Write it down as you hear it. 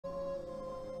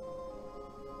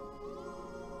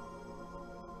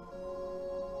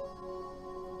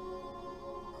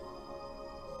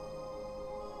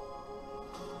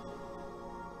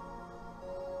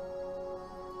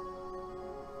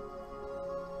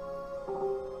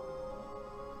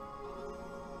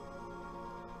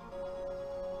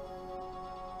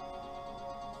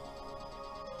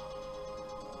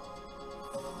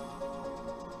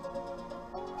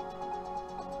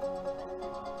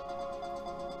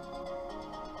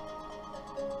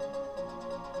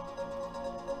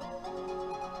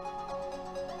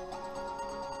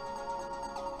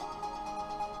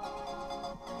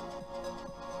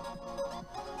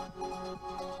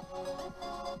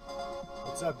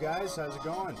What's up, guys? How's it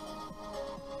going?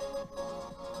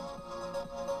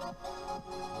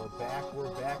 We're back,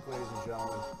 ladies and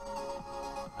gentlemen.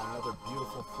 Another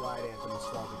beautiful Friday at the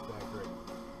Nostalgic Factory.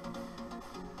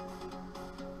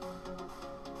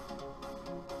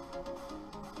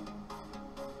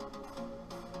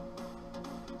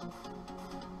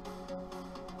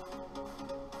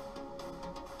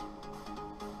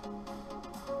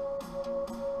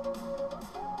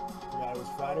 Forgot it was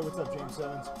Friday. What's up, James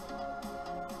Sevens?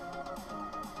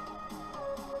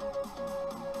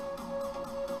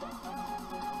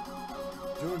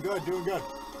 Doing good, doing good.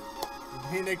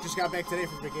 Me and Nick just got back today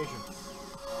from vacation.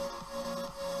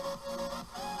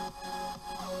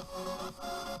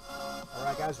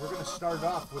 Alright guys, we're going to start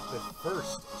off with the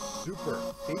first Super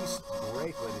Feast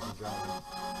break, ladies and gentlemen.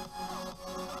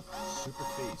 Super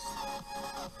Feast.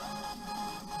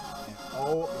 And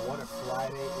oh, what a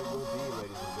Friday it will be,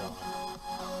 ladies and gentlemen.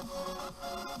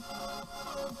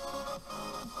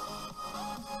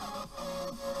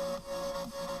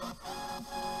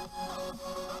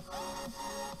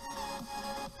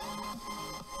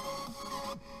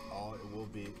 Oh, it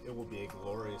will be a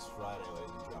glorious Friday,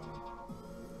 ladies and gentlemen.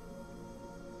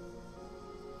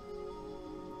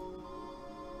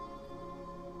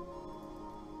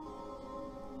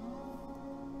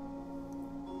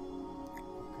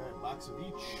 Okay, box of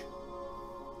each.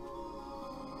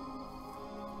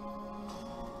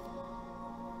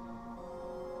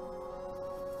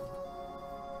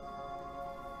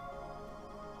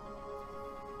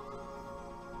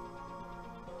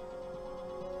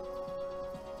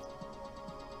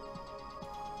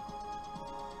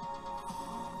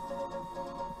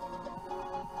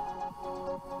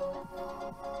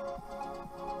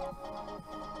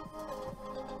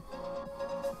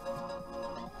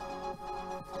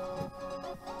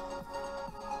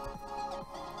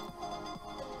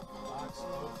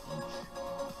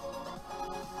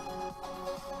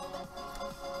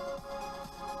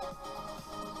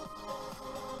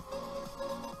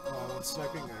 One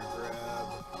second, gonna grab.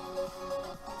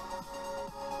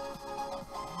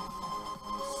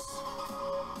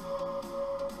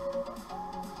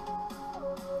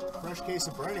 Fresh case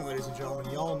of burning, ladies and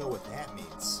gentlemen. Y'all know what that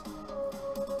means.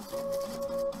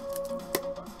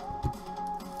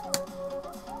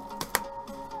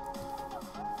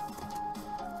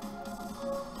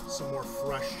 Some more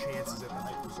fresh chances at the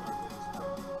Hype Resort, ladies and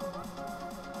gentlemen.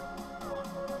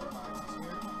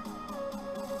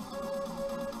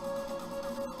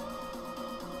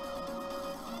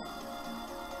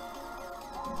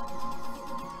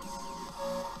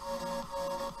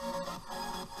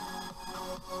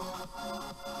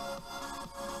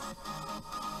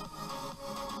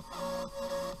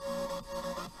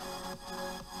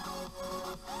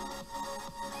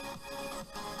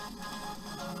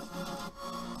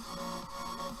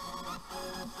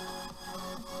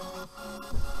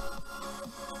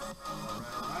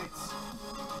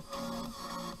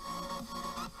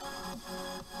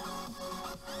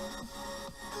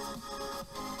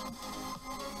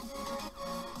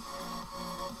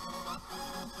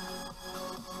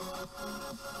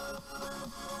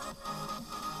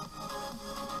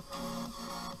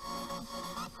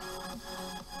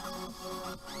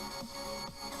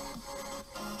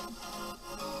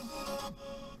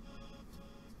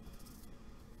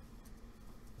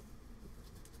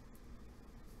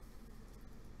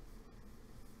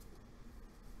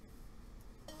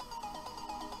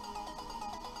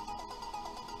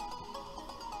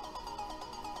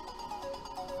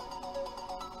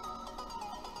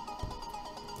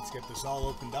 Let's get this all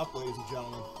opened up, ladies and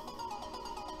gentlemen.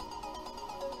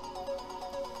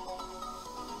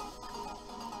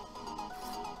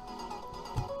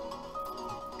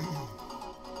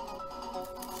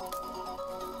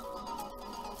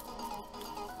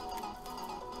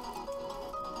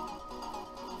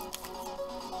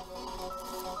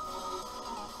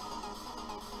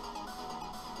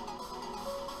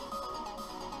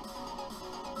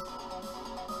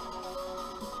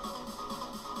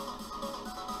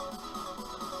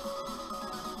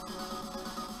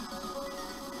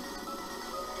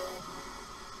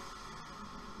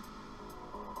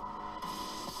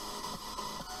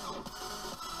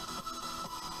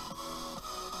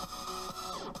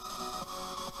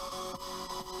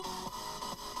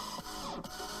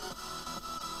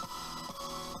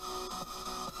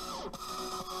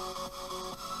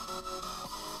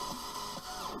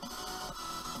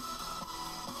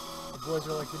 Boys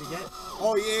are like, did you get?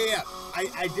 Oh yeah.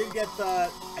 I did get the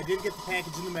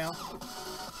package in the mail.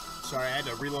 Sorry, I had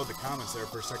to reload the comments there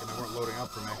for a second. They weren't loading up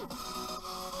for me.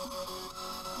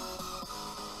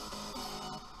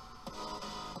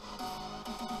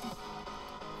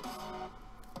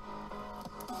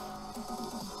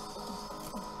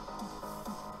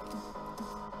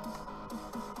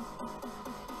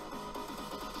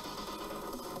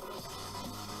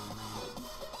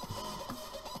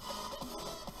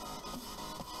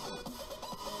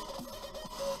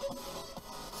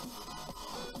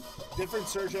 different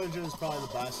search engine is probably the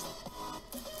best.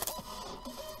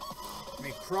 I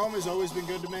mean, Chrome has always been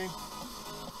good to me.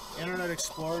 Internet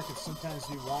Explorer can sometimes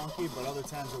be wonky, but other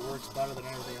times it works better than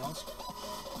anything else.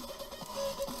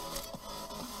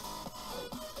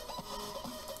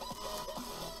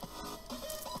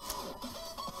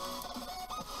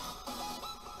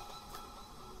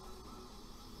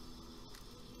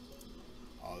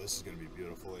 Oh, this is going to be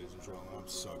beautiful, ladies and gentlemen. I'm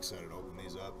so excited to open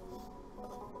these up.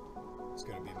 It's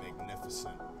going to be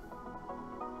magnificent.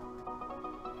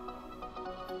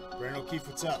 Brandon O'Keefe,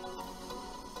 what's up?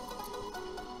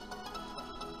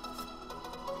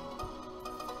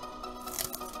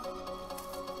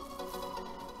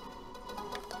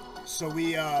 So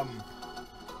we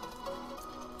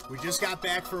just got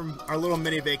back from our little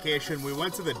mini vacation. We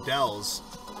went to the Dells.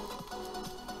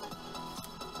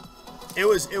 It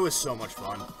was so much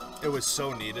fun. It was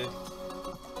so needed.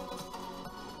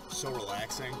 So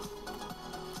relaxing.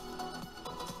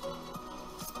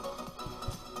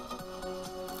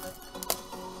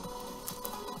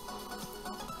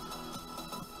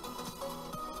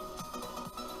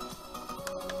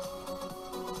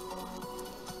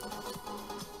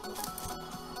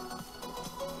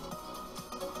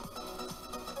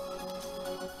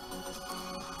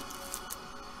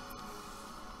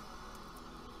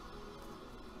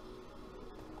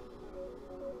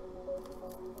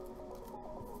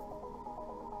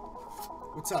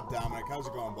 What's up, Dominic? How's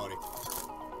it going, buddy?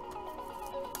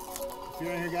 If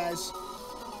you're in here, guys,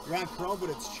 you're on Chrome,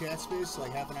 but it's chat space,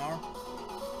 like half an hour.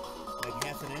 Like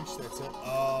half an inch, that's it.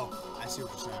 Oh, I see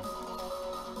what you're saying.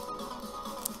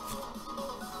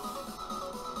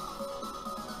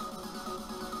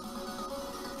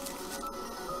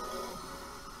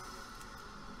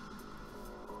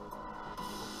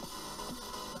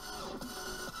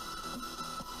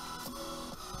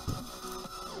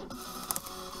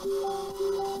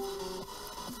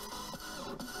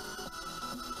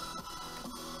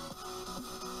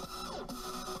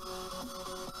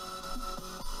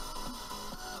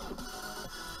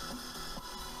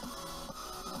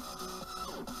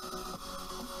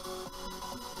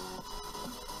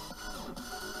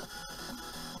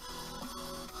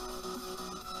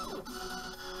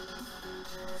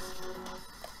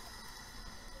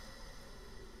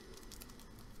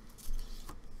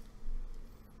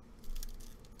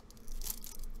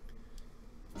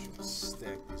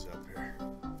 Stack these up here.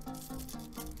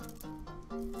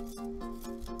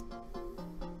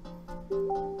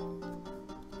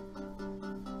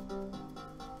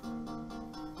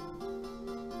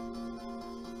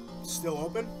 Still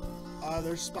open?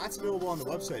 There's spots available on the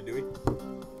website, Dewey.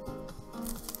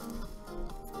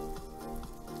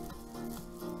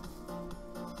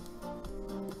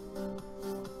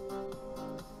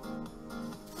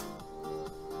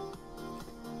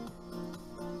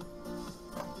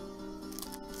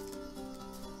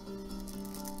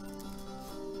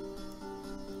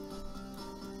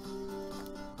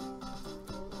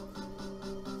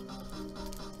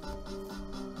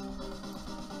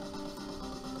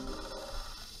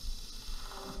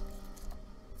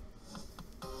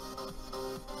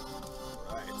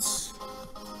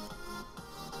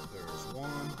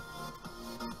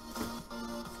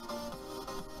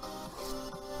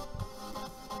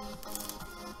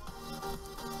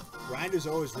 Grind is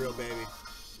always real, baby.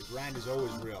 The grind is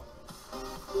always real.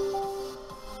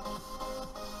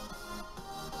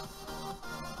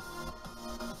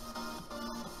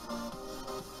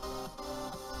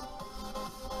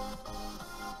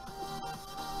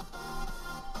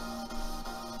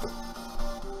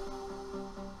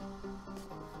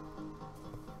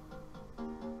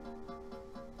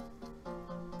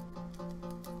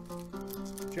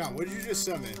 John, what did you just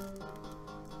send me?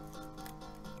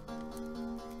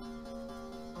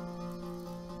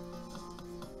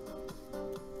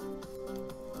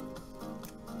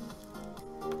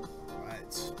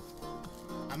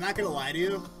 I'm not gonna lie to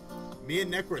you, me and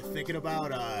Nick were thinking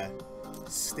about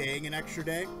staying an extra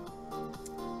day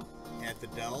at the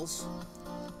Dells.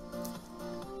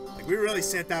 Like, we really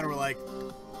sat down and were like,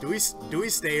 do we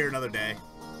stay here another day?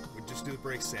 We just do the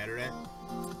break Saturday.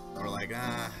 We're like,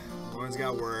 everyone's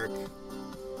got work.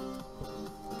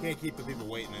 We can't keep the people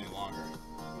waiting any longer.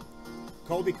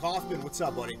 Colby Kaufman, what's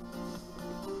up, buddy?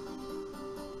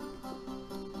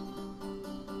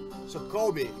 So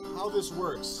Colby, how this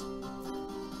works?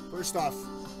 First off,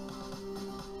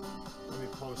 let me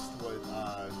post what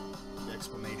the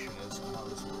explanation is on how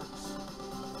this works.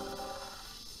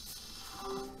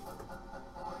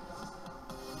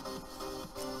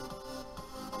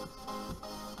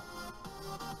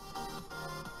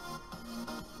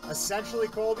 Essentially,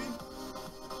 Colby,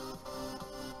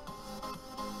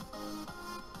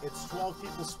 It's 12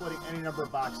 people splitting any number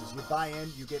of boxes. You buy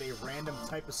in, you get a random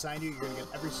type assigned to you. You're going to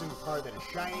get every single card that is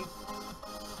shiny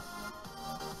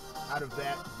out of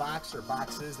that box or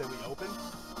boxes that we open.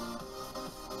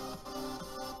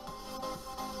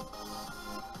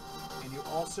 And you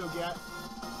also get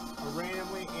a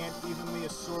randomly and evenly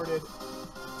assorted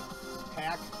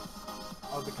pack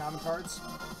of the common cards.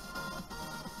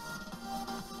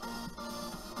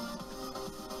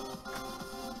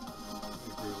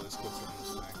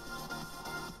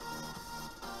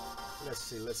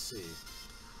 Let's see.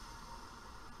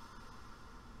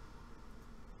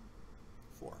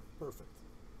 4. Perfect.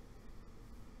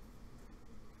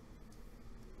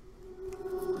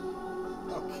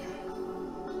 Okay.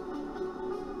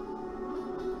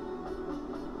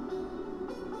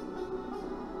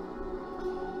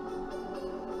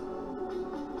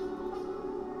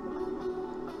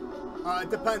 It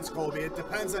depends, Colby. It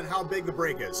depends on how big the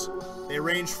break is. They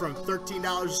range from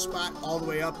 $13 a spot all the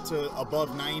way up to above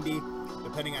 $90,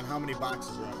 depending on how many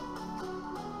boxes are in it.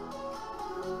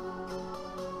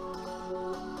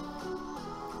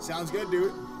 Sounds good,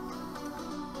 dude.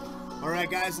 All right,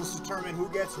 guys, let's determine who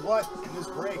gets what in this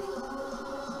break.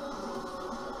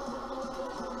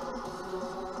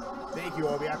 Thank you,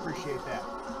 Obi. I appreciate that.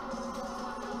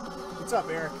 What's up,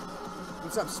 Eric?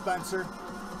 What's up, Spencer?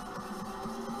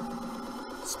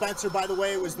 Spencer, by the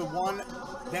way, was the one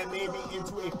that made me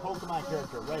into a Pokemon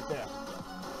character right there.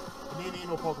 It made me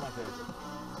into a Pokemon character.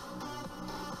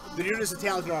 The dude is a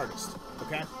talented artist,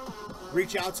 okay?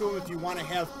 Reach out to him if you want to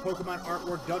have Pokemon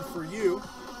artwork done for you.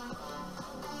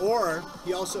 Or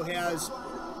he also has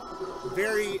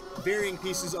very varying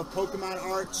pieces of Pokemon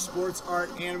art, sports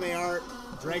art, anime art,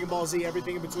 Dragon Ball Z,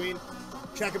 everything in between.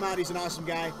 Check him out. He's an awesome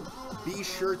guy. Be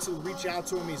sure to reach out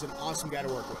to him. He's an awesome guy to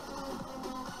work with.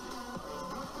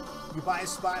 You buy a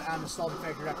spot on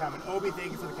nostalgicfactory.com. And Obi,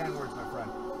 thank you for the kind words, my friend.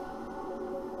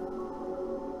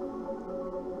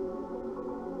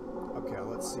 Okay,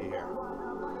 let's see here.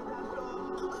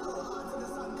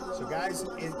 So, guys,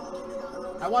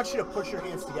 I want you to push your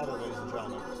hands together, ladies and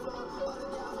gentlemen.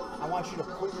 I want you to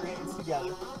put your hands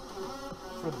together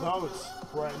for those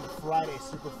who are in the Friday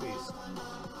Super Feast.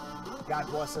 God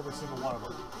bless every single one of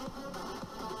them.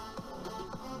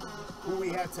 Who we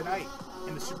have tonight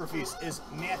in the Super Feast is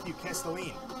Matthew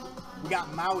Castelline. We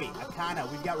got Maui, Akana.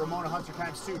 We've got Ramona Hunter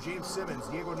 ×2, James Simmons,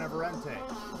 Diego Navarrete.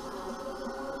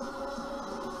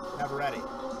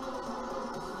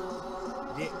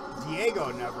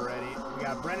 Diego Navarrete. We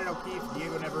got Brendan O'Keefe,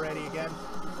 Diego Navarrete again.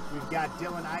 We've got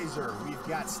Dylan Iser. We've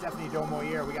got Stephanie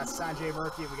Domoyer. We got Sanjay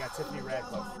Murphy, and we got Tiffany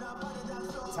Radcliffe.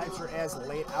 Types are as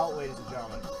laid out, ladies and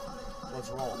gentlemen.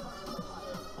 Let's roll.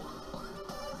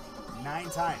 9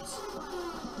 times.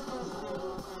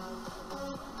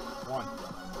 1,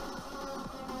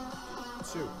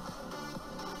 2,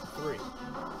 3,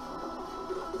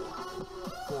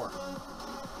 4,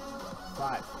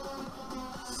 5,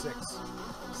 6,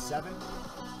 7,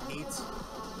 8,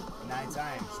 9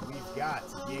 times. We've got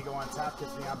Diego on top,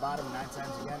 Tiffany on bottom, 9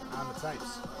 times again on the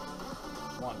types.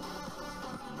 1,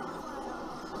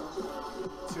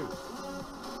 2,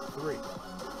 3,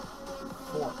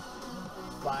 4,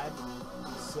 5,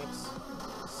 6,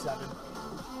 7,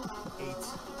 8.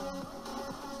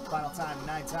 Final time,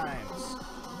 9 times.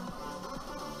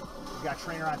 We've got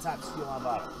Trainer on top, Steel on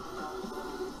bottom.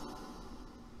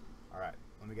 Alright,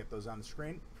 let me get those on the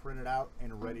screen, printed out,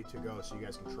 and ready to go so you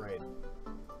guys can trade.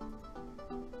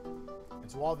 And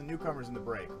to all the newcomers in the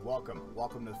break, welcome.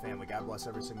 Welcome to the family. God bless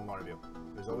every single one of you.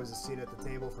 There's always a seat at the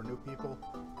table for new people,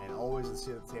 and always a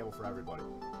seat at the table for everybody.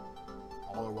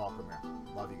 All are welcome here.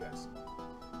 Love you guys.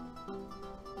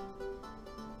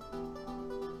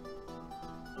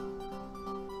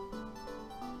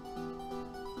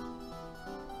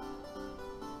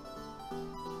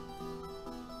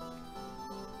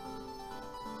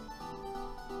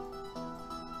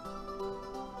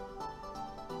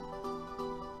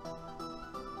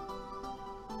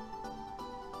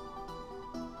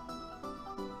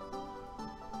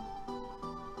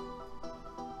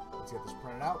 Let's get this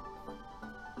printed out.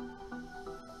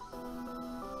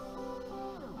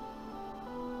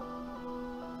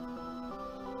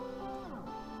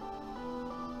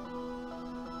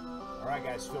 All right,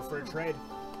 guys, feel free to trade.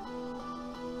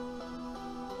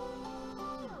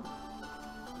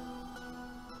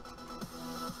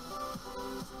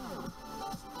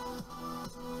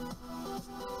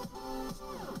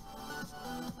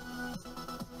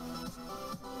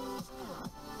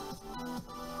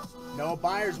 No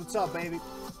buyers, what's up, baby?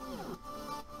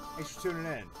 Thanks for tuning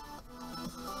in.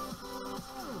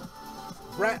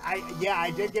 Brett,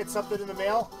 I did get something in the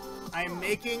mail. I am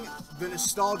making the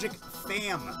Nostalgic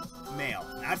Fam Mail.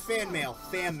 Not fan mail,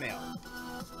 fam mail.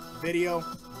 Video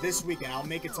this weekend. I'll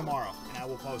make it tomorrow, and I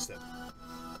will post it.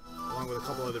 Along with a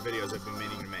couple other videos I've been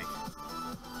meaning to make.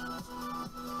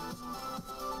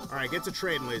 Alright, get to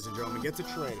trading, ladies and gentlemen. Get to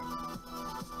trading.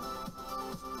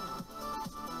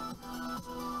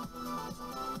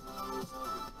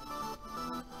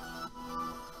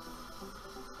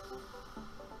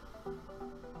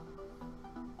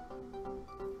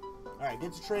 Alright,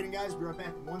 get to trading, guys. Be right back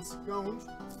in 1 second.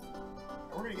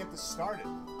 We're going to get this started. A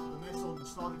nice little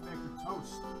Nostalgic Factory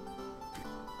toast.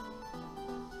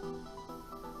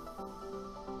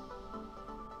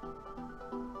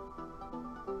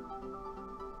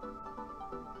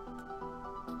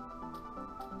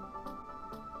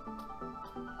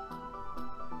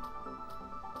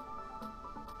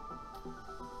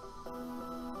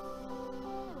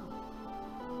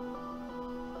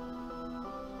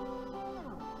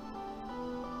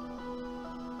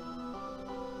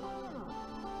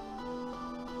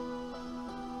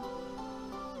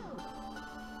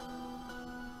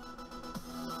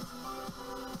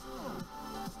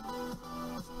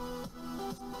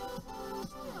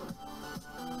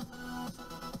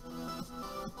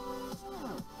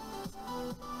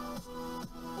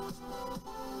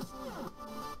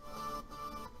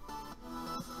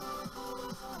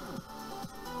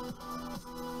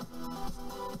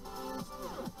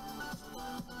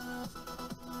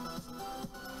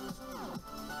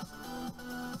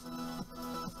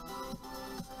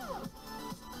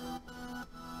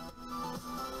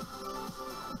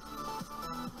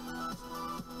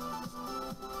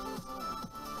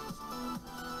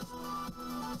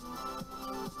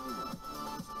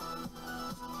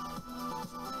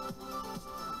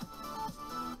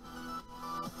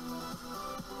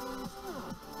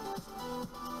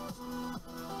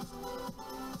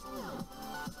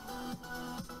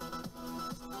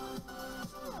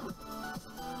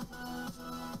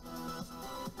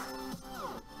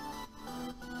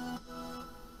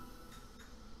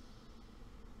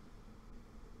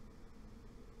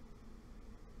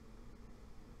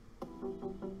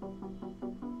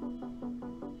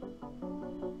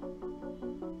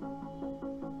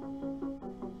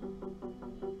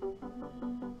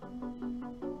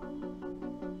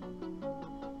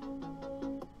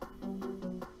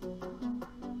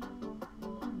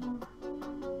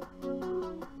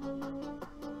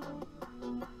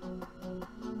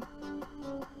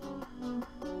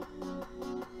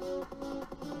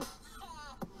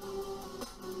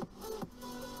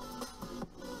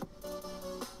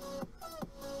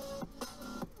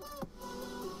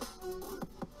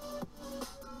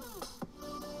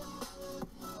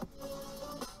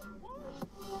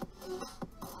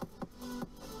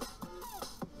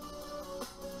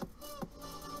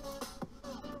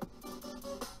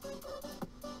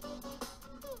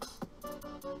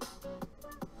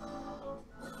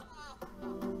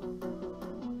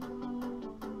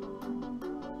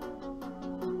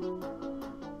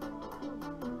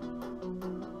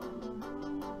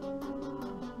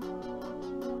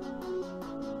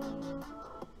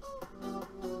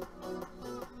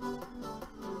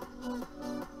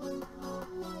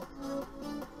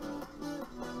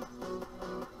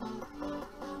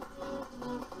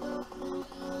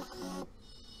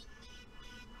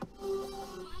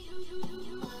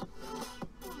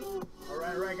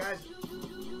 Guys,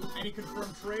 any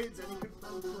confirmed trades? Any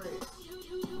confirmed trades?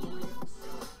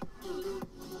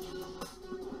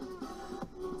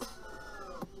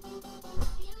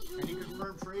 Any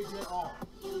confirmed trades at all?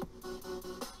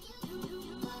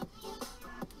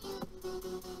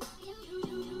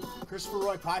 Christopher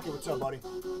Roy Pocket, what's up, buddy?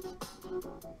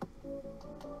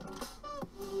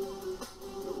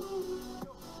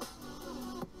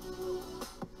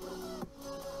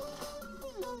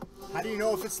 How do you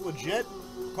know if it's legit?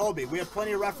 Colby, we have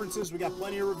plenty of references, we got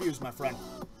plenty of reviews, my friend.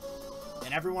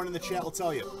 And everyone in the chat will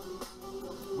tell you.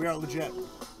 We are legit.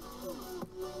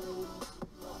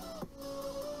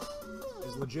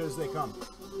 As legit as they come.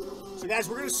 So guys,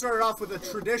 we're going to start it off with a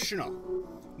traditional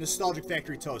Nostalgic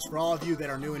Factory toast for all of you that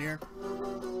are new in here.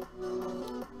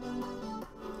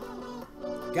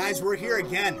 Guys, we're here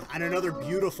again on another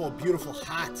beautiful, beautiful,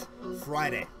 hot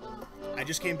Friday. I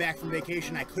just came back from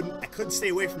vacation. I couldn't stay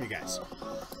away from you guys.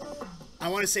 I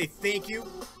want to say thank you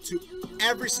to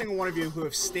every single one of you who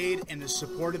have stayed and has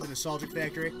supported the Nostalgic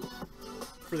Factory,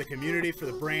 for the community, for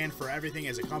the brand, for everything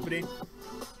as a company.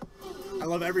 I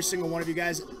love every single one of you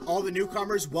guys. All the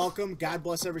newcomers, welcome. God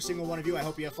bless every single one of you. I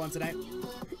hope you have fun tonight.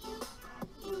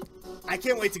 I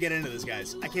can't wait to get into this,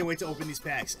 guys. I can't wait to open these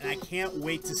packs, and I can't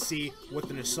wait to see what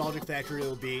the Nostalgic Factory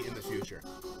will be in the future.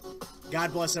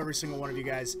 God bless every single one of you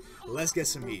guys. Let's get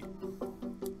some heat.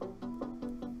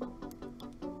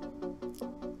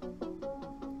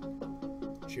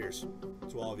 Cheers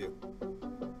to all of you.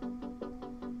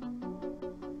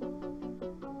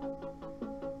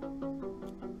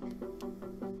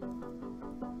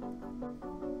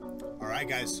 All right,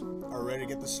 guys. Are we ready to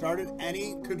get this started?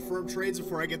 Any confirmed trades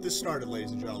before I get this started,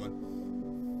 ladies and gentlemen?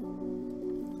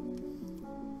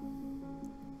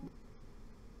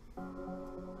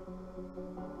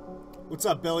 What's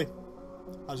up, Billy?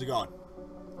 How's it going?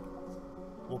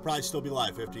 We'll probably still be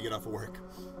live after you get off of work.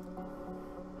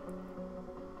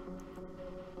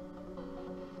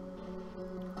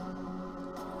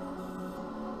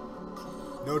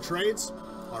 No trades?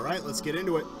 All right, let's get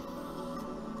into it.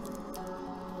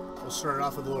 We'll start it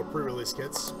off with a little pre-release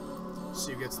kits.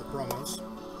 See who gets the promos.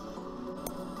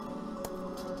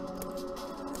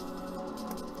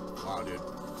 Wow, dude.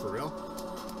 For real?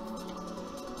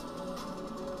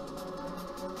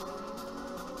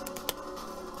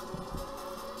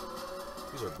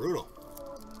 These are brutal.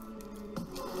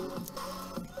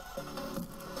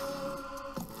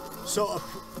 So,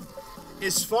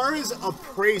 as far as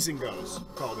appraising goes,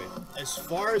 Colby, as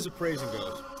far as appraising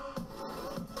goes,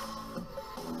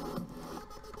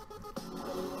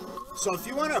 so if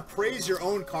you want to appraise your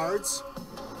own cards,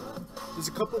 there's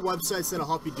a couple websites that'll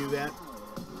help you do that.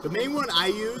 The main one I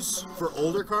use for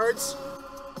older cards,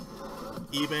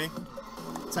 eBay.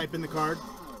 Type in the card.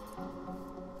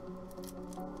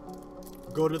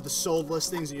 Go to the sold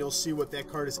listings and you'll see what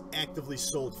that card is actively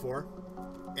sold for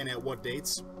and at what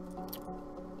dates.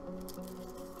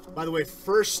 By the way,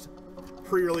 first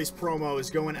pre-release promo is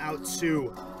going out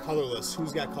to Colorless.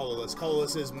 Who's got Colorless?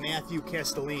 Colorless is Matthew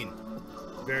Castelline.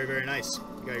 Very, very nice.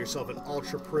 You got yourself an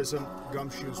Ultra Prism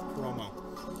Gumshoes promo.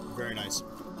 Very nice.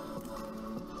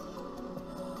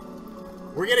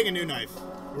 We're getting a new knife.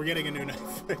 We're getting a new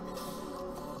knife.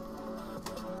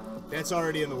 That's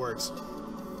already in the works.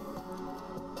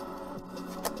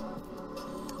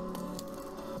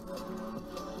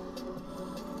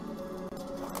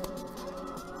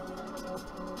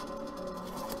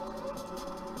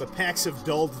 The packs have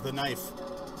dulled the knife.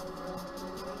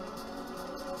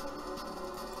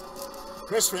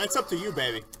 Christopher, that's up to you,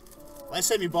 baby. Last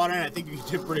time you bought it, I think you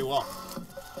did pretty well.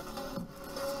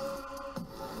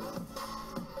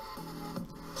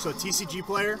 So TCG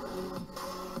player,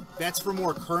 that's for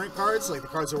more current cards, like the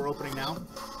cards that we're opening now.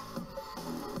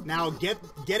 Now,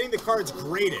 getting the cards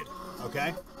graded,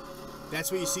 okay?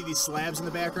 That's where you see these slabs in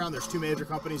the background. There's two major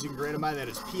companies you can grade them by. That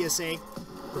is PSA,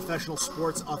 Professional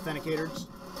Sports Authenticators,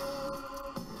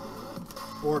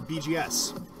 or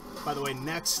BGS. By the way,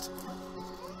 next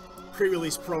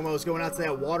pre-release promo is going out to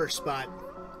that water spot.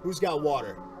 Who's got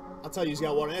water? I'll tell you who's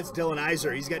got water. That's Dylan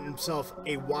Iser. He's getting himself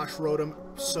a Wash Rotom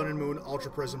Sun and Moon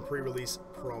Ultra Prism pre-release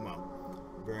promo.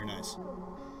 Very nice.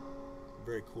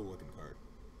 Very cool looking card.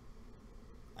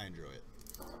 I enjoy it.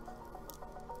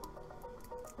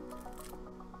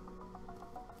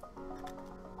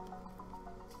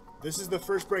 This is the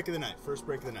first break of the night. First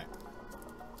break of the night.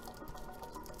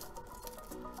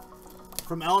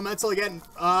 From Elemental again.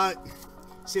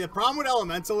 See, the problem with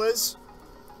Elemental is,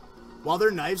 while their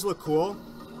knives look cool,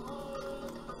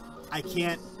 I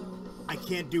can't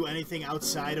do anything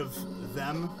outside of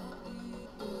them.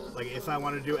 Like, if I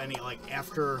want to do any, like,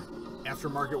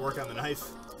 aftermarket work on the knife,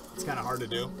 it's kind of hard to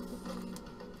do.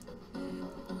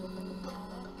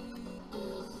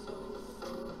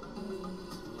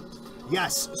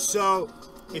 Yes, so,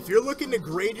 if you're looking to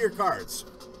grade your cards,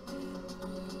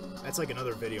 that's like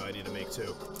another video I need to make,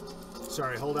 too.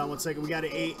 Sorry, hold on one second. We got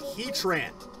a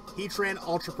Heatran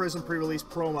Ultra Prism pre-release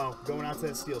promo going out to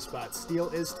that steel spot. Steel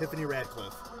is Tiffany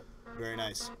Radcliffe. Very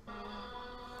nice.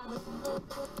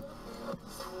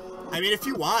 I mean, if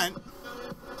you want,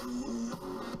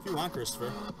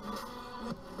 Christopher.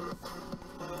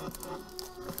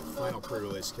 Final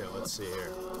pre-release kit. Let's see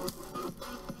here.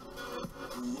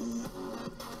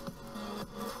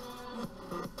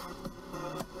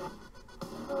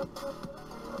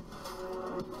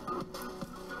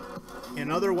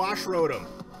 Another Wash Rotom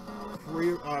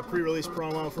pre-release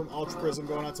promo from Ultra Prism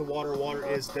going out to Water. Water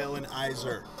is Dylan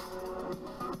Iser.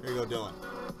 There you go, Dylan.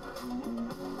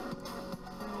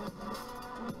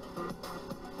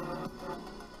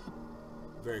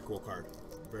 Very cool card.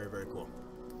 Very, very cool.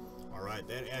 Alright,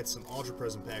 that adds some Ultra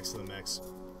Prism packs to the mix.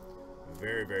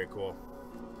 Very, very cool.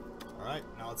 Alright,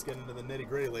 now let's get into the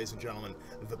nitty-gritty, ladies and gentlemen.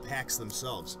 The packs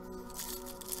themselves.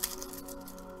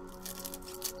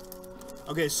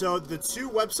 Okay, so the two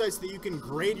websites that you can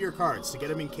grade your cards to get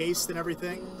them encased and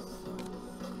everything.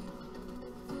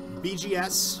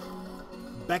 BGS,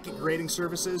 Beckett Grading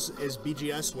Services is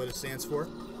BGS, what it stands for.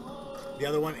 The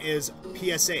other one is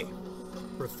PSA,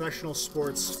 Professional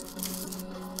Sports.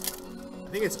 I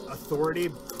think it's Authority,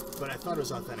 but I thought it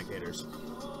was Authenticators.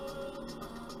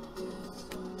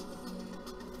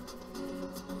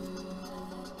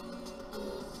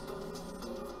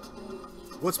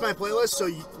 What's my playlist? So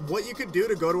what you could do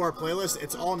to go to our playlist,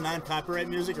 it's all non-copyright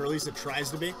music, or at least it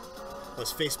tries to be.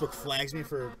 Plus Facebook flags me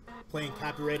for playing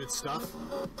copyrighted stuff.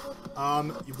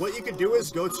 What you could do is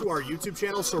go to our YouTube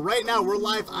channel. So right now we're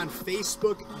live on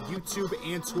Facebook, YouTube,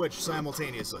 and Twitch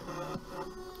simultaneously.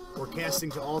 We're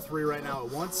casting to all three right now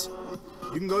at once.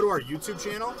 You can go to our YouTube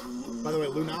channel. By the way,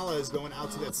 Lunala is going out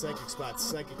to that psychic spot.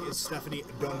 Psychic is Stephanie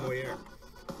Donmoyer.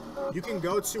 You can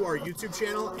go to our YouTube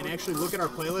channel and actually look at our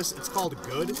playlist. It's called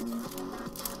Good.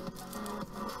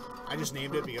 I just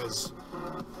named it because,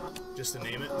 just to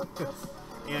name it.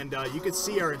 And you can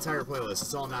see our entire playlist.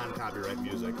 It's all non-copyright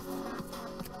music.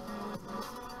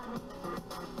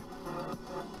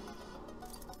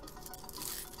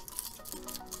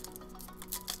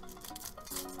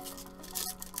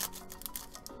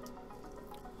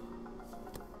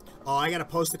 Oh, I gotta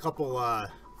post a couple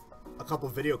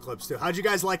video clips too. How'd you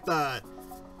guys like the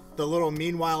little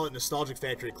Meanwhile at Nostalgic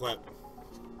Factory clip?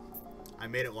 I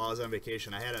made it while I was on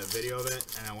vacation. I had a video of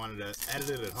it and I wanted to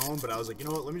edit it at home, but I was like, you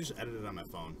know what, let me just edit it on my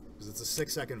phone. Because it's a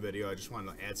 6-second video, I just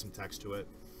wanted to add some text to it.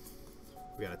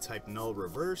 We gotta type null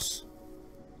reverse.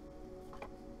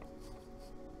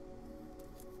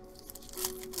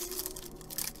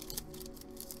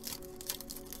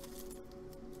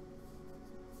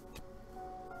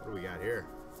 What do we got here?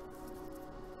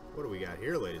 What do we got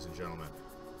here, ladies and gentlemen?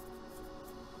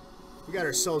 We got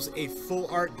ourselves a full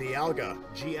art Dialga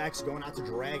GX going out to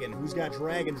Dragon. Who's got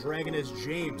Dragon? Dragon is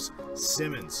James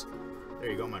Simmons. There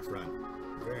you go, my friend.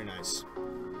 Very nice.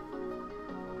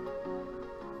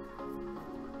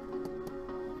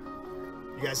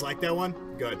 You guys like that one?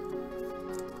 Good.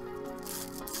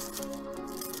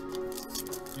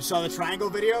 You saw the triangle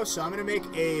video? So I'm gonna make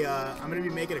a I'm gonna be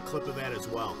making a clip of that as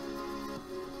well.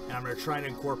 And I'm gonna try to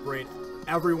incorporate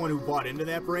everyone who bought into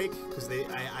that break, because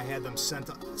I had them send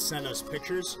us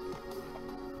pictures.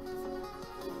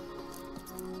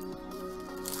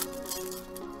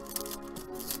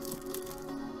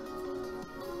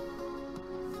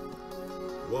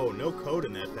 Whoa, no code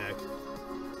in that pack.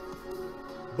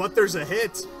 But there's a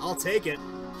hit. I'll take it.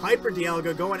 Hyper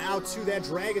Dialga going out to that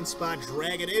Dragon spot.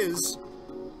 Dragon is...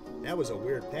 That was a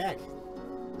weird pack.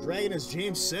 Dragon is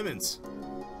James Simmons.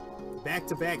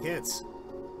 Back-to-back hits.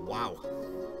 Wow.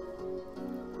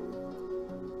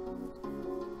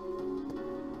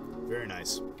 Very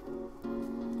nice.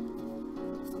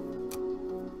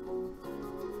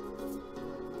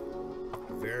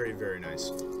 Very, very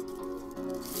nice.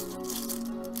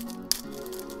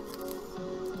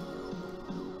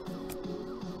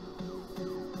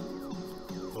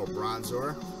 Little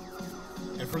Bronzor.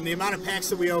 And from the amount of packs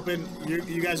that we open,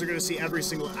 you guys are going to see every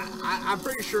single... I'm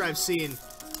pretty sure I've seen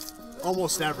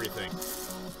almost everything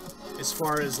as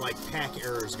far as, like, pack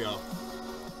errors go.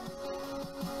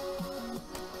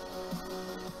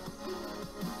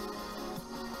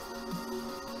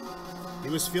 He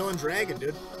was feeling Dragon,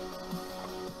 dude.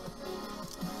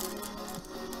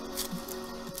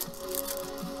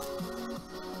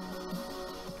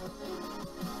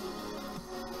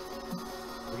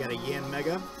 We got a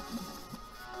Yanmega.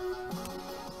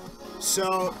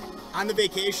 So, on the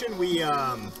vacation, we,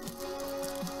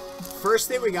 first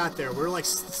day we got there, we were like,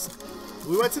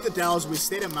 we went to the Dells, we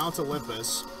stayed at Mount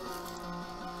Olympus.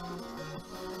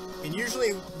 And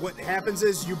usually what happens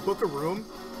is you book a room,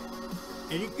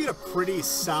 and you can get a pretty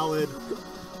solid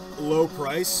low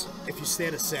price if you stay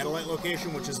at a satellite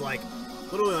location, which is like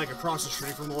literally like across the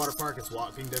street from the water park. It's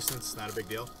walking distance, it's not a big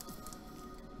deal.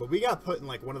 But we got put in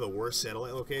like one of the worst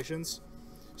satellite locations.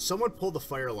 Someone pulled the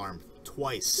fire alarm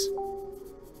twice.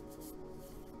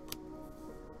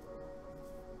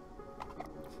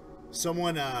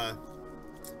 Someone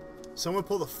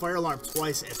pulled the fire alarm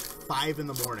twice at 5 in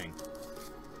the morning.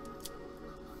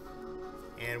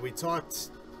 And we talked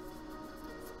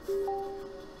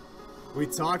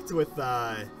with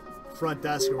front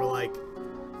desk, and we're like,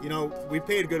 you know, we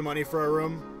paid good money for our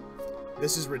room.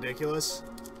 This is ridiculous.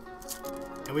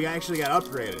 And we actually got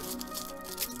upgraded.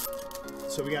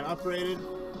 So we got upgraded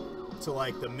to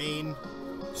like the main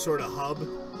sort of hub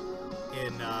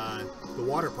in the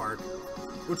water park,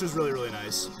 which was really, really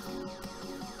nice.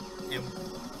 And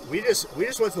we just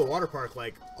went to the water park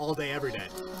like all day, every day.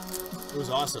 It was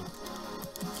awesome.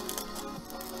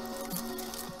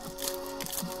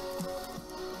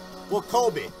 Well,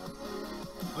 Colby,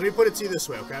 let me put it to you this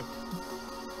way, okay?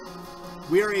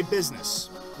 We are a business.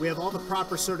 We have all the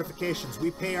proper certifications. We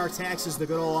pay our taxes to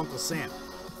good old Uncle Sam.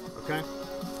 Okay?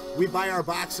 We buy our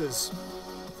boxes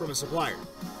from a supplier.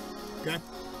 Okay?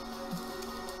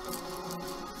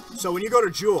 So when you go to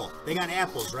Jewel, they got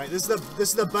apples, right? This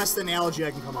is the best analogy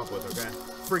I can come up with, okay?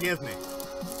 Forgive me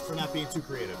for not being too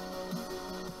creative.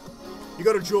 You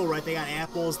go to Jewel, right? They got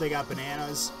apples, they got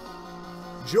bananas.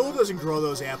 Jewel doesn't grow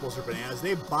those apples or bananas.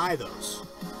 They buy those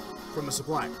from a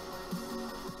supplier.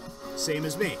 Same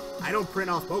as me. I don't print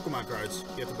off Pokemon cards.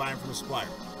 You have to buy them from a supplier.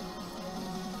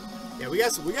 Yeah, we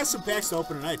got some packs to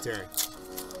open tonight, Terry.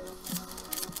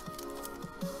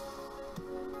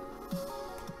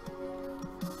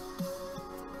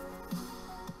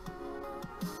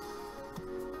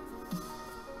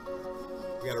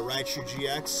 We got a Raichu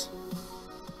GX.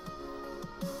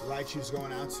 Raichu's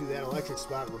going out to that electric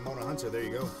spot, Ramona Hunter. There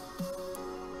you go.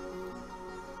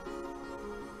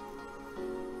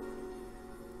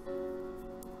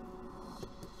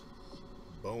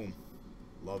 Boom.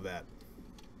 Love that.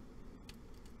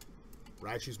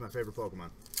 Raichu's my favorite Pokemon.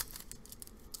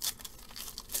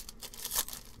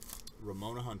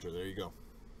 Ramona Hunter. There you go.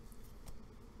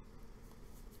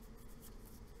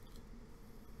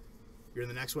 You're in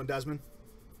the next one, Desmond.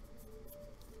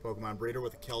 Pokemon Breeder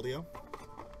with a Keldeo.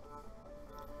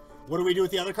 What do we do with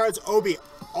the other cards? Obi,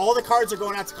 all the cards are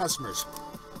going out to customers.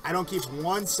 I don't keep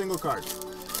one single card.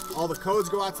 All the codes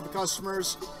go out to the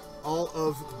customers. All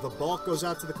of the bulk goes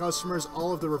out to the customers.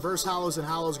 All of the reverse hollows and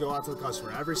hollows go out to the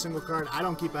customer. Every single card. I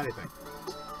don't keep anything.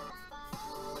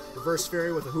 Reverse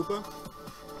Fairy with a Hoopa.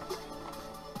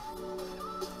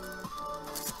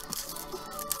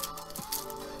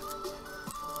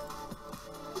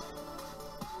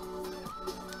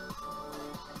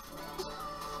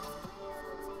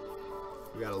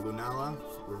 We got a Lunala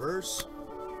reverse.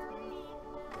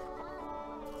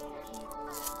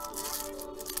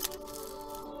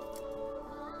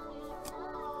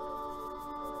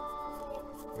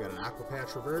 We got an Aqua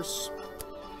Patch reverse.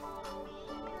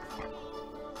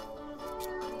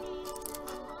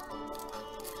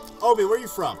 Obi, where are you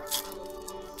from?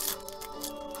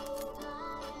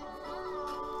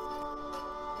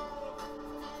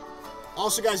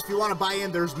 Also, guys, if you want to buy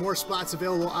in, there's more spots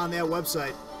available on that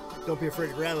website. Don't be afraid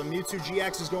to grab them. Mewtwo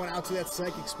GX is going out to that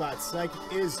Psychic spot.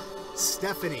 Psychic is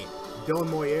Stephanie Don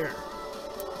Moyer.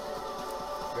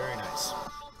 Very nice.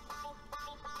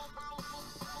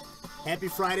 Happy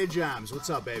Friday, Joms. What's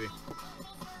up, baby?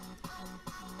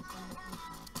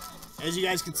 As you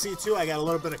guys can see, too, I got a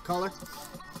little bit of color.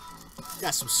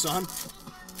 Got some sun.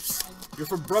 You're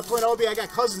from Brooklyn, Obi? I got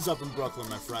cousins up in Brooklyn,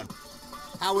 my friend.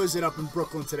 How is it up in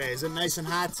Brooklyn today? Is it nice and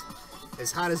hot?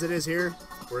 As hot as it is here?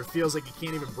 Where it feels like you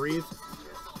can't even breathe?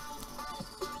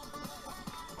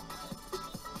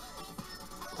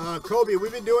 Kobe,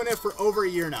 we've been doing it for over a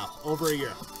year now. Over a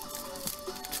year.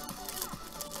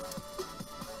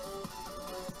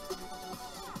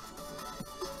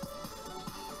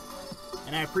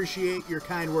 And I appreciate your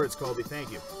kind words, Colby.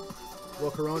 Thank you.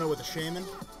 Will Corona with a Shaman.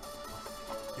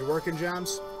 You're working,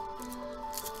 Joms?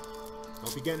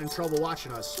 Don't be getting in trouble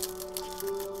watching us.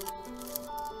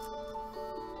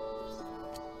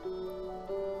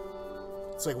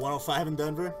 It's like 105 in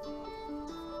Denver.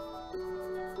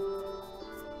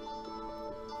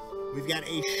 We've got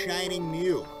a Shining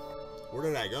Mew. Where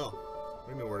did I go? What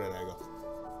do you mean, where did I go?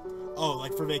 Oh,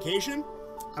 like for vacation?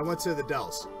 I went to the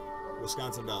Dells.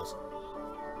 Wisconsin Dells.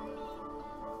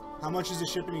 How much is the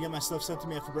shipping to get my stuff sent to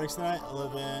me after breaks tonight? I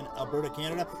live in Alberta,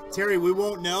 Canada. Terry, we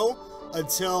won't know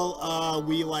until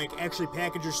we like actually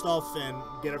package your stuff and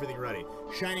get everything ready.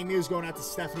 Shining Mew's going out to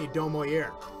Stephanie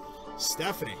Domoyer.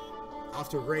 Stephanie, off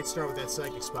to a great start with that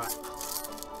Psychic spot.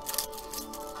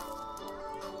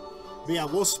 But yeah,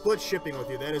 we'll split shipping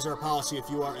with you. That is our policy. If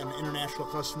you are an international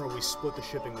customer, we split the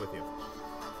shipping with you.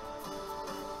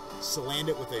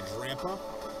 Salandit with a Drampa.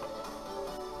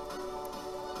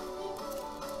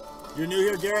 You're new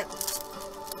here, Garrett?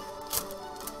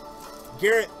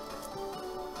 Garrett.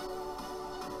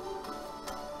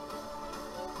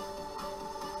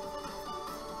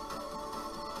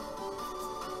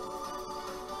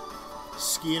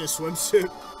 Ski in a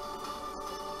swimsuit.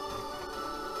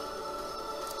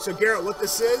 So, Garrett, what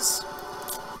this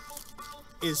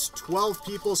is 12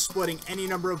 people splitting any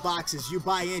number of boxes. You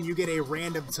buy in, you get a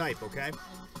random type, okay?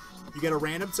 You get a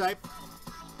random type.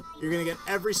 You're going to get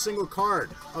every single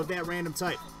card of that random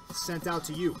type sent out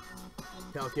to you.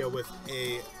 Palkia with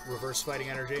a reverse fighting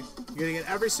energy. You're going to get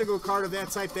every single card of that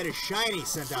type that is shiny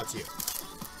sent out to you.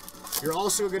 You're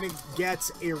also going to get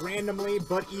a randomly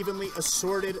but evenly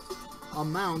assorted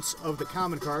amount of the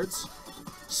common cards,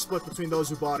 split between those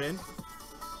who bought in,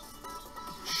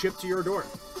 shipped to your door.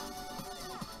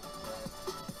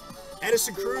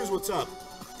 Edison Cruz, what's up?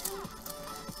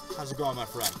 How's it going, my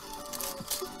friend?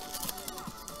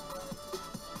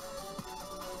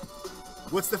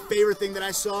 What's the favorite thing that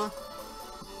I saw?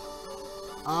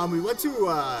 We went to,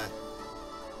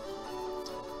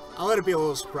 I'll let it be a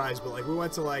little surprise, but like we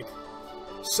went to like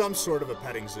some sort of a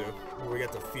petting zoo where we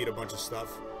got to feed a bunch of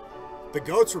stuff. The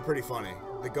goats were pretty funny.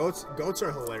 The goats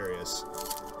are hilarious.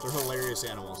 They're hilarious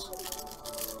animals.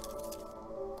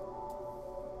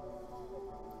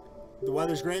 The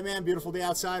weather's great, man. Beautiful day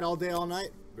outside all day, all night.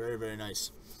 Very, very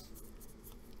nice.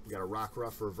 We got a Rock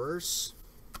Ruff reverse.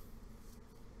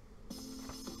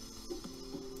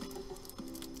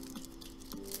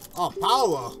 Oh,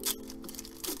 Paolo.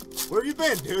 Where have you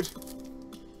been, dude?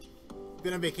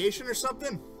 Been on vacation or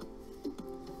something?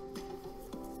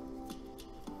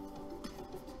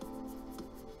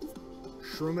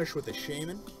 Shroomish with a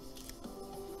shaman.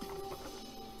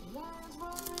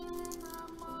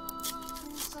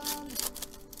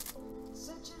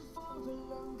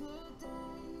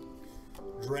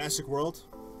 Jurassic World.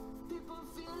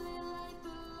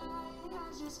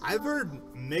 I've heard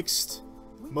mixed,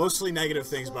 mostly negative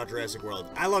things about Jurassic World.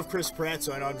 I love Chris Pratt,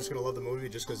 so I know I'm just going to love the movie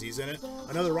just because he's in it.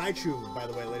 Another Raichu, by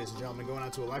the way, ladies and gentlemen, going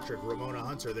on to electric. Ramona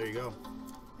Hunter, there you go.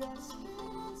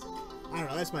 I don't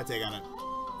know, that's my take on it.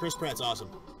 Chris Pratt's awesome.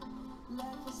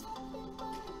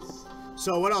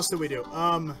 So what else did we do?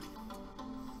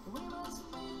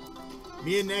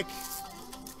 Me and Nick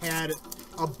had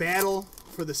a battle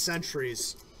for the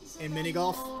centuries in mini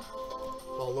golf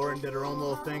while Lauren did her own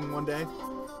little thing one day.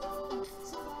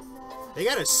 They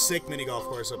got a sick mini golf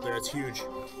course up there. It's huge.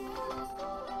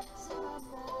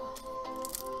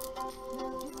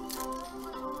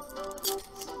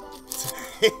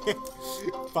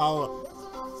 Follow.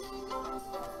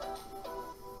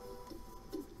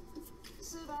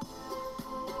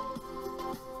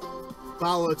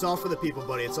 Follow. It's all for the people,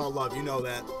 buddy. It's all love. You know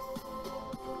that.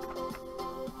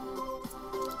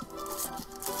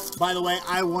 By the way,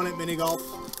 I won at mini golf.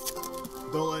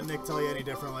 Don't let Nick tell you any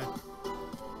differently.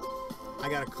 I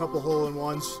got a couple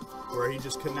hole-in-ones where he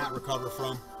just could not recover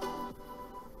from.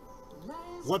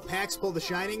 What packs pull the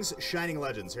Shinings? Shining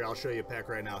Legends. Here, I'll show you a pack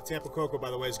right now. Tampa Coco, by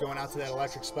the way, is going out to that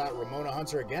electric spot. Ramona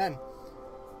Hunter again.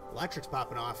 Electric's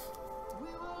popping off.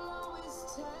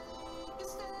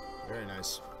 Very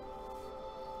nice.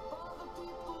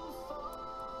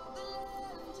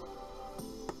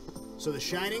 So the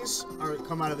Shinings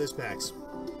come out of this packs.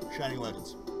 Shining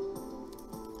Legends.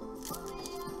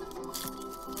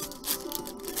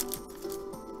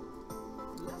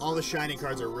 All the Shining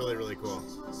cards are really, really cool.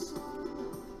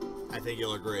 I think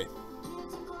you'll agree.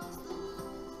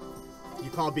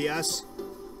 You call BS?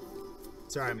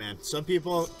 It's alright, man. Some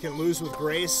people can lose with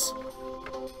grace.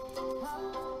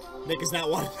 Nick is not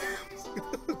one of them.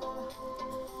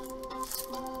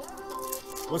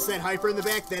 What's that hyper in the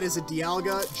back? That is a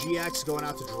Dialga GX going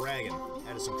out to Dragon.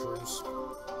 Edison Cruz.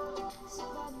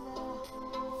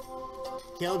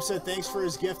 Caleb said thanks for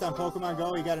his gift on Pokemon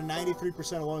Go. He got a 93%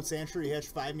 Alolan Sandshrew. He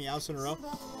hatched 5 Meowths in a row.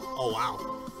 Oh, wow.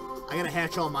 I gotta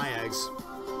hatch all my eggs.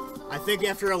 I think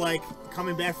after, like,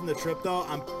 coming back from the trip, though,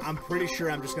 I'm pretty sure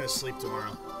I'm just gonna sleep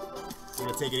tomorrow. I'm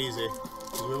gonna take it easy.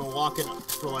 Because we've been walking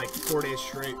for, like, 4 days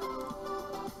straight.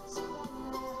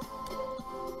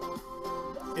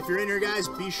 If you're in here, guys,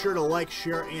 be sure to like,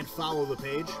 share, and follow the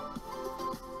page.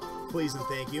 Please and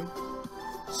thank you.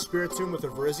 Spiritomb with a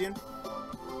Virizion.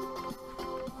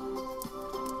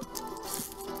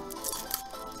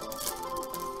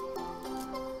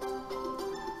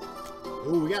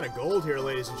 Ooh, we got a gold here,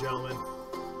 ladies and gentlemen.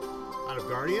 Out of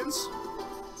Guardians.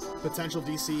 Potential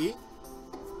DCE.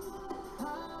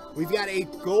 We've got a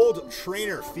gold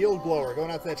trainer, Field Blower, going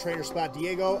out to that trainer spot,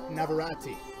 Diego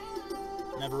Navarrete.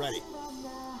 Navarrete.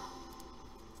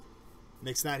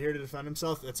 Nick's not here to defend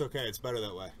himself. That's okay. It's better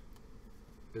that way.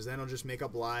 Because then he'll just make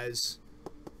up lies.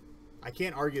 I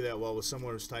can't argue that well with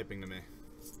someone who's typing to me.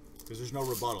 Because there's no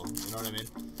rebuttal. You know what I mean?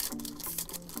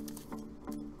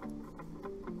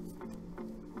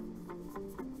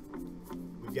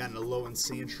 We've gotten a Alolan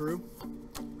Sandshrew.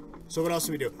 So what else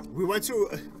did we do? We went to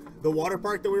the water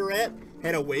park that we were at.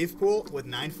 Had a wave pool with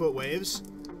 9-foot waves.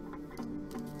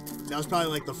 That was probably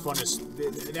like the funnest.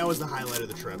 That was the highlight of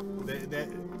the trip.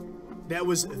 That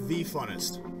was the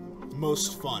funnest,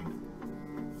 most fun.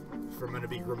 If I'm going to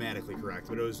be grammatically correct,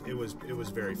 but it was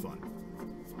very fun.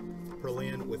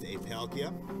 Perlian with a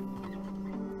Palkia.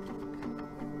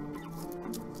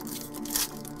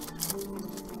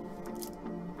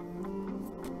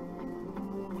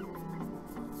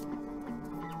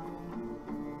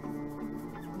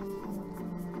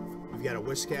 We've got a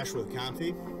Whiscash with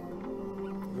Comfy.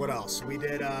 What else? We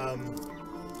did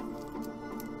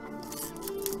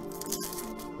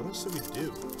What else did we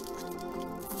do?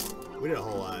 We did a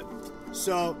whole lot.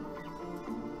 So,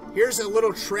 here's a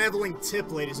little traveling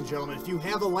tip, ladies and gentlemen. If you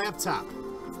have a laptop,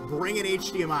 bring an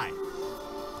HDMI.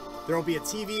 There will be a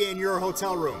TV in your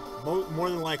hotel room, more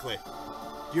than likely.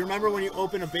 Do you remember when you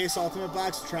opened a base Ultimate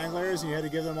box of Triangulators and you had to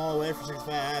give them all away for 65?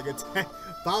 Ah, good time.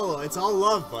 Paulo, it's all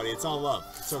love, buddy. It's all love.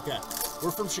 It's okay.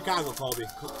 We're from Chicago, Colby.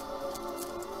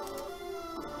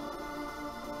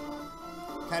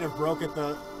 Kind of broke at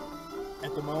the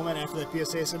moment after that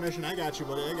PSA submission. I got you,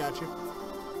 buddy. I got you.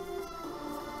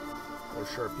 Oh,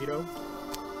 Sharpedo.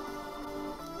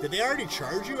 Did they already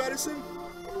charge you, Edison?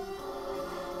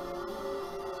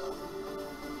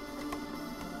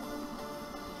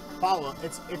 Paulo,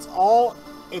 it's all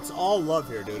love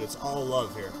here, dude. It's all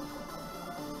love here.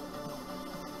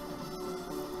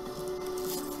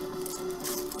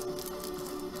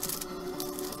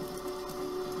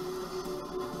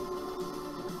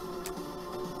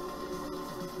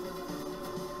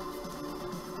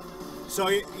 So,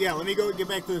 yeah, let me go get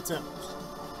back to the tip.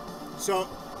 So,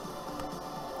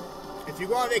 if you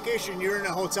go on vacation and you're in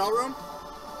a hotel room,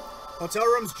 hotel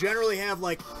rooms generally have,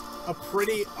 like, a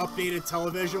pretty updated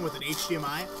television with an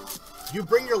HDMI. You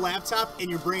bring your laptop and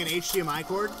you bring an HDMI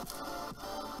cord.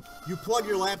 You plug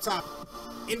your laptop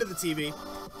into the TV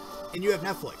and you have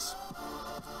Netflix.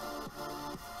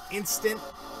 Instant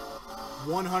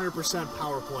 100%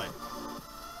 power play.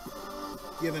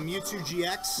 You have a Mewtwo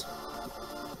GX.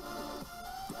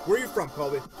 Where are you from,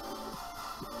 Colby?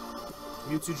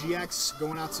 Mewtwo GX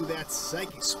going out to that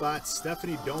psychic spot,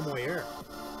 Stephanie Domoyer.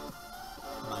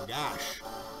 Oh my gosh.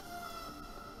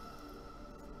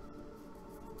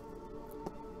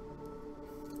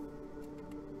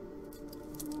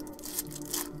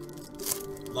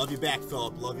 Love you back,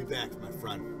 Philip. Love you back, my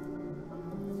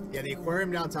friend. Yeah, the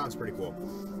aquarium downtown's pretty cool.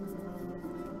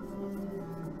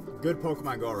 Good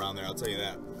Pokemon Go around there, I'll tell you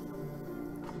that.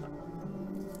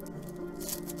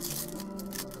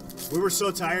 We were so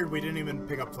tired, we didn't even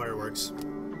pick up fireworks.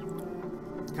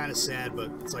 Kind of sad, but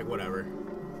it's like, whatever.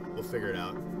 We'll figure it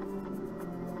out.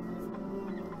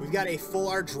 We've got a full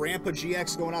art Drampa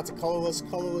GX going out to Colorless.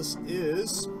 Colorless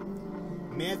is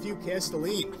Matthew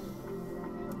Castelline.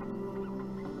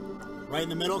 Right in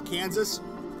the middle, Kansas.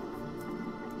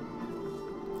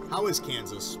 How is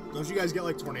Kansas? Don't you guys get,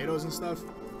 like, tornadoes and stuff?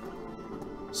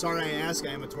 Sorry I ask,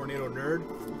 I am a tornado nerd.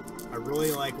 I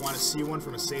really, like, want to see one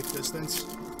from a safe distance.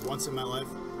 Once in my life.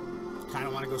 Kind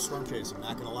of want to go storm chasing,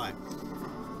 not gonna lie.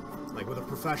 Like with a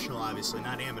professional, obviously,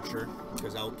 not amateur,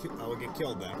 because I will get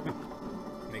killed then.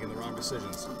 Making the wrong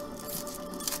decisions.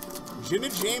 Jenna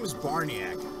James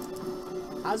Barniak.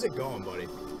 How's it going, buddy?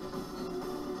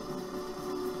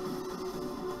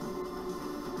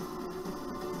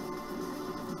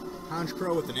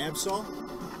 Honchkrow with an Absol.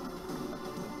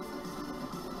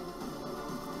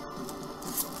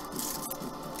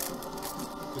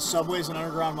 The subway's an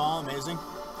underground mall, amazing.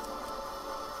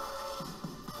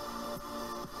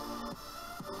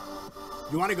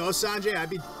 You want to go, Sanjay?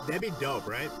 That'd be dope,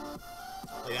 right?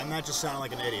 Like, I'm not just sounding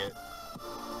like an idiot.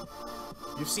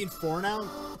 You've seen 4 now?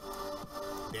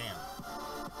 Damn.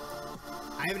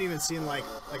 I haven't even seen like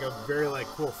a very like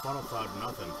cool funnel cloud or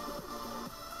nothing.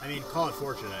 I mean, call it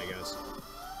fortunate, I guess.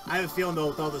 I have a feeling though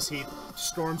with all this heat,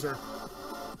 storms are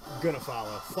gonna follow.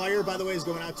 Fire, by the way, is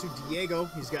going out to Diego.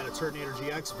 He's got a Turtonator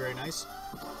GX. Very nice.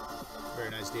 Very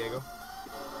nice, Diego.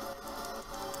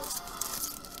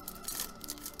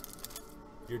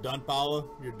 You're done, Paula?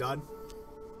 You're done?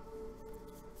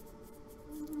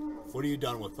 What are you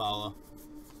done with, Paula?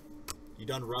 You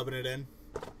done rubbing it in?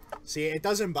 See, it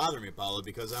doesn't bother me, Paula,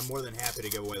 because I'm more than happy to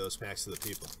give away those packs to the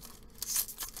people.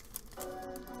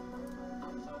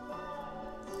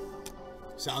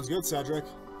 Sounds good, Cedric.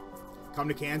 Come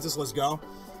to Kansas, let's go.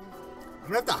 I'm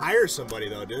gonna have to hire somebody,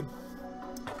 though, dude.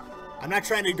 I'm not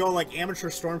trying to go, like, amateur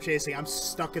storm chasing. I'm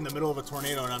stuck in the middle of a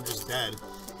tornado and I'm just dead.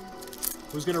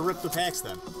 Who's gonna rip the packs,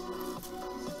 then?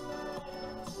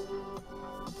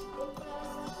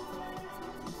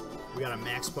 We got a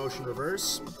Max Potion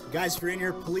reverse. Guys, if you're in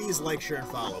here, please like, share, and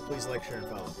follow. Please like, share, and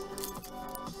follow.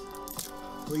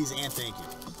 Please and thank you.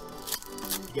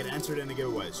 You get entered into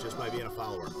giveaways just by being a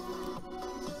follower.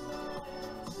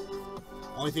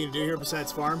 Only thing to do here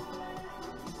besides farm.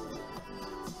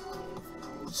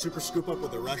 Super scoop up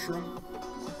with the rush room.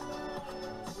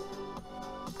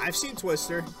 I've seen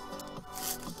Twister.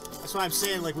 That's why I'm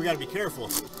saying, like, we gotta be careful.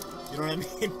 You know what I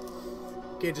mean?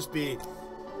 Can't just be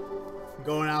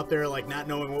going out there, like, not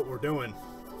knowing what we're doing.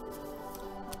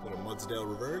 Little Mudsdale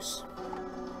reverse.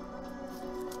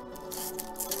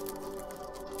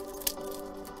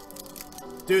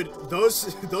 Dude,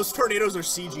 those tornadoes are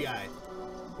CGI.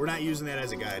 We're not using that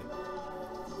as a guide.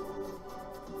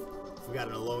 We got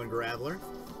an Alolan Graveler.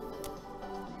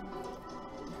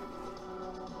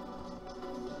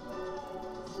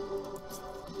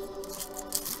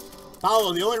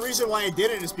 Paolo, the only reason why I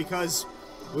did it is because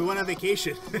we went on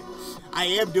vacation. I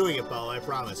am doing it, Paolo, I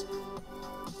promise.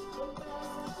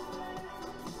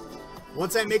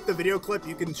 Once I make the video clip,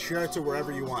 you can share it to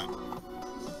wherever you want.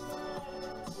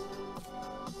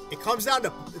 It comes down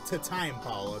to time,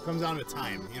 Paolo. It comes down to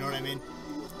time. You know what I mean?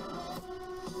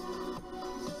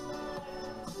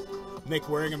 Nick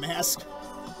wearing a mask?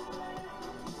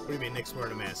 What do you mean Nick's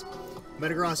wearing a mask?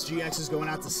 Metagross GX is going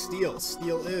out to Steel.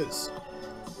 Steel is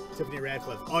Tiffany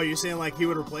Radcliffe. Oh, you're saying like he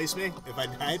would replace me if I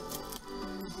died?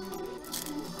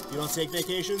 You don't take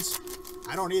vacations?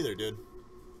 I don't either, dude.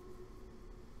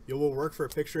 You will work for a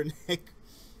picture of Nick?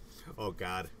 Oh,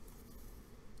 God.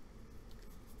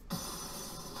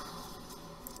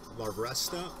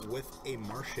 Larvresta with a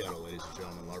Marshadow, ladies and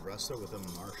gentlemen. Larvresta with a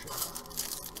Marshadow.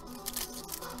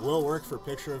 Will work for a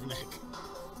picture of Nick.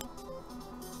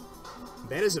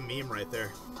 That is a meme right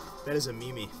there. That is a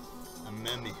meme. A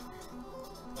meme.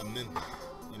 A meme.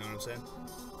 You know what I'm saying?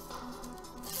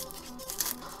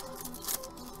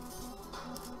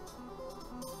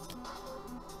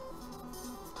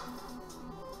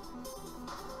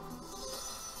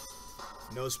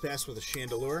 Nose pass with a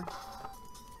Chandelure.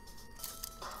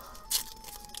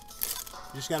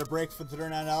 You just got a break for the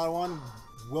 $39 one.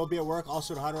 Will be at work.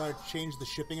 Also, how do I change the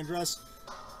shipping address?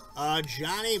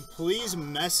 Johnny, please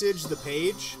message the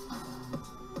page.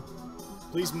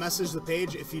 Please message the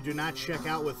page if you do not check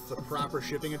out with the proper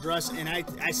shipping address. And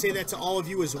I say that to all of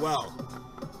you as well.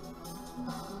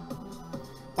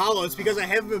 Paulo, it's because I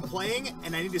haven't been playing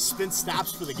and I need to spin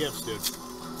stops for the gifts, dude.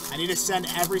 I need to send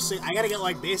every single... I gotta get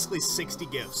like basically 60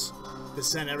 gifts to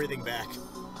send everything back.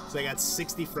 So I got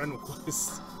 60 friend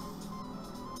requests.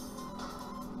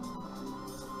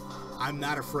 I'm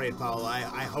not afraid, Paolo.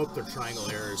 I hope they're triangle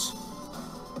errors.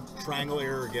 Triangle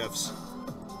error gifts.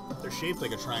 They're shaped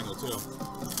like a triangle, too.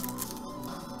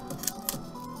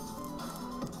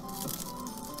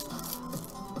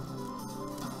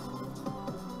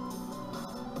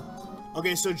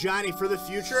 Okay, so Johnny, for the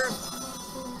future,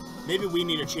 maybe we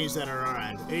need to change that on our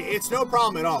end. It's no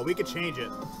problem at all. We could change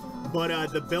it.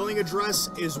 But the billing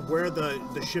address is where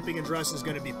the shipping address is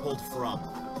going to be pulled from.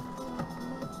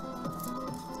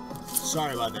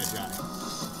 Sorry about that, Johnny.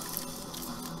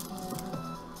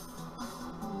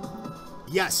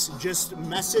 Yes, just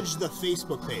message the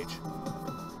Facebook page.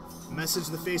 Message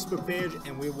the Facebook page,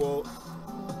 and we will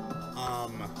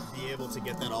be able to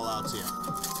get that all out to you.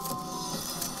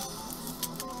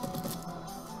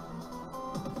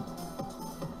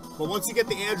 But once you get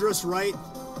the address right,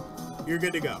 you're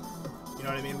good to go. You know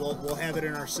what I mean? We'll have it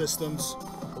in our systems.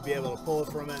 We'll be able to pull it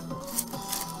from it.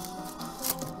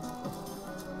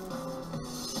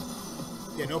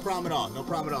 Yeah, no problem at all. No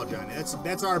problem at all, Johnny.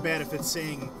 That's our bad if it's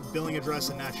saying billing address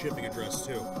and not shipping address,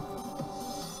 too.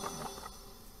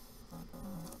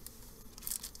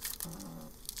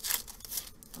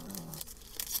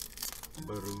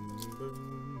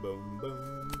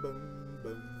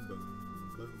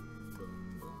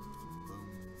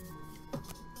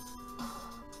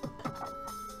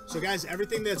 So, guys,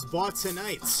 everything that's bought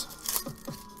tonight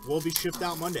will be shipped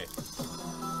out Monday.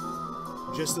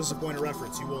 Just as a point of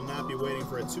reference, you will not be waiting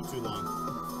for it too long.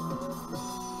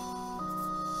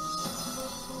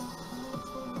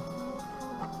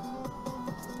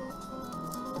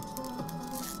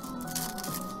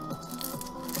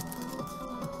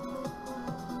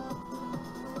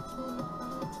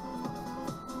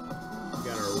 We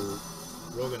got our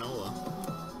Roganola.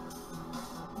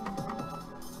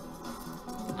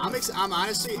 I'm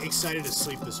honestly excited to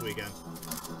sleep this weekend.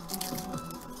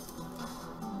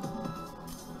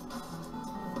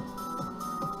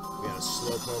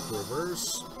 Slowpoke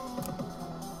reverse.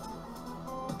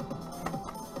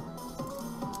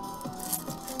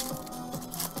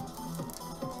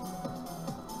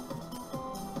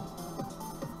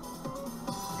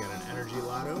 We got an Energy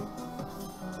Lotto.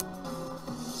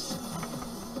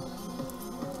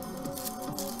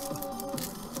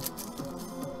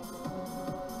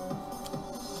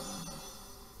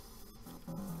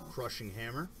 Crushing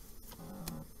Hammer.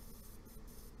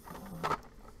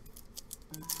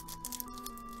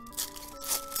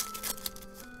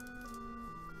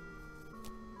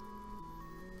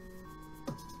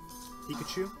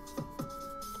 Pikachu.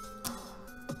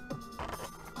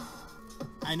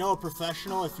 I know a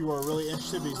professional, if you are really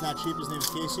interested, but he's not cheap. His name is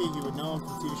Casey. You would know him from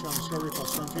the TV show on Discovery called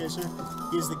Storm Chaser.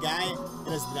 He's the guy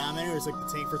that has the Dominator. He's like the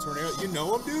tank for Tornado. You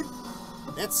know him, dude?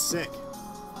 That's sick.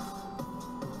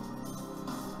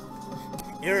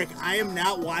 Eric, I am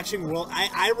not watching World...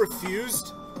 I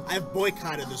refused. I've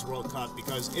boycotted this World Cup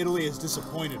because Italy has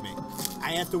disappointed me.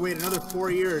 I have to wait another 4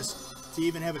 years to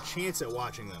even have a chance at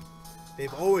watching them.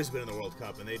 They've always been in the World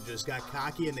Cup, and they just got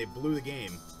cocky and they blew the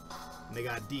game. And they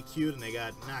got DQ'd and they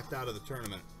got knocked out of the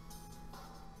tournament.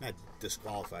 Not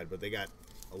disqualified, but they got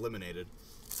eliminated.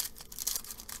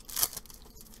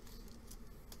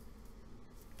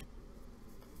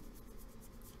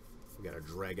 We got a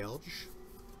Dragelge.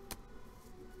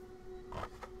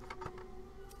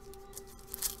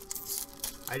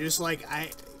 I just like,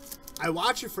 I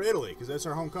watch it for Italy, because that's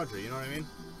our home country, you know what I mean?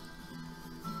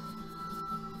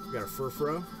 We got a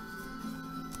Furfuro.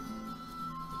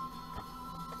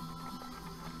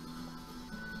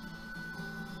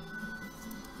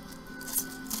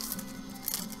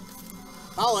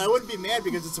 Oh, I wouldn't be mad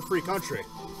because it's a free country.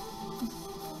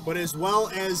 But as well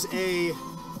as a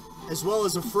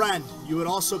friend, you would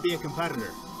also be a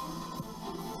competitor.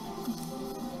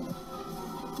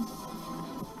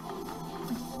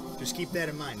 Just keep that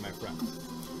in mind, my friend.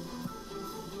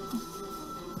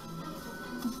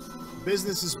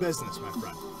 Business is business, my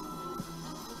friend.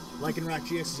 Lycanroc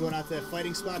GX is going out to that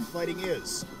fighting spot. Fighting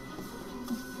is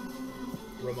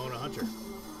Ramona Hunter.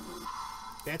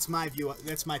 That's my view.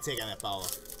 That's my take on that, Paolo.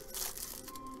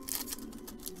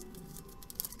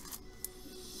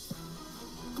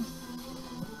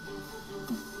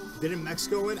 Didn't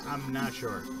Mexico win? I'm not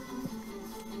sure.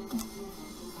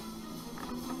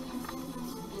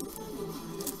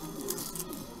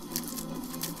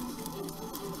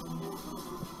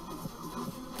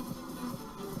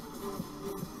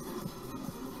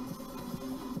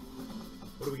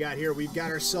 What do we got here? We've got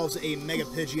ourselves a Mega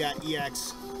Pidgeot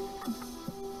EX.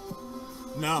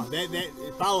 No,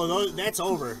 Paolo, that's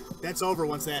over. That's over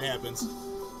once that happens.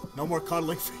 No more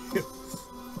cuddling for you.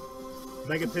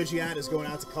 Mega Pidgeot is going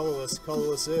out to Colorless.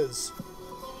 Colorless is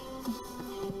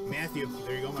Matthew.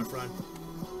 There you go, my friend.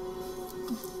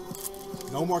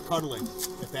 No more cuddling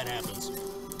if that happens.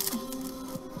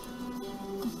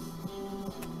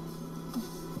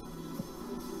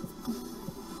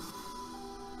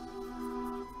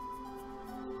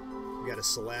 We got a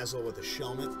Salazzle with a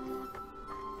Shelmet.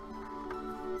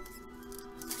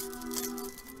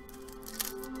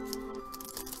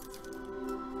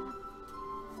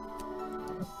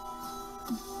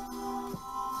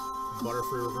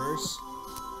 Butterfree reverse.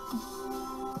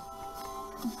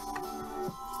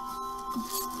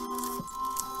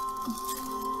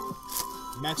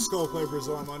 Mexico will play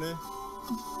Brazil on Monday.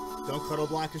 Don't cuddle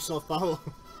block yourself, Paolo.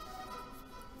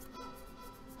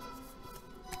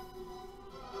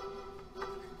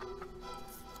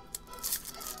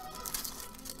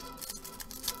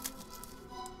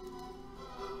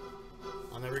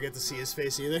 I'll never get to see his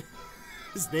face either.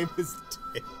 His name is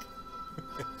Dick.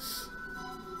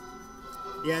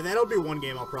 Yeah, that'll be one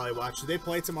game I'll probably watch. Do they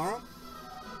play tomorrow?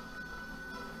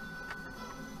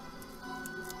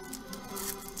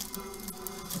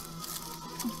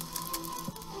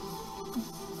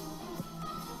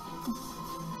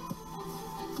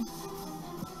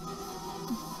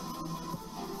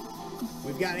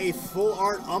 We've got a full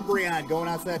art Umbreon going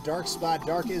out to that dark spot.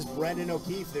 Dark is Brendan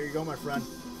O'Keefe. There you go, my friend.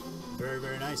 Very,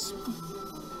 very nice.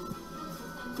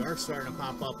 Dark's starting to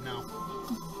pop up now.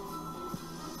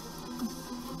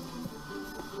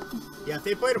 Yeah, if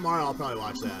they play tomorrow, I'll probably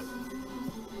watch that.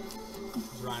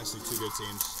 Those are honestly two good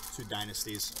teams. Two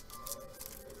dynasties.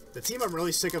 The team I'm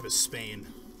really sick of is Spain.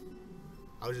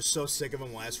 I was just so sick of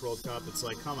them last World Cup. It's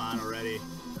like, come on already.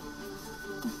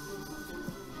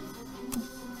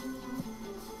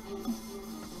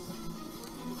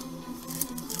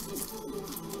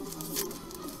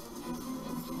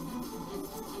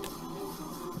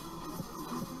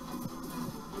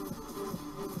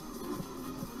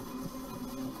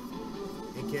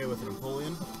 With an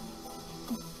Empoleon.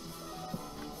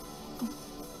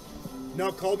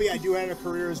 No, Colby, I do have a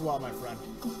career as well, my friend.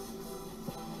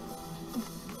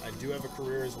 I do have a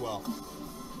career as well.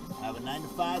 I have a 9 to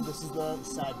 5. This is the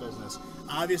side business.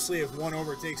 Obviously, if one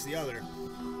overtakes the other,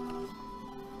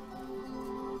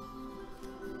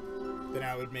 then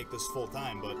I would make this full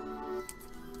time, but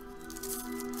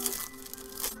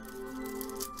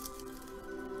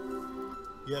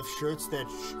you have shirts that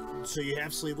so you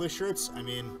have sleeveless shirts? I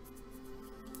mean,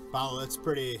 wow, that's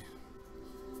pretty.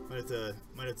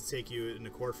 Might have to take you into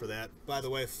court for that. By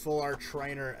the way, full art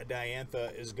trainer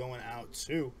Diantha is going out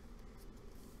to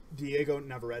Diego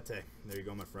Navarrete. There you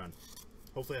go, my friend.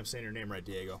 Hopefully I'm saying your name right,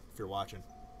 Diego, if you're watching.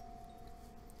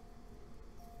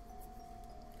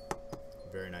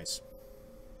 Very nice.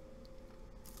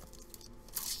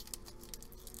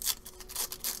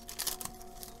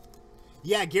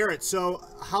 Yeah, Garrett, so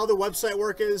how the website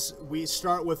work is, we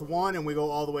start with one and we go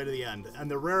all the way to the end. And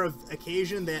the rare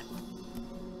occasion that,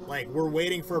 like, we're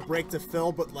waiting for a break to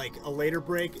fill, but, like, a later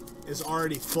break is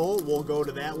already full, we'll go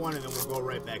to that one and then we'll go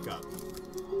right back up.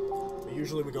 But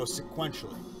usually we go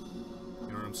sequentially. You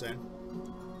know what I'm saying?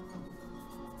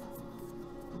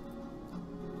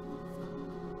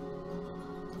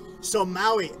 So,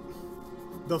 Maui,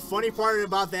 the funny part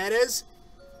about that is,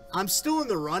 I'm still in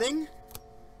the running,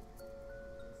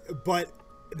 but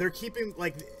they're keeping,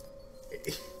 like,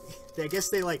 I guess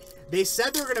they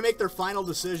said they were going to make their final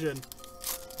decision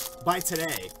by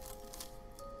today.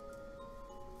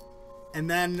 And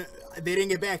then they didn't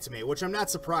get back to me, which I'm not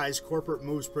surprised. Corporate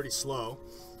moves pretty slow.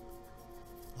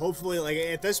 Hopefully, like,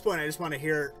 at this point, I just want to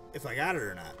hear if I got it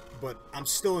or not. But I'm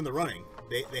still in the running.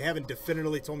 They haven't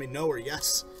definitively told me no or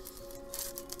yes.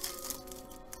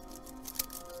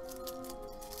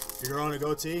 You're growing a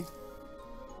goatee?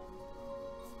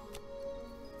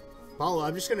 Paulo,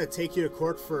 I'm just gonna take you to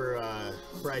court for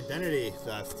identity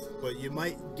theft, but you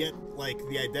might get, like,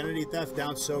 the identity theft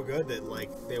down so good that, like,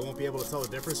 they won't be able to tell the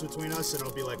difference between us, and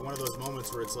it'll be like one of those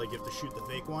moments where it's like you have to shoot the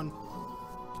fake one,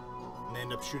 and they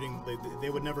end up shooting,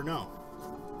 they would never know.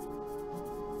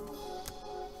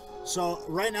 So,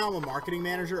 right now I'm a marketing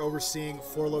manager overseeing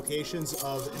 4 locations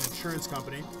of an insurance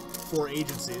company, 4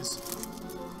 agencies,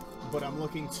 but I'm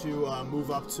looking to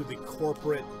move up to the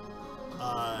corporate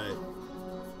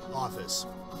office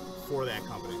for that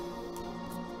company.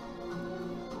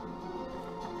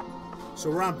 So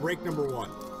we're on break number 1.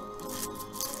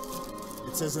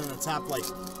 It says in the top, like,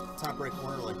 top right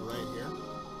corner, like right here.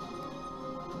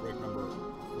 Break number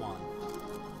 1.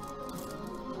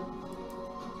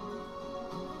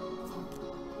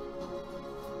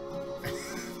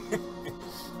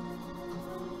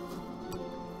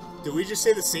 Did we just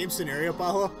say the same scenario,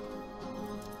 Paulo?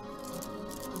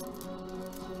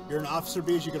 You're an officer,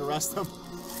 Bees, you can arrest them.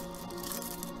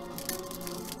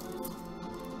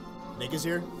 Nick is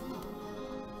here.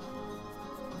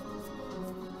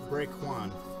 Break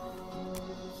 1.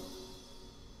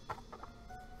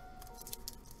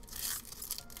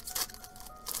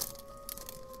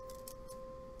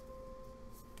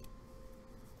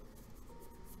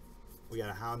 We got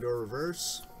a hound door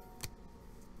reverse.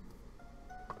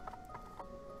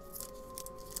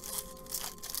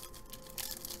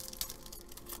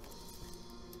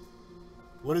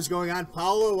 What is going on?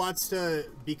 Paulo wants to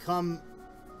become...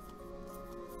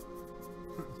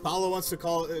 Paulo wants to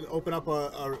open up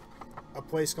a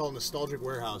place called Nostalgic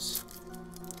Warehouse.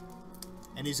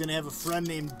 And he's going to have a friend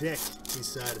named Dick, he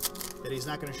said, that he's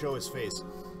not going to show his face.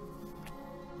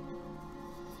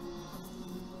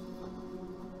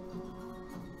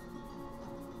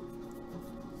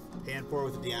 Pan pour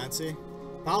with Deontay.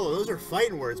 Paulo, those are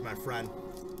fighting words, my friend.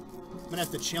 I'm going to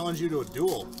have to challenge you to a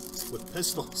duel with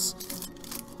pistols.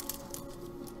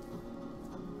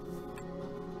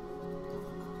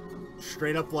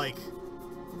 Straight up like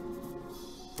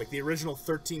the original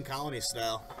 13 Colony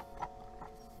style.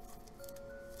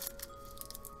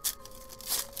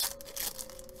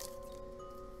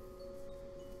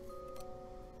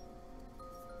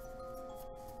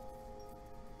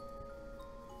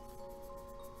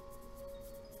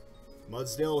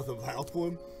 Mudsdale with a vial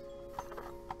plume.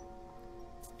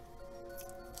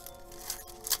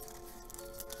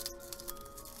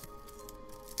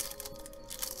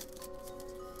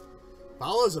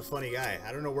 Paulo's a funny guy.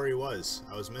 I don't know where he was.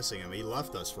 I was missing him. He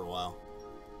left us for a while.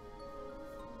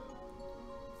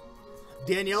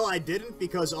 Danielle, I didn't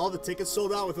because all the tickets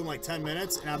sold out within like 10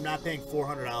 minutes, and I'm not paying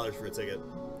 $400 for a ticket.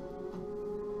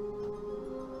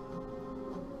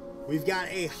 We've got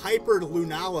a hypered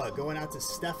Lunala going out to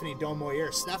Stephanie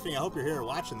Domoyer. Stephanie, I hope you're here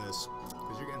watching this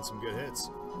because you're getting some good hits.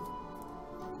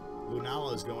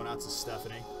 Lunala is going out to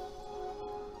Stephanie.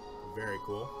 Very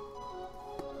cool.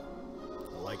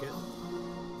 I like it.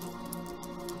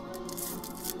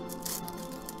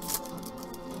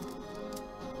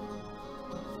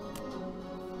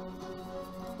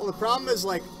 Well, the problem is,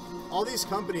 like, all these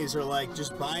companies are, like,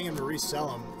 just buying them to resell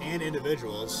them, and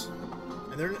individuals.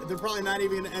 And they're probably not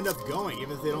even going to end up going,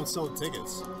 even if they don't sell the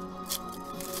tickets.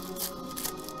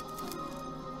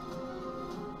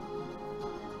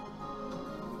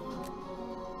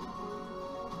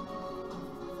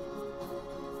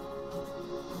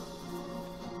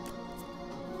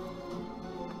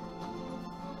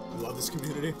 I love this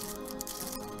community.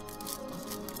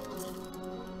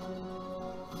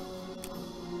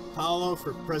 Paulo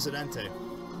for Presidente.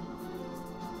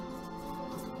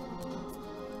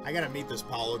 I gotta meet this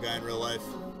Paulo guy in real life.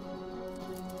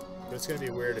 But it's gonna be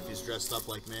weird if he's dressed up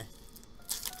like me.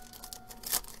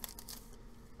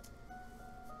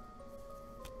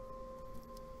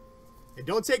 And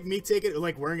don't take me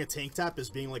like wearing a tank top as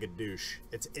being like a douche.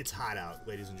 It's hot out,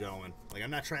 ladies and gentlemen. Like,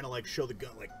 I'm not trying to like show the gun.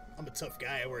 Like, I'm a tough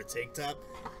guy. I wear a tank top.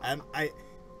 I'm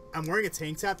wearing a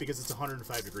tank top because it's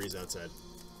 105 degrees outside.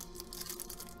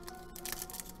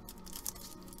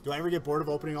 Do I ever get bored of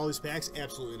opening all these packs?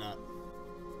 Absolutely not.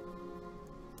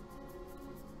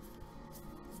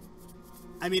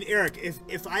 I mean, Eric,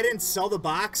 if I didn't sell the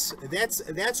box,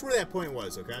 that's where that point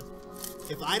was, okay?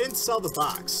 If I didn't sell the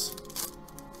box,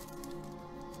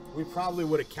 we probably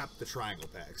would have kept the triangle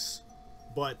packs.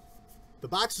 But the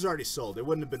box is already sold. It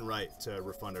wouldn't have been right to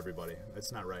refund everybody.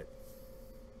 That's not right.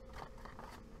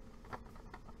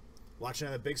 Watching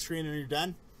on the big screen and you're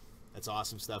done? That's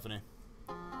awesome, Stephanie.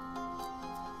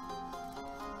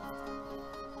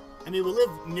 I mean, we live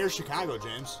near Chicago,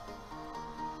 James.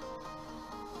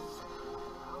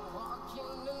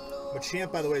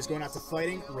 Machamp, by the way, is going out to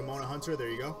fighting. Ramona Hunter, there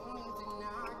you go.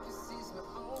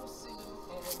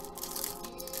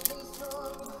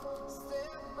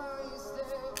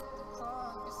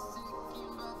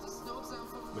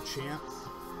 Machamp.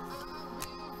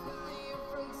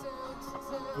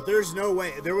 But there's no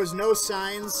way. There was no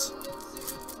signs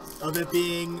of it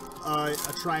being a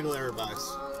triangle error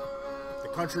box. The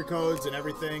country codes and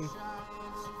everything.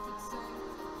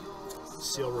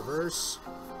 Seal reverse.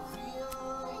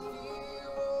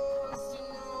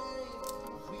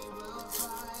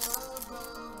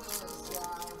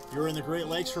 You were in the Great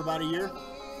Lakes for about a year?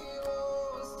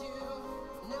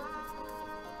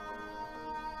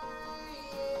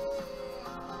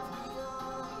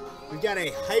 We've got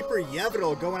a Hyper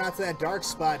Yevdal going out to that dark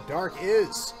spot. Dark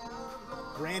is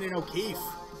Brandon O'Keefe.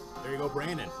 There you go,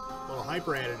 Brandon. A little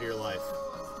hyper added to your life.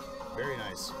 Very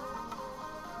nice.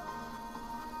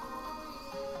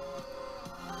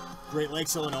 Great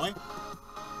Lakes, Illinois.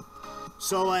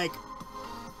 So, like,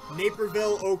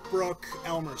 Naperville, Oak Brook,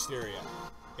 Elmhurst area.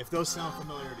 If those sound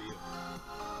familiar to you.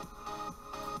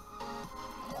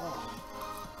 Oh,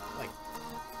 like,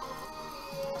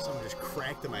 someone just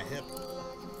cracked in my hip.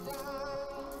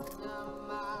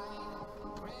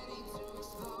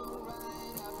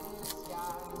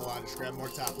 Hold on, just grab more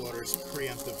top loaders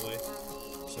preemptively,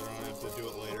 so I don't have to do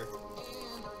it later.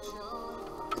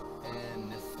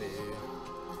 And if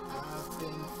I've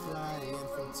been flying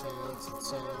from town to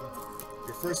town.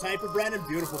 Your first hyper, Brandon?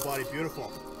 Beautiful, buddy,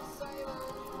 beautiful.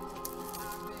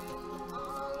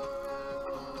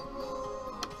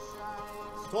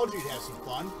 Told you you'd have some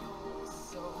fun.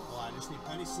 Well, I just need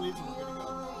penny sleeves and we're good to go.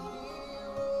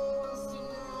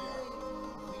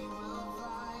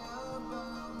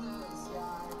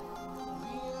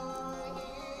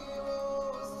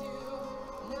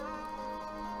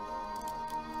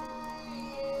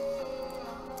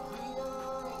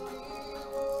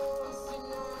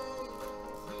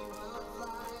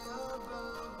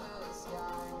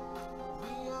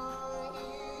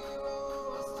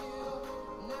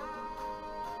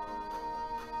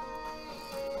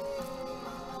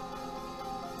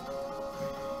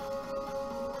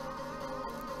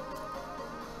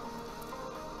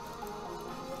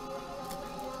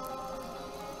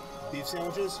 Beef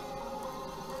sandwiches.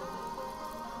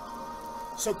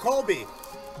 So Colby,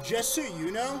 just so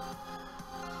you know,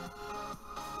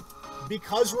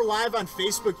 because we're live on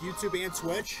Facebook, YouTube, and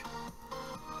Twitch,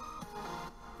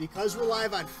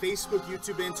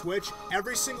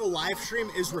 every single live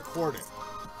stream is recorded.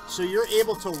 So you're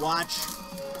able to watch.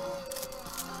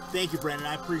 Thank you, Brandon.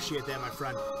 I appreciate that, my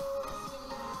friend.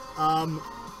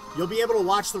 You'll be able to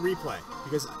watch the replay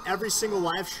because every single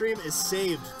live stream is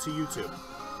saved to YouTube.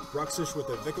 Bruxish with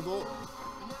a Vikavolt.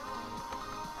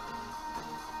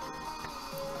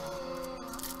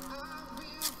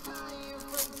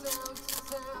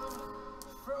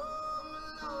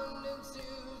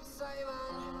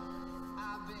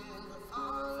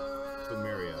 Good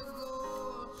Mario.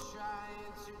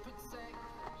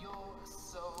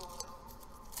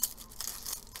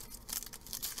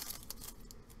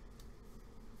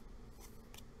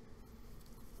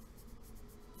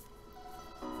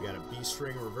 We got a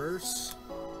B-string reverse.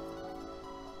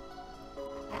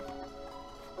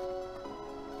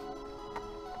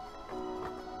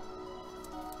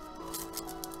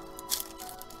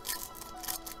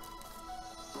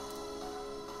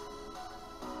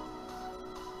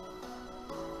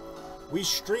 We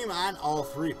stream on all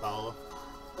three, Paolo.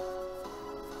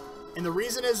 And the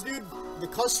reason is, dude, the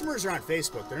customers are on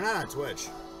Facebook. They're not on Twitch.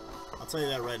 I'll tell you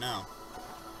that right now.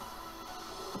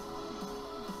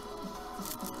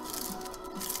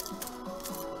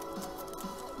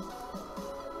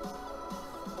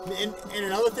 And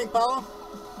another thing, Paolo,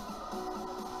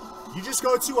 you just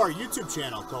go to our YouTube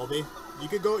channel, Colby. You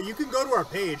can go to our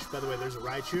page, by the way, there's a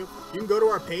Raichu. You can go to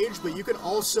our page, but you can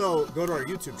also go to our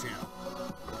YouTube channel.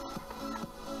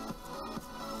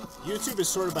 YouTube is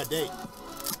sorted by date.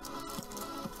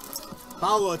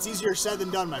 Paolo, it's easier said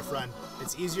than done, my friend.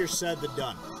 It's easier said than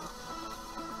done.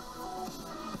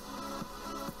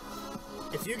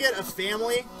 If you get a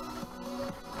family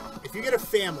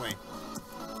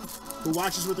who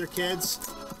watches with their kids,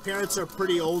 parents are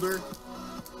pretty older,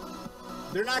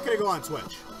 they're not going to go on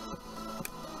Twitch.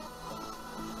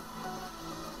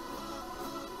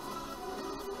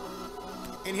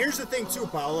 And here's the thing too,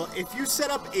 Paolo. If you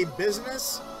set up a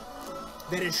business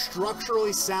that is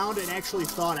structurally sound and actually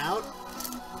thought out,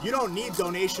 you don't need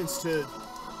donations to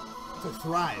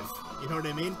thrive. You know what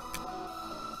I mean?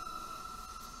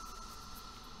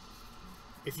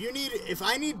 If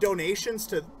I need donations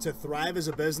to thrive as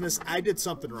a business, I did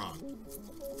something wrong.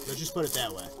 Let's just put it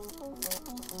that way.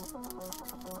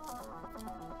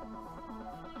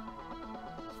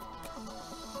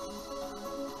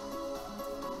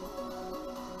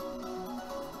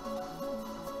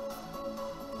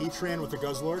 Heatran with the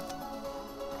Guzzlord.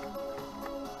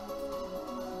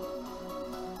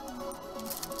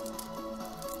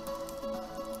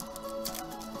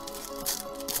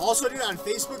 Also, dude, on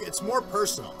Facebook, it's more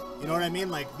personal. You know what I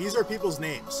mean? Like, these are people's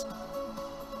names.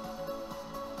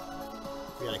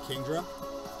 We got a Kingdra.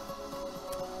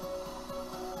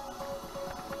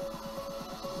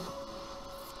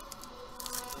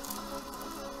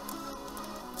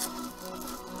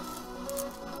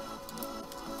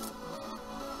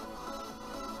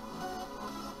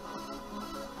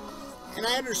 And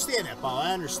I understand that, Paul.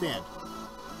 I understand.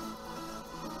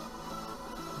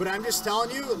 But I'm just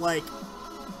telling you, like,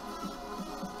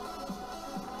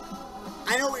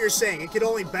 I know what you're saying. It could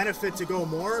only benefit to go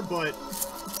more, but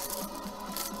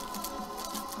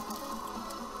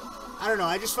I don't know.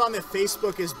 I just found that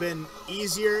Facebook has been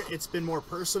easier. It's been more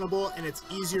personable, and it's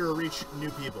easier to reach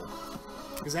new people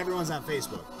because everyone's on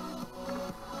Facebook.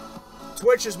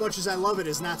 Twitch, as much as I love it,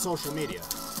 is not social media.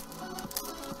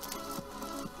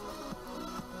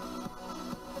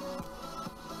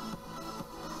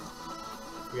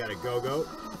 We got a Go-Goat.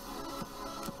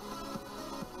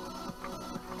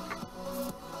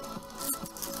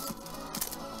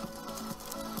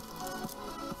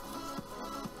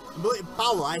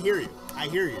 Paolo, I hear you. I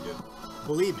hear you, dude.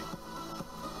 Believe me.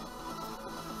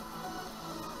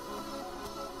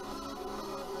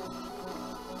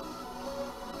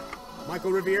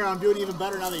 Michael Riviera, I'm doing even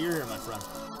better now that you're here, my friend.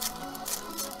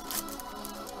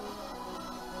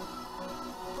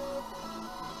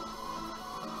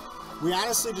 We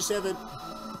honestly just haven't...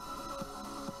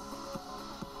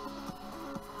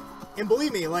 And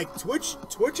believe me, like, Twitch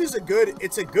is a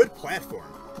good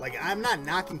platform. Like, I'm not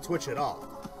knocking Twitch at all.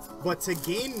 But to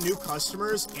gain new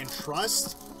customers and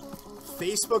trust,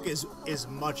 Facebook is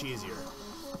much easier.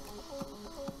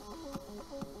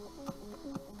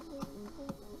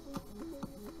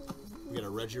 We got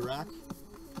a Regirock.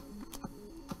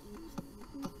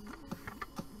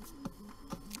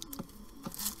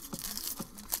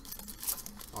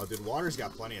 Oh, dude, water's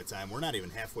got plenty of time. We're not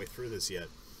even halfway through this yet.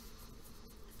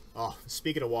 Oh,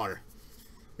 speaking of water,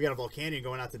 we got a Volcanion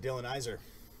going out to Dylan Iser.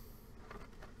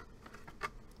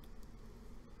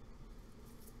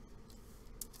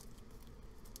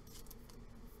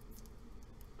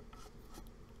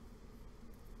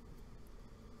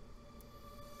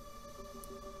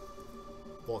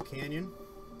 Volcanion.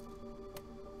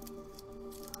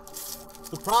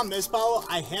 The problem is, Paolo,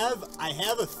 I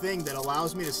have a thing that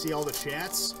allows me to see all the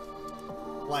chats,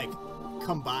 like,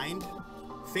 combined.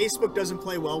 Facebook doesn't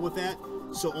play well with that,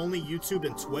 so only YouTube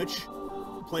and Twitch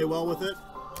play well with it.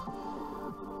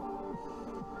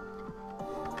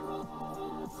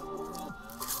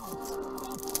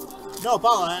 No,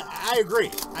 Paolo, I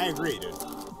agree. I agree, dude.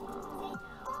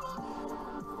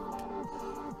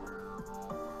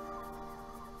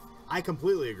 I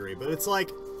completely agree, but it's like,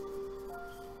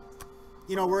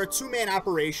 you know, we're a two-man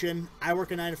operation. I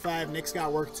work a 9 to 5. Nick's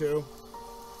got work too.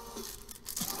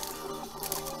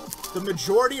 The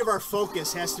majority of our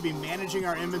focus has to be managing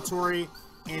our inventory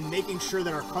and making sure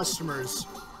that our customers,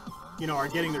 you know, are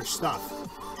getting their stuff.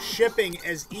 Shipping,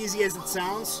 as easy as it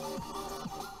sounds,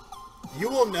 you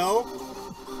will know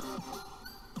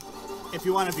if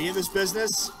you want to be in this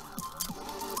business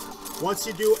once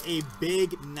you do a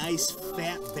big, nice,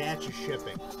 fat batch of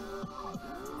shipping.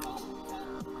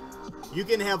 You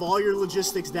can have all your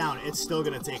logistics down. It's still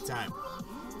going to take time.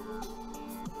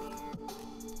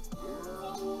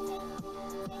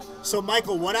 So,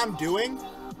 Michael, what I'm doing,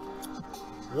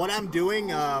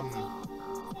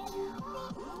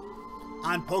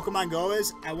 on Pokemon Go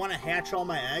is I want to hatch all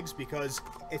my eggs, because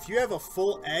if you have a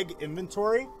full egg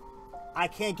inventory, I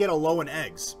can't get a low in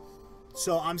eggs.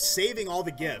 So I'm saving all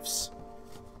the gifts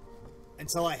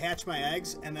until I hatch my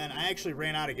eggs, and then I actually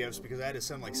ran out of gifts because I had to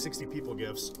send like 60 people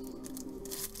gifts.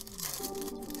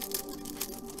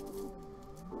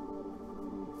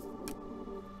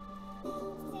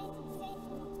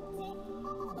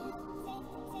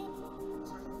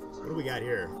 What do we got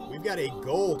here? We've got a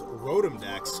gold Rotom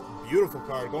Dex. Beautiful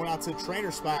card. Going out to the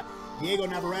trainer spot. Diego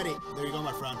Navarrete. There you go,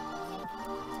 my friend.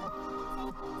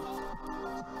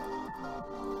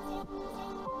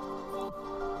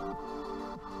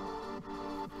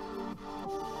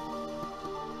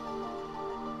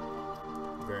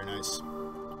 Very nice.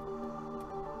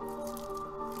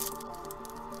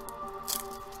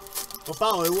 Well,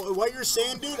 Paulo, what you're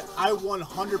saying, dude, I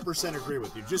 100% agree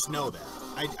with you. Just know that.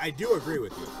 I do agree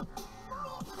with you.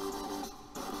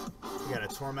 We got a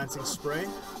Tormenting Spray.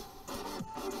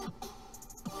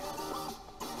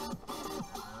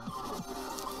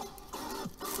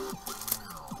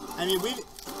 I mean,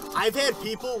 I've had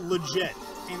people legit,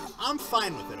 and I'm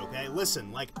fine with it, okay?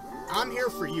 Listen, like, I'm here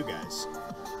for you guys.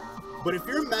 But if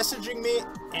you're messaging me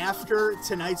after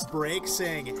tonight's break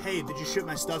saying, hey, did you ship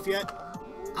my stuff yet?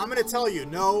 I'm going to tell you,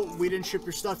 no, we didn't ship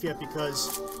your stuff yet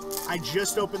because I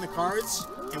just opened the cards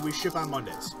and we ship on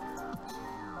Mondays.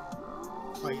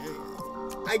 Like,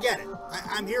 I get it.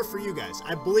 I'm here for you guys.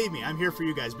 Believe me, I'm here for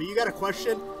you guys. But you got a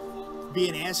question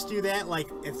being asked you that, like,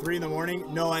 at 3 in the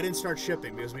morning? No, I didn't start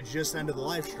shipping because we just ended the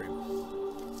live stream.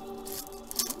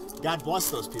 God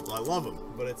bless those people. I love them.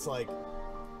 But it's like,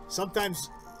 sometimes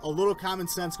a little common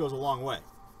sense goes a long way.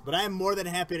 But I am more than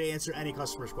happy to answer any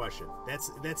customer's question.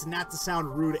 That's not to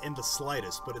sound rude in the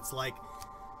slightest, but it's like,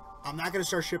 I'm not going to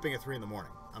start shipping at 3 in the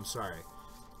morning. I'm sorry.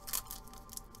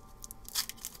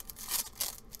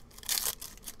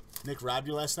 Nick robbed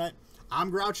you last night?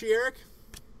 I'm grouchy, Eric?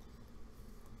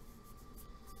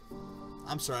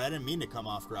 I'm sorry, I didn't mean to come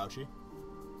off grouchy.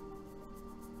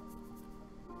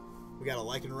 We got a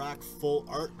Lycanroc full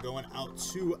art going out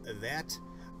to that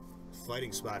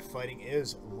fighting spot. Fighting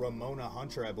is Ramona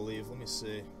Hunter, I believe. Let me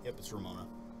see. Yep, it's Ramona.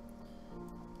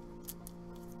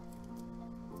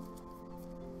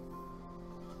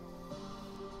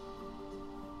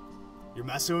 You're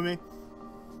messing with me?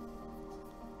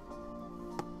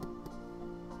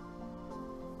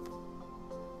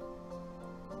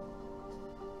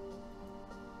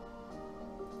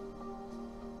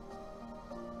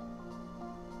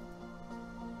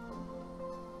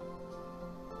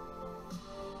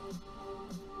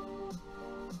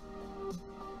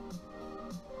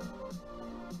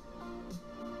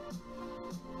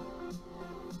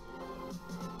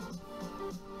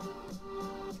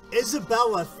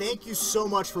 Isabella, thank you so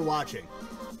much for watching.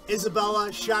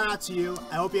 Isabella, shout out to you.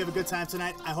 I hope you have a good time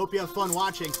tonight. I hope you have fun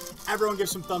watching. Everyone give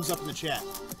some thumbs up in the chat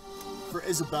for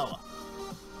Isabella.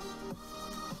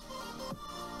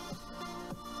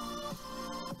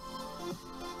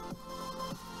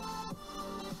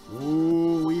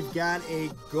 Ooh, we've got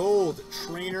a gold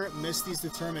trainer, Misty's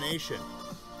Determination.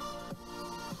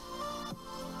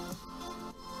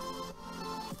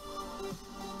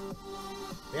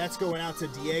 That's going out to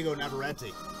Diego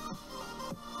Navarrete.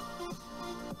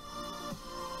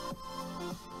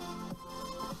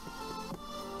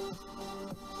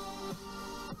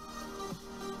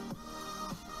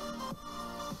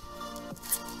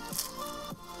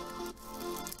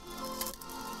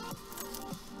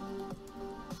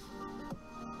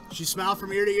 She smiled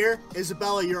from ear to ear.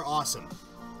 Isabella, you're awesome.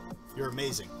 You're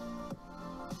amazing.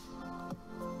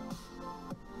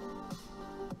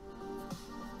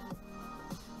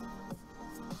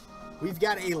 We've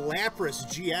got a Lapras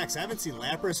GX. I haven't seen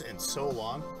Lapras in so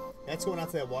long. That's going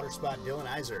out to that water spot, Dylan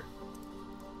Iser.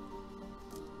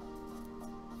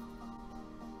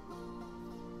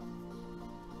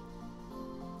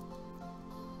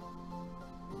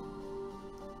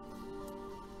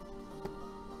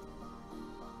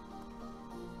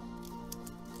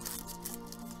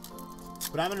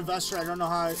 But I'm an investor. I don't know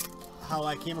how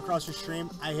I came across your stream.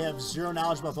 I have zero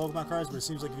knowledge about Pokemon cards, but it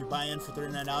seems like if you buy in for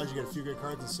 $39, you get a few good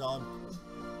cards and sell them.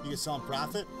 You can sell them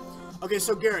profit. Okay,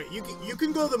 so Garrett, you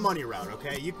can go the money route,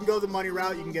 okay? You can go the money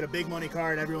route. You can get a big money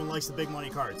card. Everyone likes the big money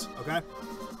cards, okay?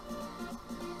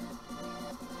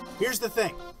 Here's the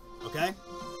thing, okay?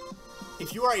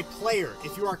 If you are a player,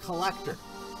 if you are a collector,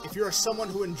 if you are someone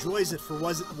who enjoys it for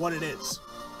what it is,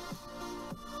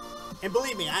 and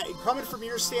believe me, coming from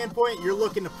your standpoint, you're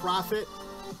looking to profit.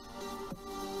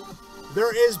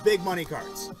 There is big money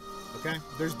cards, okay?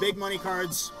 There's big money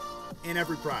cards in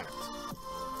every product.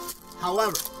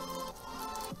 However,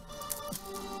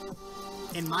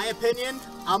 in my opinion,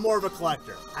 I'm more of a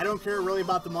collector. I don't care really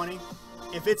about the money.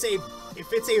 If it's a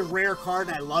rare card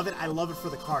and I love it for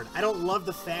the card. I don't love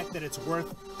the fact that it's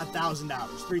worth $1,000,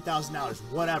 $3,000,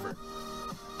 whatever.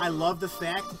 I love the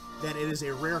fact that it is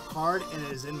a rare card and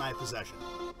it is in my possession.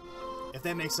 If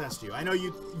that makes sense to you. I know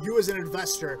you as an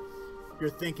investor, you're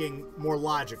thinking more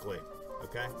logically,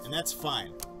 okay? And that's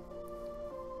fine.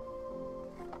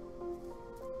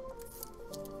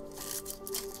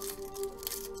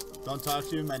 Don't talk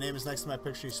to you. My name is next to my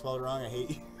picture. You spelled it wrong. I hate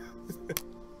you.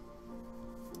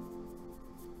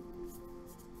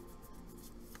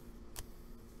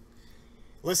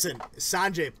 Listen,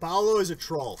 Sanjay, Paolo is a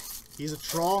troll. He's a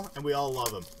troll, and we all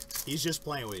love him. He's just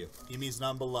playing with you. He means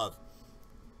nothing but love.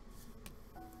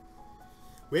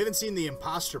 We haven't seen the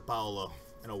imposter Paolo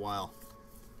in a while.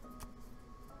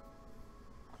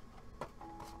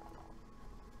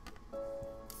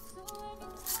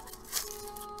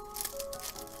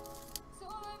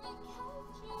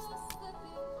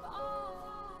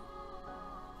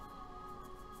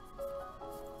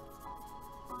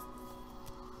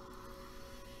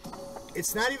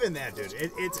 It's not even that, dude.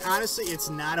 It's honestly, it's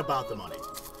not about the money.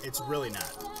 It's really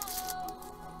not.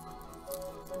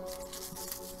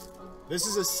 This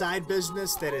is a side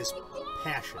business that is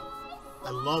passion.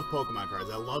 I love Pokemon cards.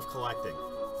 I love collecting.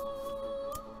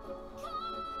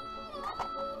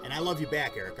 And I love you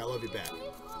back, Eric. I love you back.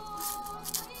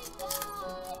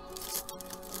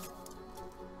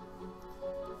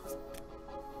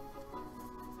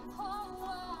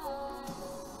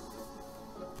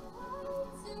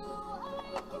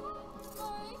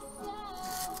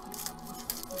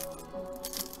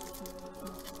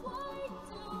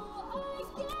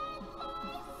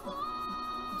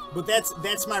 But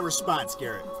that's my response,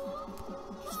 Garrett.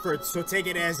 So take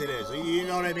it as it is. You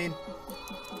know what I mean?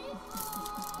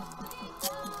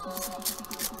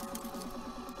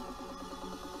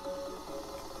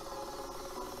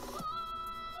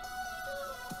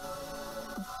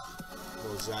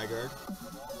 Little Zygarde.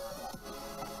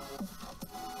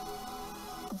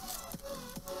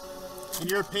 In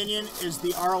your opinion, is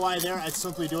the ROI there? I'd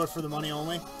simply do it for the money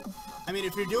only. I mean,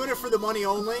 if you're doing it for the money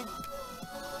only,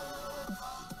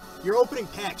 you're opening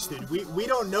packs, dude. We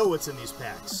don't know what's in these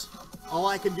packs. All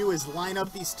I can do is line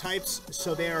up these types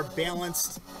so they are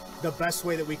balanced the best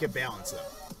way that we can balance them.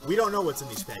 We don't know what's in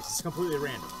these packs. It's completely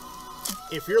random.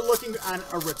 If you're looking on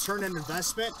a return on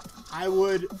investment, I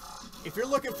would... If you're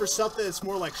looking for something that's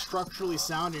more like structurally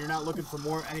sound and you're not looking for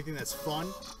more anything that's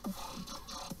fun,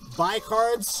 buy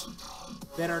cards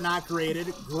that are not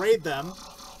graded, grade them,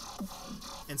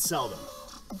 and sell them.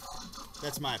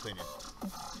 That's my opinion.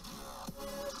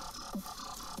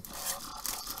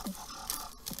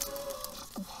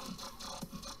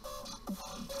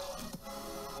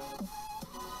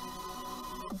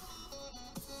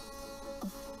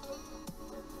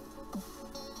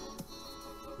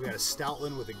 We got a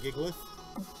Stoutland with a Gigalith.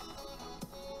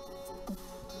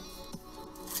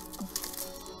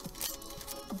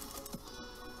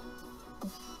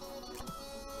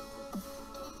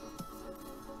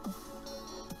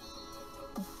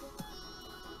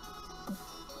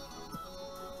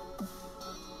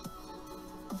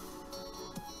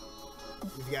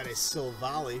 We've got a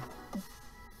Silvally.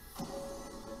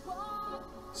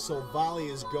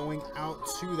 Silvally is going out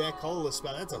to that colorless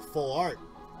spot. That's a full art.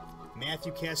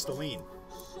 Matthew Castelline.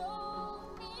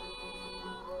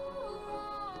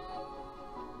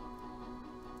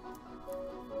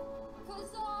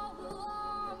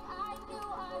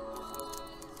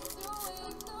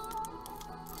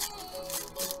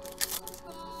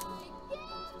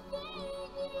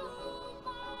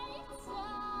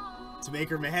 To make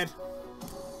her mad.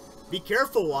 Be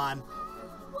careful, Juan.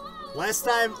 Last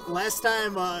time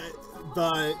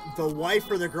the wife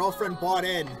or the girlfriend bought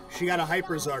in, she got a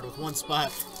Hyperzard with one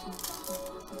spot.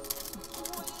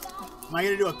 Am I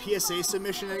gonna do a PSA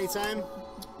submission anytime?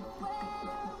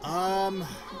 I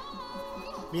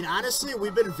mean, honestly,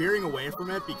 we've been veering away from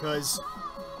it because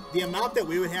the amount that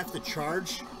we would have to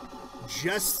charge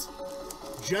just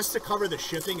to cover the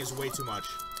shipping is way too much.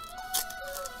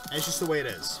 That's just the way it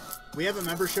is. We have a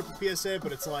membership with PSA,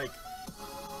 but it's like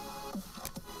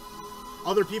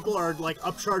other people are like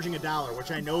upcharging $1, which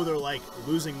I know they're like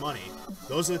losing money.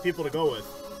 Those are the people to go with.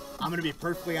 I'm gonna be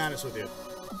perfectly honest with you.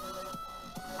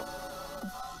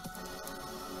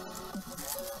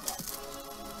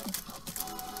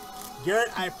 Garrett,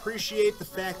 I appreciate the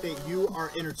fact that you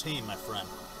are entertained, my friend.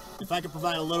 If I could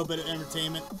provide a little bit of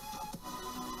entertainment,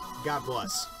 God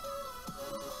bless.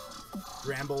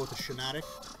 Rambo with a Shiinotic.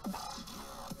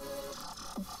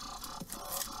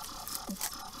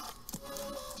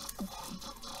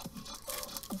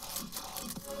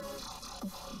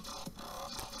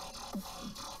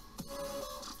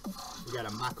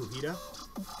 got a Makuhita.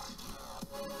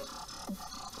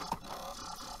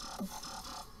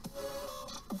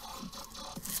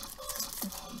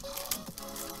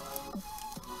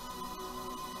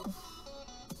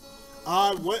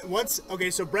 Okay,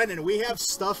 so Brendan, we have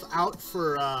stuff out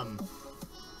for, I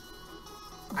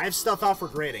have stuff out for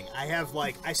grading.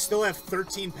 I still have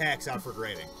 13 packs out for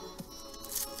grading.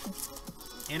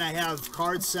 And I have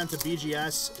cards sent to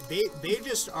BGS. They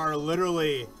just are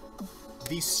literally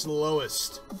the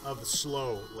slowest of the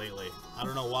slow lately. I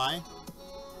don't know why.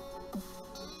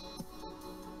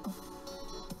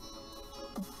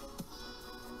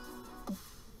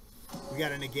 We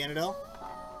got a Naganadel.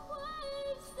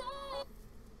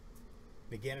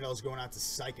 Naganadel is going out to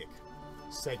Psychic.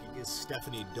 Psychic is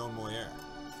Stephanie Donmoyer.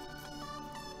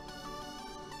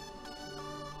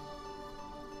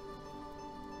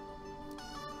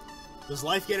 Does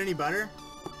life get any better?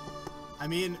 I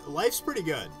mean, life's pretty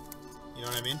good. You know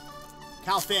what I mean?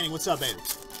 Kyle Fanning, what's up, baby?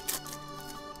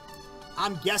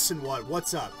 I'm guessing what?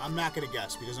 What's up? I'm not going to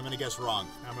guess because I'm going to guess wrong.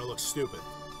 I'm going to look stupid.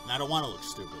 And I don't want to look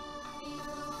stupid.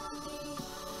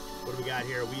 What do we got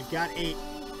here? We've got 8.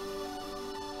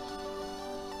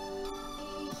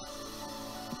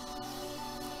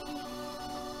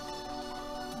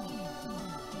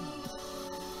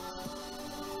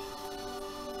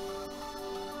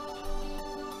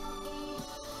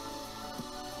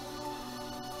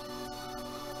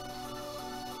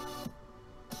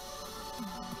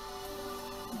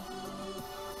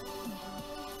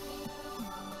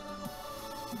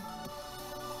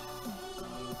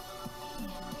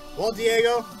 Well,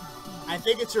 Diego, I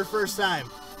think it's your first time.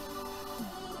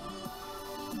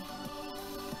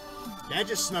 That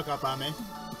just snuck up on me.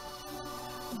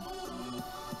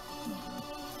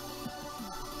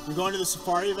 We're going to the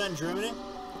Safari event in Germany?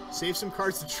 Save some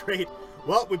cards to trade.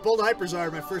 Well, we pulled a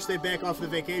Hyperzard my first day back off the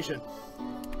vacation.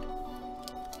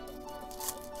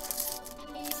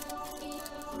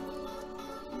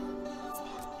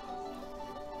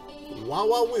 Wow,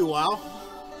 wow, wee, wow.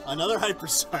 Another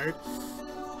Hyperzard.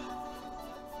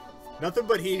 Nothing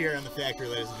but heat here in the factory,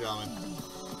 ladies and gentlemen.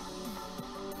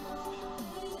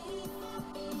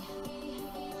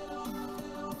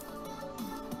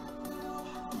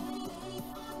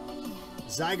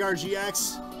 Zygarde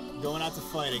GX going out to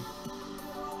fighting.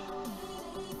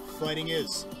 Fighting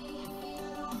is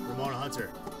Ramona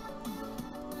Hunter.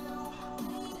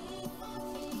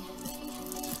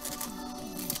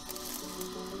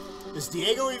 Is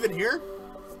Diego even here?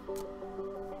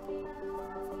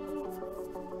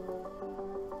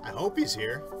 I hope he's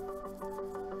here.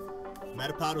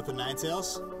 Metapod with the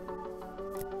Ninetales.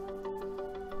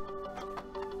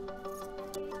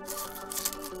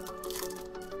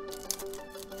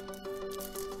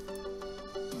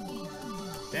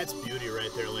 That's beauty right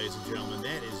there, ladies and gentlemen.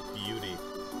 That is beauty.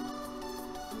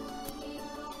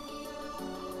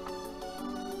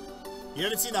 You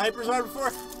haven't seen the Hyperzard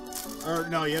before? Or,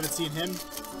 no, you haven't seen him?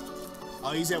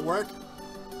 Oh, he's at work?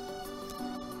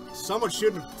 Someone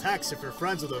shoot him a text if you're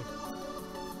friends with him.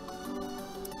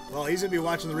 Well, he's going to be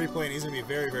watching the replay and he's going to be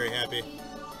very, very happy.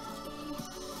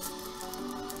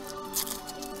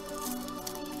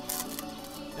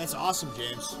 That's awesome,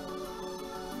 James.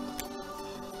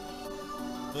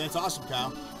 That's awesome,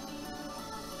 Kyle.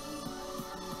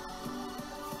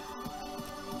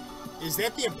 Is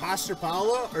that the imposter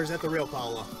Paolo or is that the real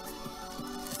Paolo?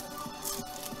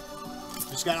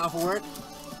 Just got off of work?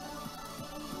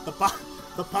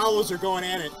 The Paulos are going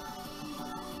at it.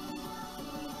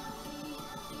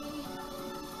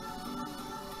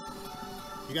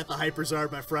 You got the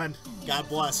Hyperzard, my friend. God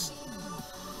bless.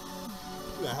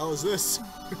 Who the hell is this?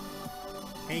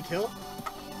 Hank Hill?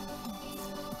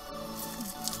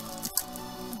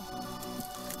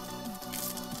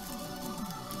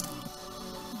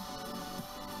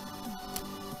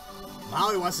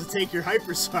 Molly wants to take your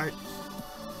Hyperzard.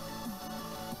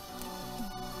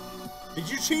 Did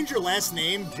you change your last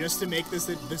name just to make this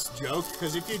joke?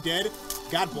 Because if you did,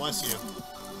 God bless you.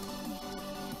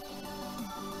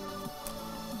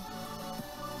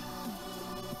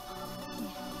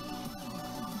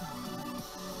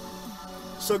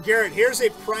 So Garrett, here's a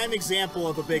prime example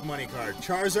of a big money card.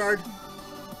 Charizard,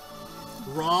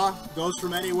 raw, goes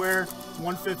from anywhere,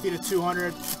 150 to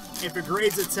 200. If it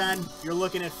grades at 10, you're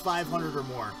looking at 500 or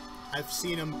more. I've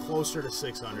seen them closer to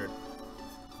 600.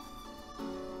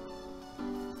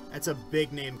 That's a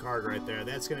big name card right there.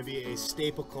 That's going to be a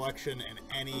staple collection and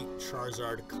any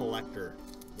Charizard collector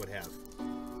would have.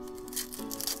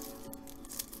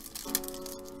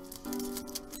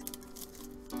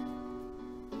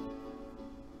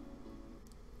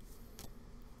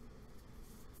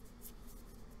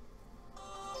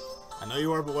 I know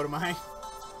you are, but what am I?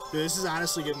 Dude, this is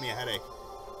honestly giving me a headache.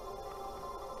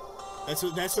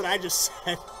 That's what I just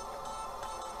said.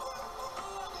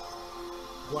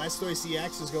 Blastoise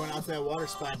EX is going out to that water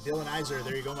spot. Dylan Iser,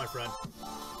 there you go, my friend.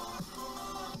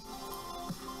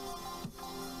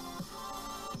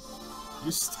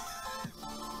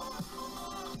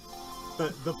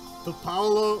 The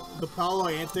Paolo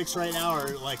antics right now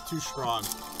are like too strong.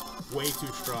 Way too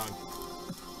strong.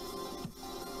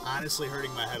 Honestly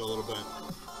hurting my head a little bit.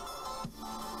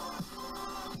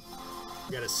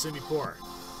 We got a Simipour.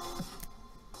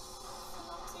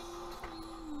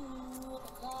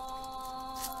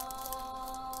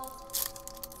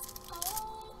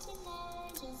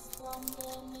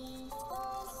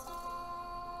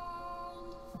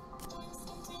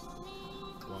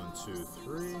 One, two,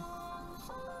 three.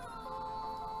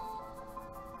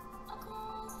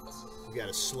 We got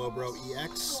a Slowbro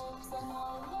EX.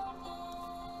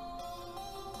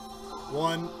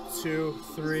 1, 2,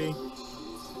 3.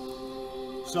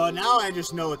 So now I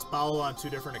just know it's Paolo on 2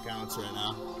 different accounts right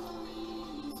now.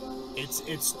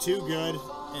 It's too good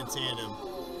in tandem.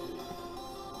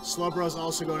 Slowbro's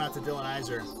also going out to Dylan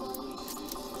Iser.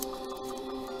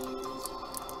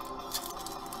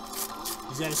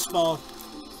 He's got to spell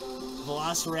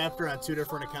Velociraptor on 2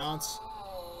 different accounts.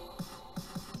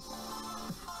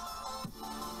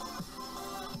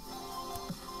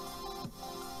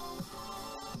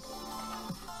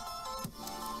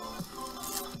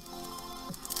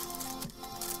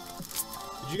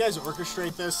 Did you guys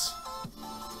orchestrate this?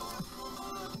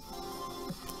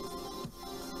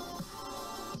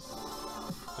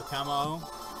 The camo?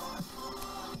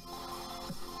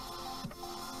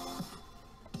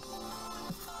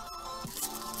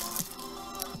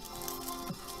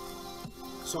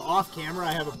 So off camera,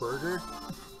 I have a burger.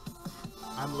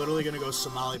 I'm literally gonna go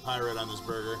Somali pirate on this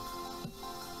burger.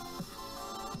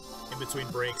 In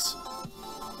between breaks.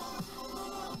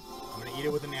 I'm gonna eat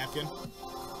it with a napkin.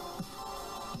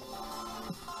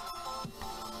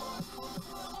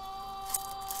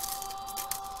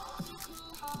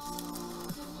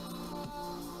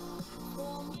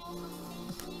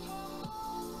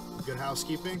 Good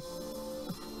housekeeping.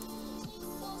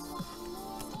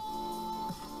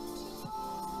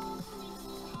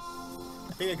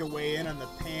 I think I can weigh in on the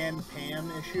Pam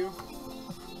issue.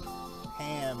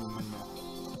 Pam.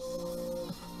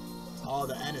 Oh,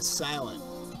 the N is silent.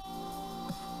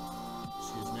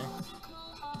 Excuse me.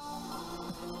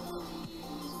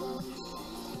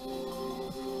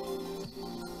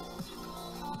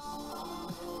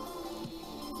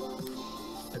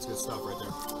 That's good stuff right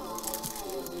there.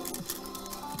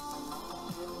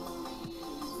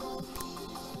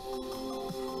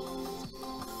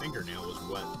 Fingernail was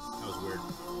wet. That was weird.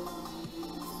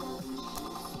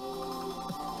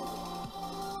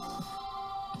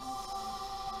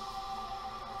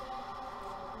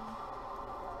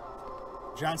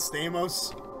 John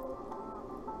Stamos.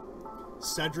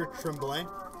 Cedric Tremblay.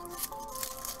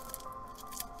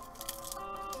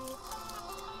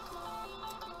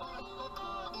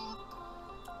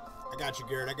 I got you,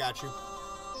 Garrett. I got you.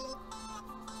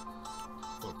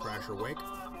 Little Crasher Wake.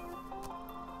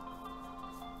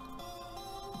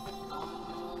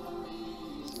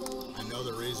 I know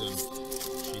the reason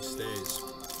she stays.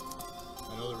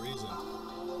 I know the reason.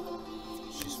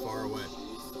 She's far away.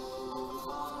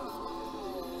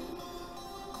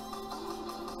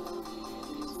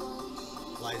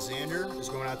 Lysander is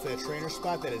going out to that trainer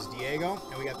spot. That is Diego.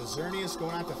 And we got the Xerneas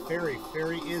going out to Fairy.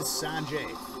 Fairy is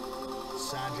Sanjay.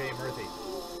 Sanjay Murthy.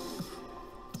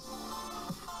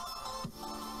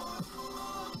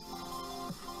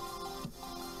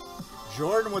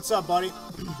 Jordan, what's up, buddy?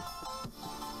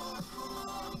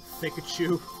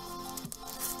 Pikachu.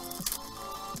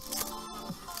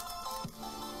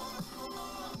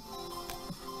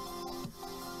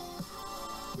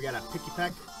 We got a Picky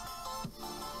Peck.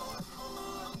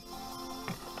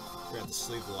 We got the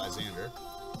sleeve of Lysander.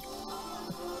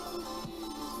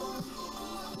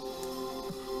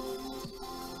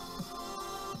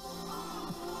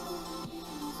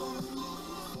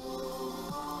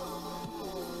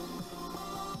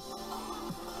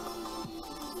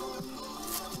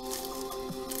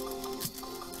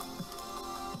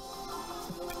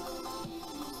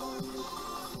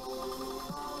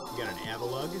 We got an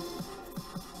Avalugg.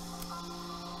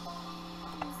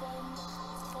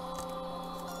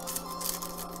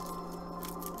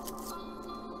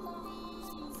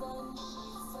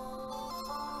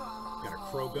 Got a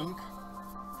Krogunk.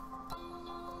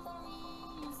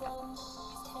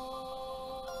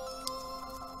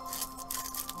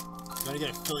 Gonna get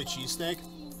a Philly cheesesteak.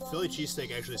 Philly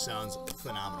cheesesteak actually sounds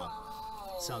phenomenal.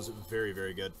 Sounds very,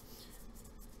 very good.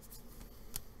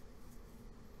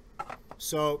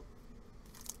 So,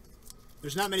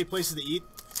 there's not many places to eat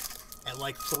at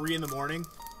like 3 in the morning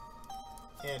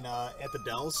and at the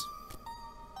Dells.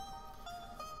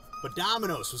 But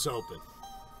Domino's was open.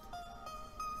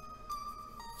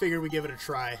 Figured we'd give it a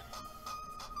try.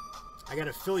 I got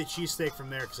a Philly cheesesteak from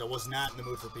there because I was not in the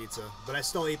mood for pizza. But I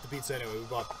still ate the pizza anyway.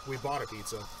 We bought a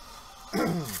pizza.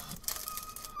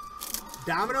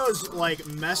 Domino's, like,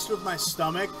 messed with my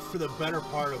stomach for the better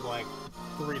part of, like,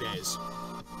 3 days.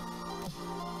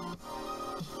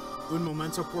 Un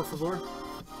momento, por favor.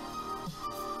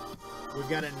 We've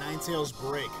got a Nine Tails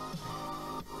break.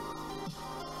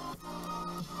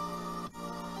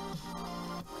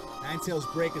 Nine Tails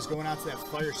break is going out to that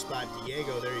fire spot,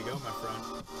 Diego. There you go, my friend.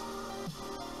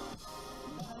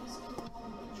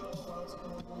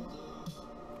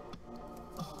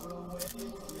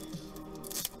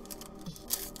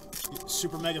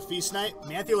 Super Mega Feast Night.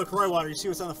 Matthew LaCroix Water, you see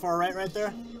what's on the far right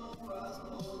there?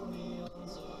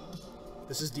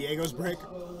 This is Diego's break.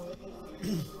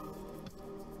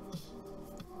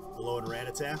 Below in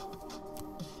Ratata.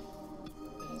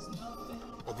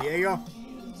 Well, Diego,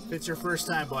 if it's your first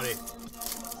time, buddy,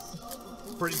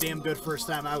 pretty damn good first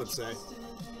time, I would say.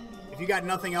 If you got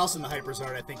nothing else in the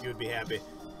Hyperzard, I think you would be happy.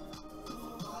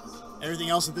 Everything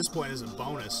else at this point is a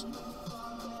bonus.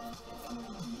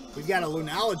 We've got a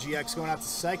Lunala GX going out to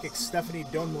Psychic Stephanie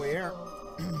Donmoyer.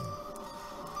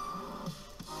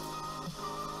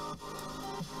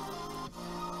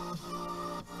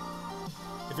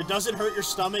 If it doesn't hurt your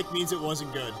stomach, means it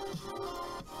wasn't good.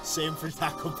 Same for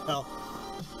Taco Bell.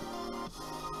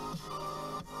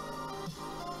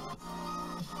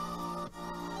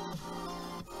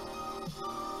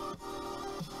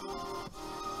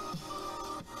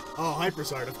 Oh,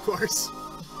 Hyperzard, of course.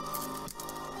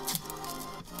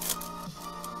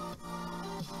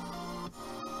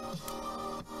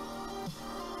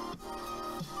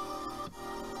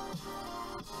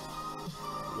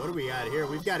 What do we got here?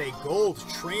 We've got a gold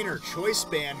trainer choice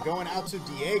band going out to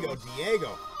Diego.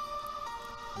 Diego.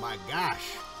 My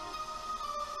gosh.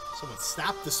 Someone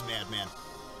stop this madman.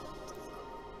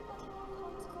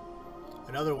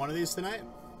 Another one of these tonight?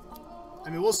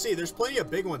 I mean, we'll see. There's plenty of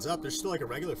big ones up. There's still like a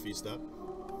regular feast up.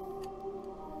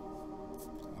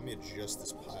 Let me adjust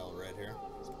this pile right here.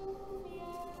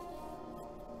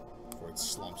 Before it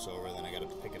slumps over, then I gotta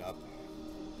pick it up.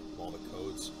 All the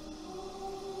codes.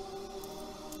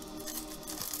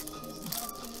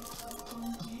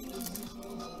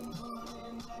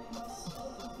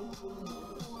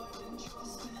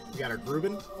 We got our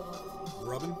Grubbin.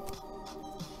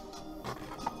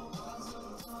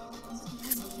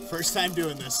 First time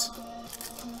doing this.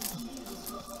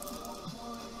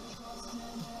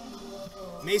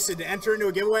 Mason, to enter into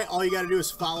a giveaway, all you gotta do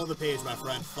is follow the page, my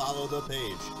friend. Follow the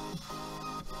page.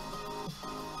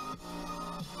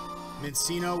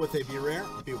 Mincino with a Beware.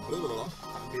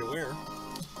 Beware.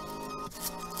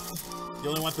 You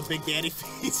only want the Big Daddy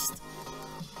Feast.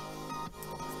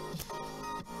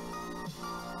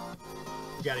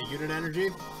 We got a Unit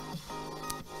Energy.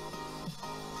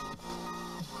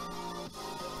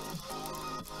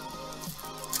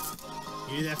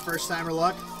 You need that first timer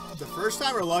luck? The first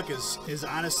timer luck is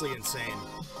honestly insane.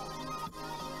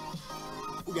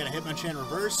 We got a Hitmonchan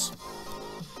reverse.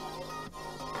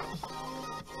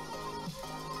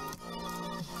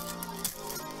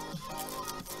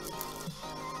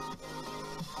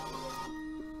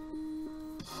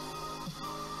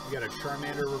 We got a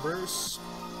Charmander reverse.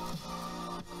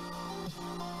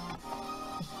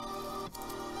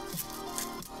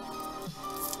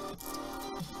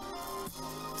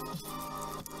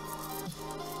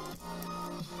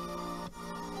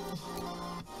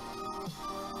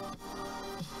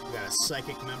 We got a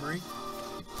Psychic Memory.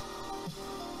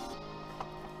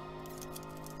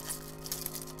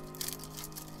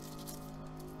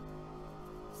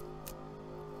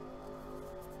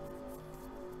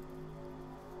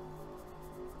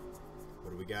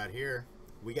 What do we got here?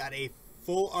 We got a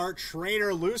full art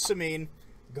trainer Lusamine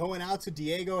going out to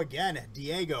Diego again.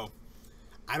 Diego,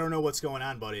 I don't know what's going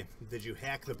on, buddy. Did you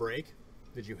hack the break?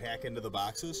 Did you hack into the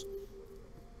boxes?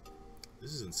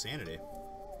 This is insanity.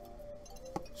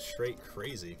 Straight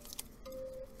crazy.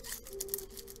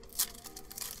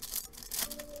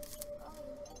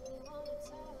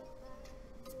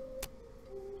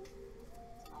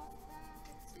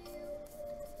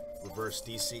 Reverse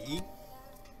DCE.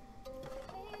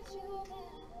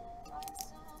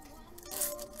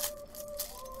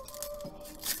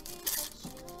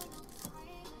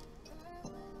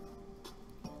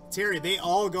 Terry, they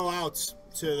all go out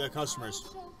to the customers.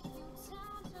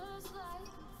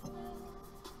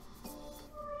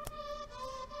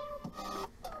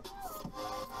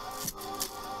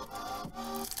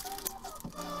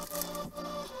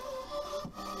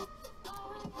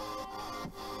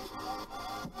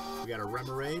 We got a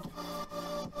Remoraid.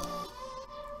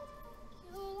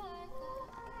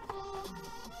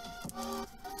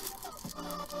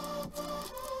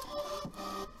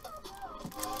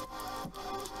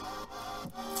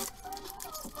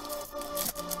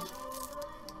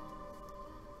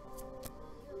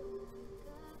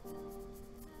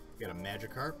 We got a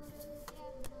Magikarp.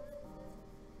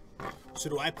 So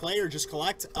do I play or just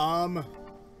collect? I'm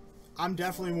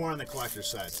definitely more on the collector's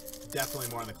side. Definitely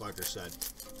more on the collector's side.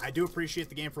 I do appreciate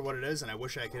the game for what it is, and I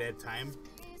wish I could add time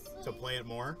to play it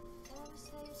more,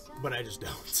 but I just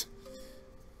don't.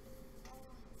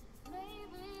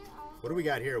 What do we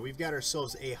got here? We've got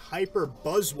ourselves a Hyper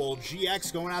Buzzwole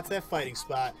GX going out to that fighting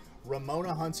spot.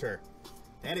 Ramona Hunter.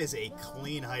 That is a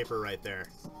clean Hyper right there.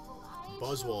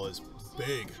 Buzzwole is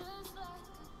big.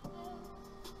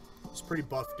 He's a pretty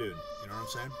buff dude, you know what I'm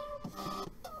saying?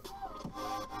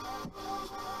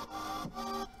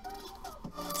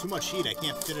 Too much heat, I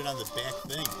can't fit it on the back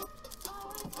thing.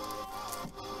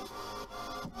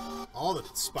 All the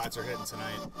spots are hitting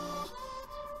tonight.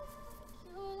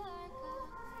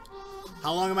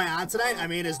 How long am I on tonight? I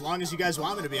mean, as long as you guys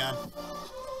want me to be on.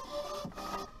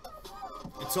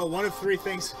 Until one of three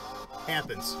things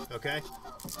happens, okay?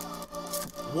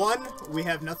 1, we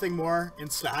have nothing more in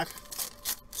stock.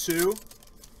 2,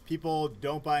 people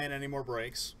don't buy in any more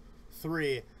breaks.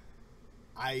 3,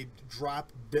 I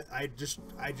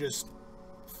just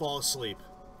fall asleep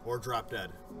or drop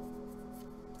dead.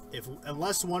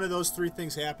 Unless one of those 3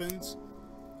 things happens,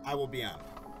 I will be on.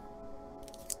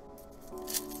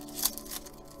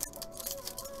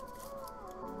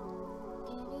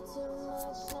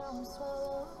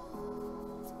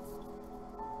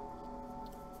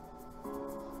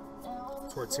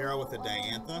 Torterra with a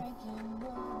Diantha.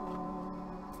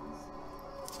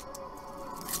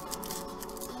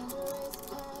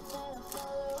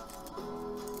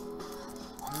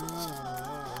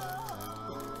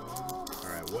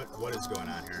 Alright, what is going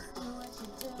on here?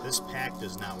 This pack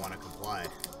does not want to comply.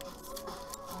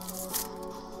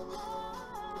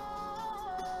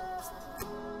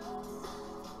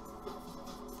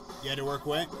 You had to work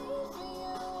wet?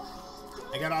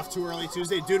 I got off too early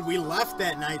Tuesday. Dude, we left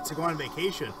that night to go on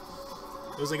vacation.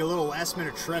 It was like a little last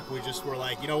minute trip. We just were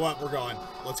like, you know what? We're going.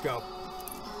 Let's go.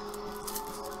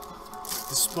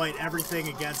 Despite everything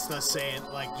against us saying,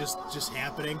 like, just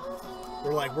happening,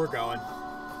 we're like, we're going.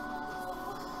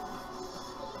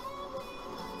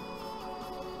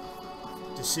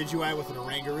 Decidueye with an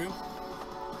Oranguru.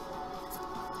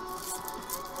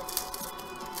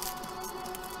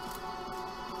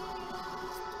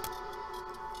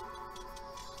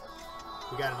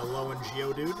 We got an Alolan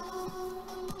Geodude.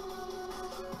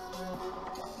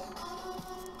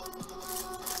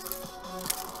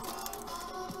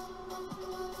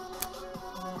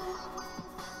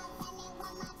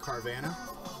 Carvanha.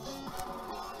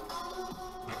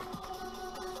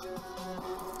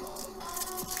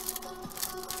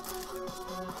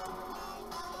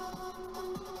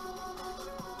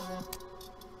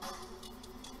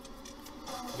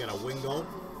 We got a Wingull.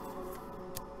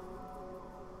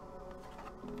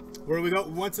 Where do we go?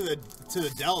 We went to the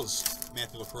Dells,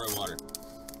 Matthew LaCroix Water.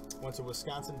 Went to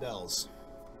Wisconsin Dells.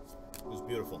 It was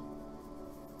beautiful.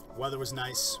 Weather was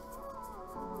nice.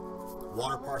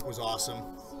 Water park was awesome.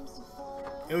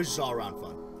 It was just all around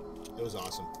fun. It was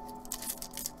awesome.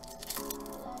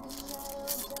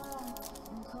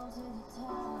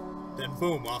 Then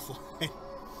boom, offline.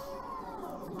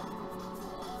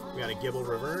 We got a Gibble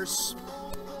reverse.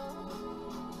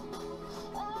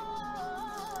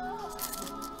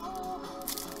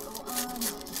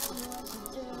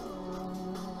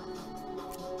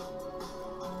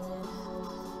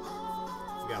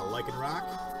 We got a Lycanroc.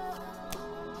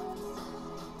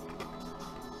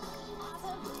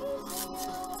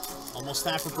 Almost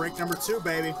time for break number 2,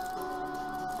 baby.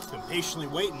 Been patiently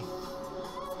waiting.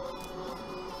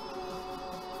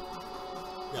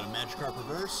 We got a Magikarp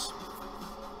reverse.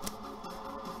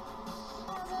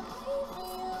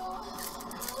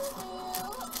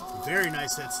 Very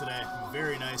nice hits today.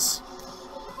 Very nice.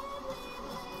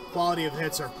 Quality of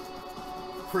hits are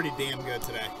pretty damn good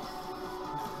today.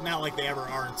 Not like they ever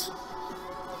aren't.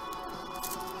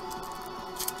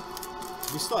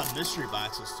 We still have mystery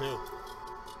boxes too.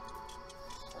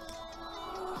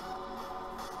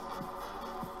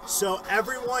 So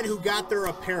everyone who got their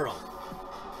apparel,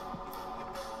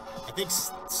 I think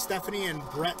Stephanie and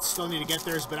Brett still need to get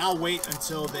theirs, but I'll wait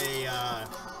until they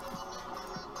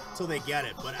get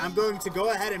it. But I'm going to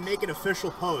go ahead and make an official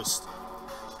post.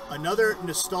 Another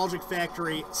Nostalgic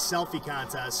Factory selfie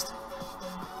contest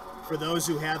for those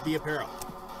who have the apparel.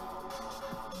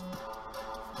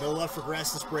 No love for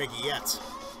Grass this breaky yet.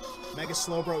 Mega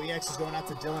Slowbro EX is going out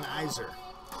to Dylan Iser.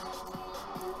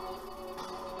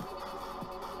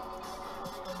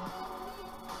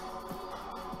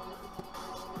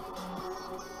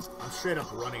 I'm straight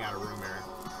up running out of room here.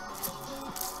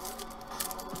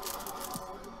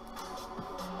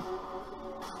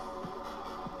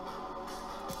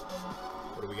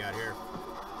 What do we got here?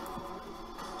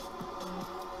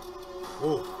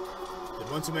 Oh,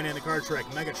 did one too many in the card trick.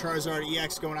 Mega Charizard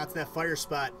EX going out to that fire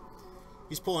spot.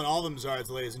 He's pulling all them Zards,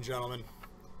 ladies and gentlemen.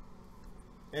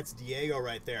 That's Diego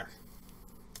right there.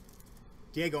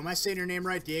 Diego, am I saying your name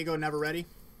right? Diego Neveretti?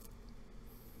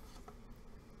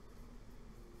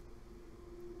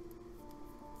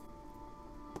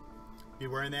 Be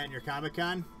wearing that in your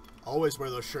Comic-Con? Always wear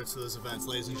those shirts to those events,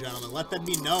 ladies and gentlemen. Let them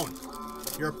be known.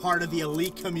 You're a part of the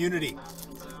elite community.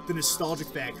 The Nostalgic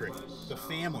Factory. The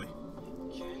family.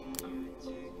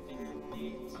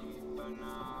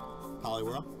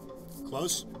 Poliwhirl.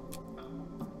 Close.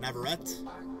 Navarette.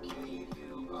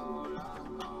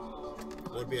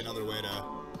 What would be another way to...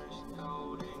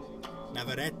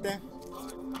 Navarette.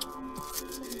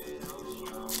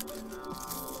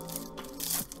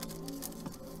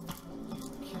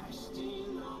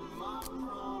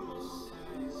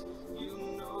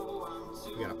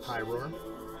 We got a Pyroar.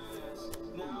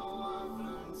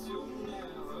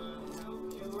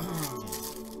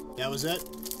 That was it?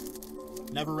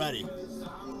 Never ready.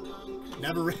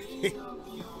 Never ready.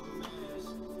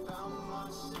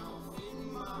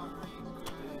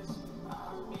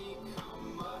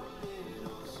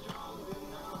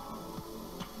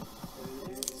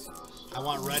 I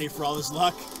want ready for all his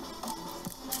luck.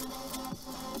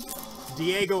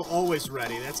 Diego always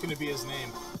ready. That's going to be his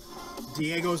name.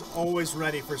 Diego's always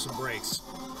ready for some breaks.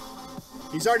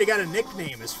 He's already got a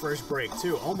nickname his first break,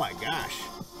 too. Oh my gosh.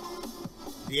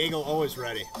 Diego always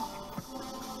ready.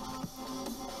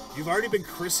 You've already been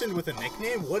christened with a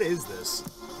nickname? What is this?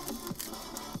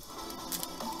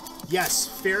 Yes,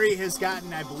 Fairy has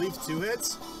gotten, I believe, 2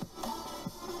 hits.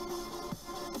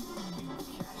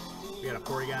 We got a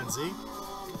Porygon Z.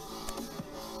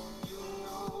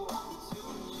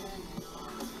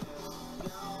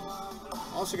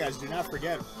 Also, guys, do not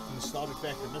forget the Nostalgic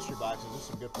Factory Mystery Boxes. There's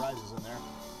some good prizes in there.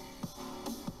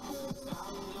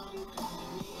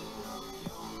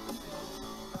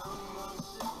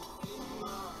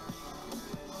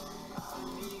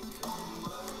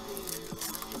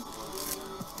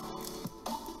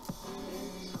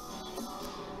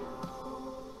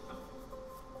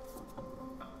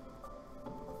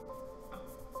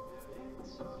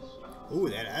 Ooh,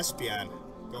 that Espeon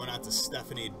going out to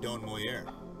Stephanie Don Moyer.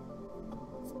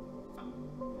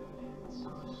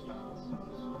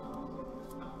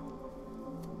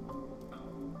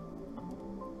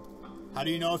 How do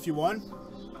you know if you won?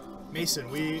 Mason,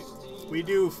 we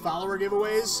do follower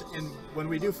giveaways, and when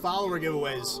we do follower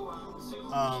giveaways,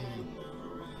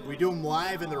 we do them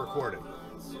live and they're recorded.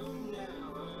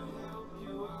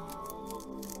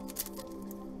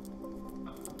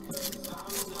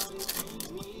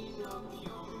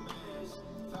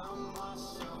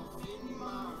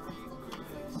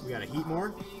 We got a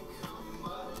Heatmore.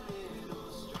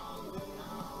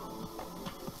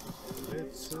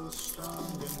 It's so strong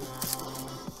and now.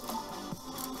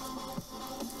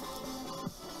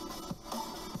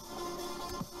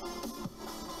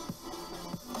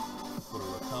 Put a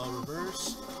Repel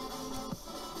reverse.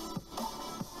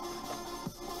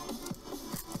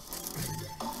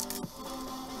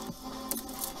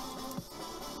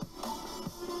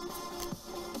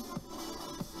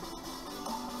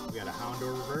 We got a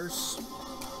Houndour reverse.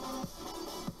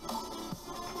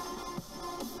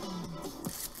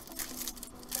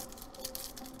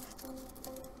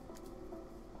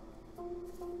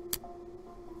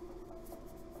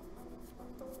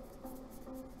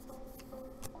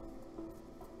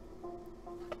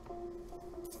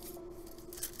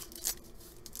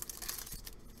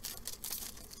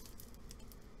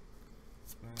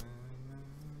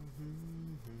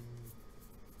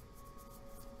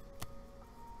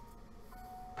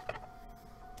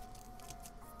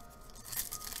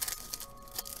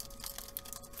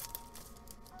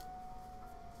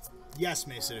 Yes,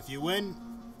 Mason, if you win,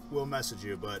 we'll message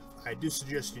you, but I do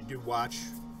suggest you do watch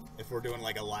if we're doing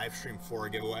like a live stream for a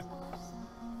giveaway.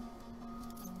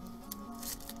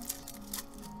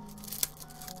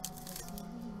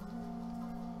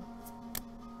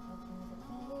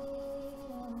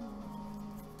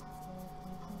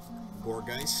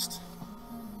 Gourgeist.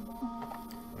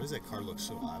 Why does that card look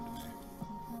so odd to me?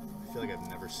 I feel like I've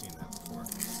never seen that before.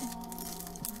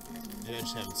 Maybe I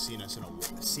just haven't seen it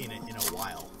in a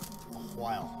while.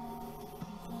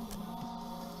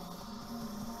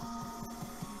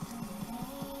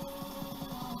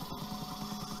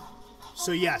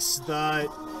 So yes, by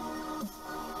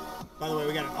the way,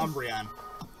 we got an Umbreon.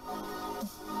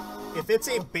 If it's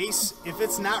a base, if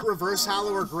it's not reverse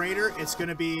hollow or greater, it's going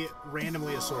to be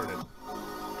randomly assorted.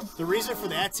 The reason for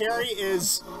that, Terry,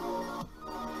 is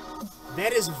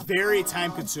that is very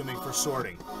time consuming for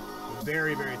sorting.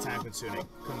 Very, very time consuming.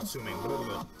 Blah, blah,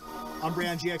 blah.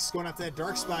 Umbreon GX is going after that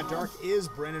dark spot. Dark is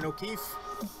Brendan O'Keefe.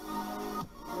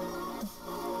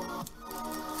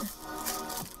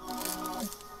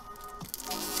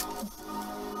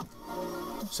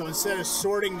 So instead of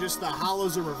sorting just the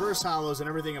hollows and reverse hollows and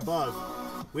everything above,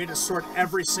 we had to sort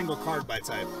every single card by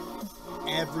type.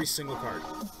 Every single card.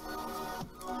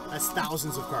 That's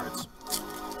thousands of cards.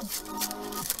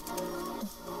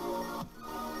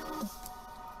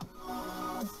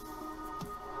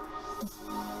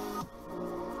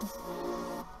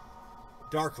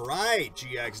 Dark, right,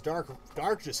 GX.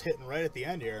 Dark just hitting right at the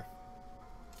end here.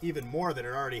 Even more than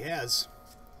it already has.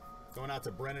 Going out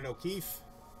to Brendan O'Keefe.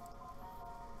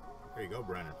 There you go,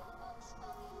 Brennan.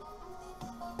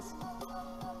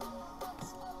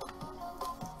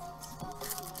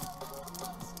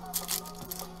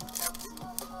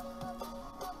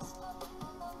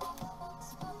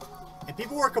 And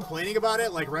people were complaining about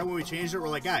it, like right when we changed it, we're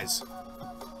like, guys,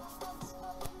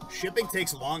 shipping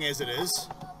takes long as it is.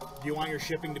 Do you want your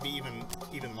shipping to be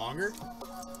even longer?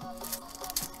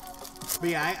 But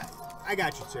yeah, I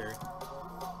got you, Terry.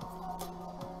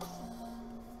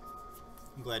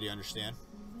 I'm glad you understand.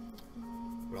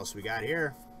 What else we got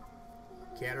here?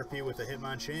 Caterpie with a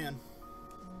Hitmonchan.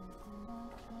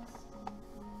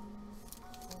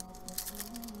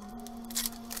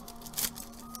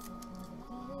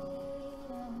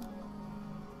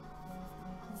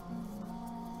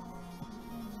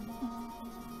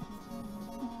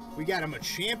 We got a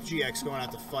Machamp GX going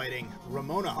out to fighting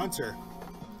Ramona Hunter.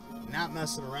 Not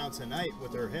messing around tonight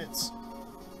with her hits.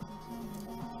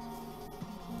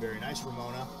 Very nice,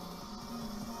 Ramona.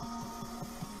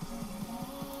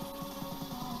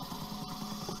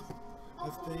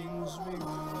 The things we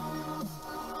want.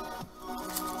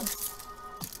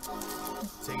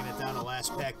 Taking it down to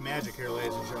last pack magic here,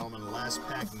 ladies and gentlemen. Last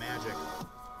pack magic.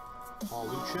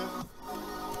 Hawlucha.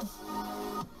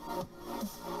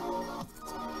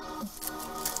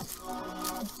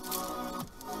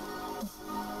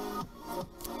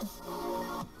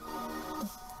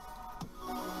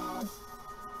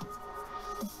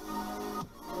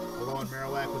 Alolan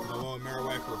Marowak with an Alolan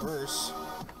Marowak reverse.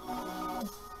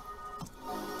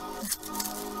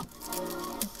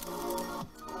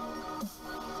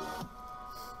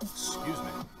 Excuse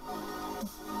me.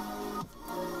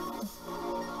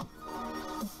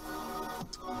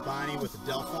 Bonnie with the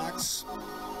Delphox.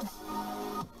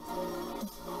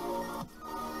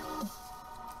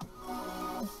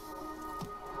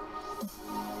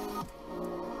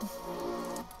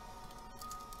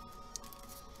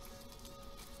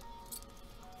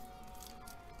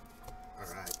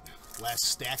 Alright, last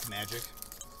stack magic.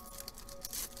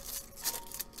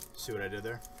 See what I did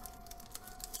there?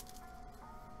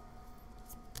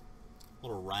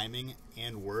 Little rhyming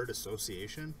and word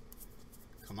association.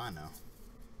 Come on now.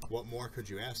 What more could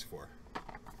you ask for?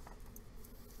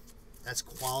 That's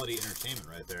quality entertainment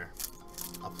right there.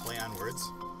 A play on words.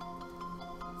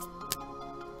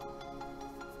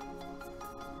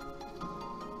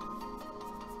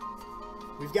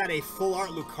 We've got a full art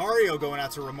Lucario going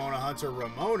out to Ramona Hunter.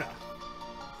 Ramona.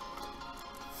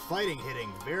 Fighting,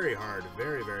 hitting very hard.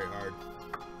 Very, very hard.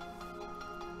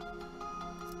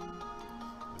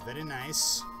 Very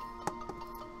nice.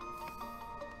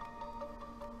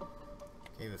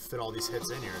 Can't even fit all these hits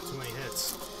in here. Too many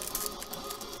hits.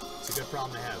 It's a good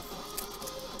problem to have.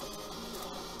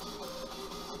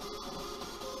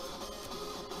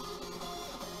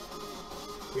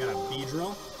 We got a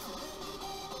Beedrill.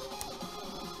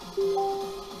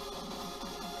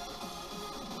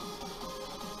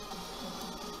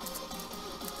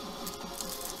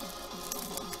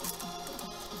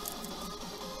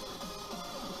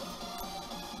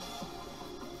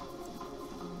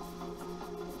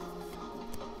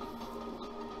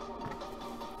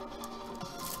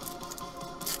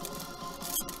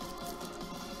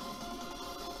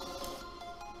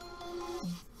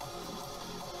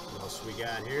 What else we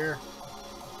got here?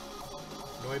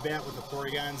 Noibat with the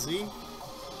Porygon Z. I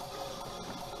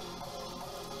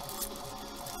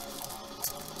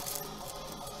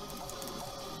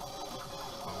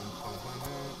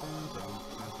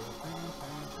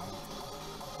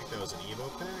think that was an Evo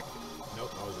pack.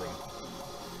 Nope, I was wrong.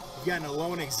 We've got an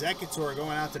Alolan Executor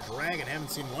going out to Dragon. Haven't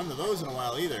seen one of those in a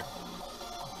while either.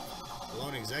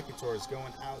 Alolan Executor is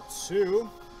going out to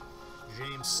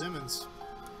James Simmons.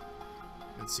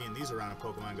 Been seeing these around in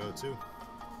Pokemon Go too.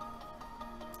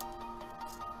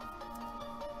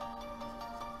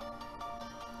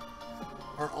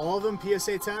 Are all of them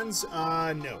PSA 10s?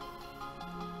 No.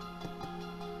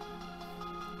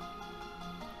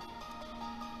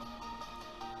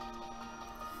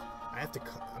 I have to.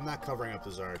 I'm not covering up the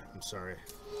Zard. I'm sorry.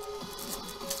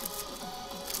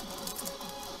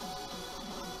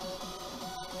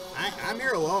 I'm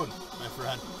here alone, my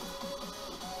friend.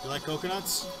 You like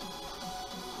coconuts?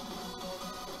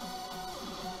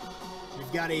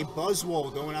 We've got a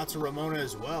Buzzwole going out to Ramona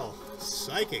as well.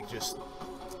 Psychic just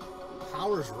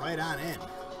powers right on in.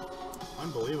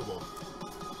 Unbelievable.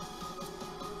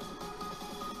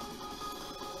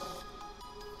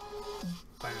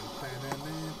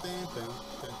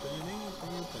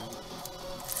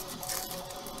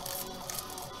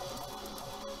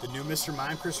 The new Mr.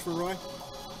 Mime, Christopher Roy?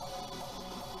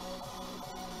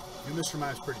 New Mr.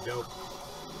 Mime's pretty dope.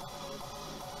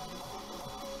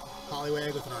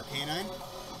 Poliwag with an Arcanine.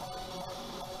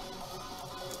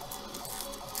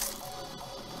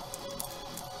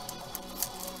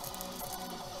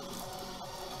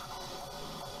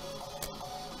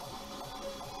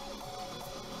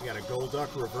 We got a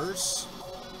Golduck reverse.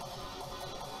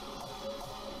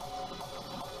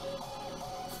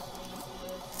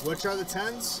 Which are the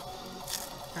 10s?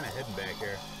 Kind of hidden back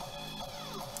here.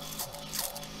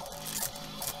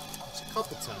 There's a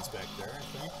couple 10s back there, I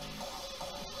think.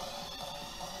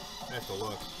 I have to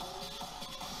look.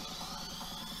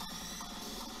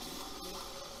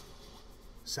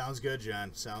 Sounds good,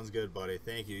 John. Sounds good, buddy.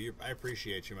 Thank you. I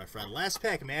appreciate you, my friend. Last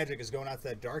pack magic is going out to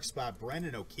that dark spot,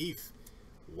 Brendan O'Keefe.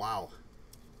 Wow.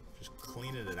 Just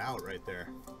cleaning it out right there.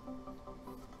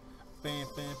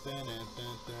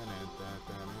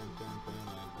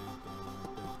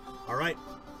 Alright,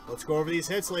 let's go over these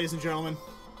hits, ladies and gentlemen.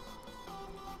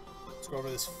 Let's go over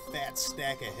this fat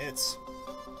stack of hits.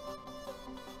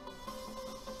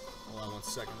 Hold on one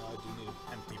second, I do need an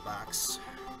empty box.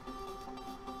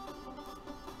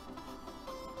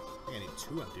 I need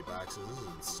 2 empty boxes, this is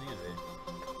insanity.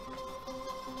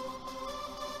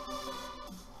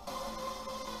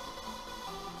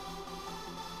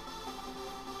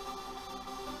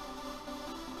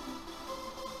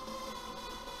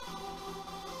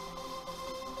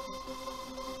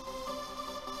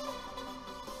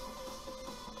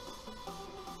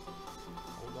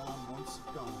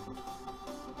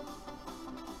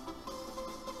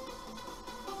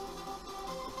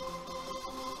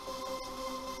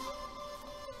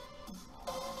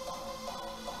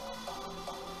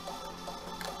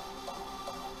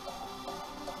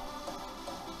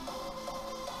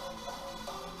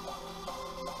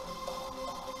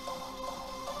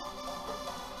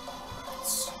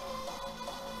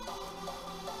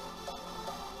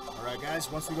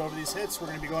 Guys, once we go over these hits, we're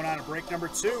going to be going on to break number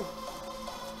 2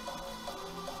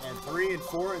 and 3 and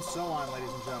 4 and so on,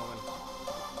 ladies and gentlemen.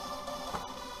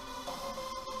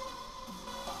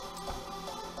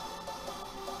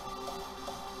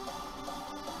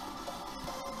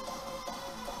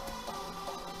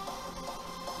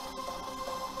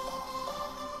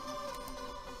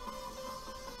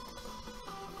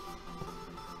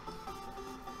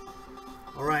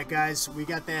 Alright guys, we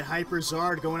got that Hyper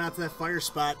Zard going out to that fire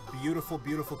spot. Beautiful,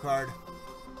 beautiful card.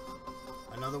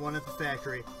 Another one at the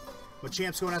factory.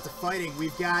 Machamp's going out to fighting.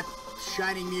 We've got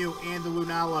Shining Mew and the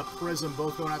Lunala Prism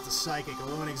both going out to Psychic.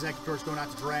 Alolan Executor's going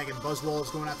out to Dragon. Buzzwole is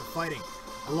going out to fighting.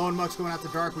 Alolan Muck's going out to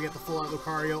Dark. We got the full art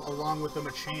Lucario along with the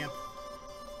Machamp.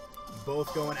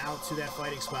 Both going out to that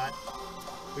fighting spot.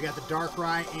 We got the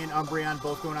Darkrai and Umbreon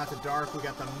both going out to Dark. We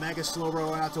got the Mega Slowbro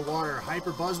going out to Water.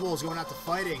 Hyper Buzzwole is going out to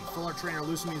Fighting. Full Art Trainer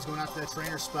Lusamine is going out to that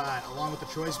Trainer spot, along with the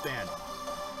Choice Band.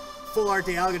 Full Art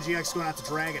Dialga GX going out to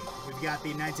Dragon. We've got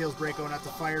the Ninetales Break going out to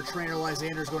Fire. Trainer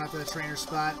Lysander is going out to that Trainer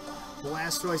spot.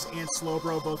 Blastoise and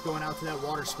Slowbro both going out to that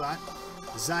Water spot.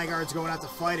 Zygarde's going out to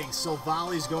Fighting.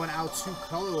 Silvali's going out to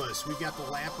Colorless. We've got the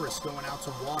Lapras going out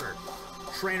to Water.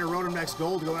 Trainer Rotom Dex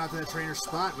Gold going out to that Trainer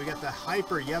spot. We got the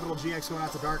Hyper Yveltal GX going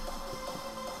out to Dark.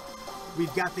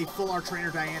 We've got the Full Art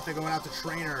Trainer Diantha going out to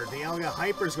Trainer. The Elga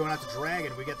Hyper's going out to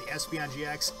Dragon. We got the Espeon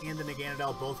GX and the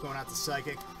Naganadel both going out to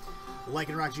Psychic.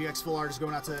 Lycanroc GX Full Art is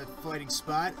going out to Fighting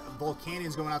spot.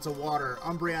 Volcanion's going out to Water.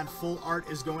 Umbreon Full Art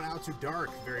is going out to Dark.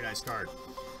 Very nice card.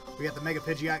 We got the Mega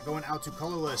Pidgeot going out to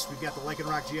Colorless. We've got the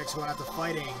Lycanroc GX going out to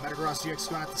Fighting. Metagross GX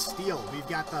going out to Steel. We've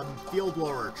got the Field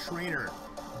Blower Trainer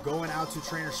going out to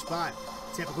Trainer spot.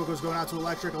 Tapu Koko's going out to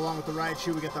Electric along with the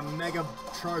Raichu. We got the Mega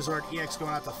Charizard EX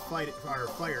going out to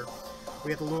Fire. We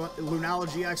got the Lunala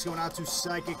GX going out to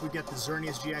Psychic. We got the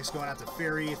Xerneas GX going out to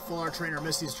Fairy. Full Art Trainer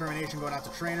Misty's Determination going out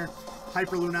to Trainer.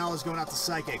 Hyper Lunala is going out to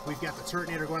Psychic. We've got the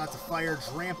Turtonator going out to Fire.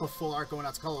 Drampa Full Art going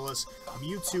out to Colorless.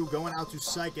 Mewtwo going out to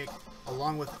Psychic,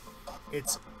 along with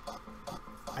its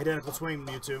identical twin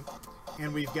Mewtwo.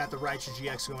 And we've got the Raichu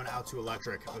GX going out to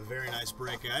Electric. A very nice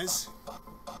break, guys.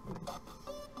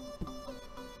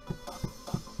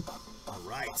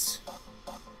 Alright.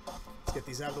 Let's get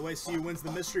these out of the way. See who wins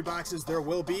the mystery boxes. There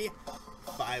will be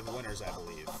 5 winners, I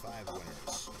believe. 5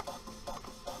 winners.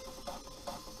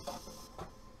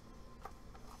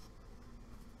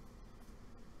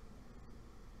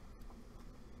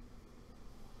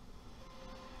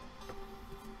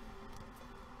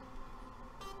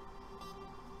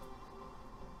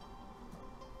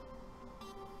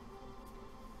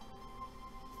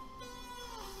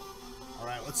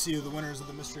 Alright, let's see who the winners of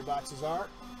the mystery boxes are.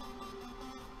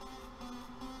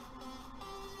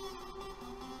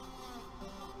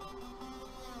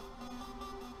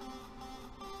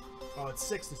 Oh, it's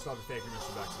 6 to start the fake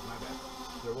mystery boxes. My bad.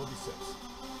 There will be 6.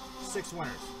 6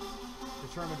 winners.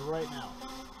 Determined right now.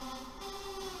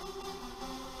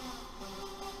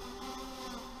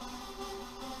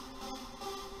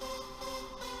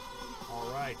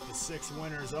 Alright, the 6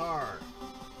 winners are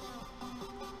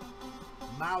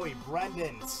Maui,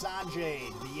 Brendan, Sanjay,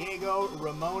 Diego,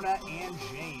 Ramona, and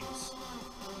James.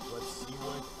 Let's see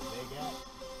what they got.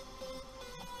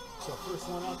 So first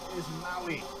one up is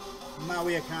Maui.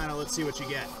 Maui Akana, let's see what you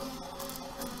get.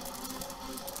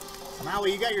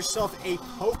 Maui, you got yourself a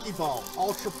Pokeball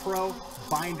Ultra Pro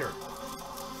binder.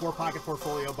 4-pocket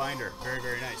portfolio binder. Very,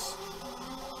 very nice.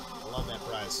 I love that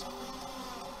prize.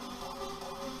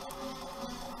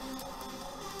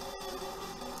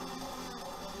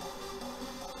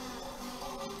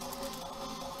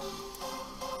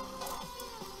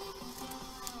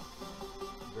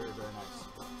 Very, very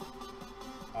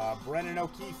nice. Brennan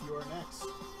O'Keefe, you are next.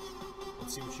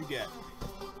 Let's see what you get.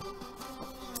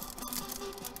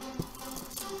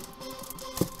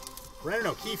 Brennan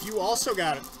O'Keefe, you also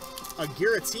got a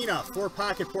Giratina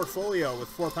 4-pocket portfolio with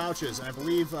 4 pouches, and I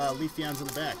believe Leafeon's in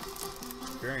the back.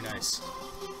 Very nice.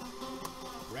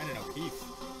 Brennan O'Keefe.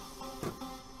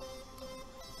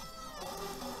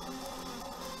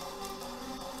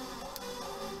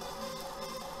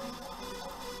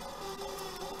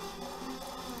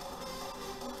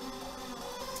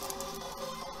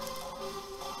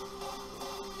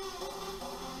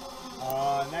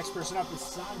 Next person up is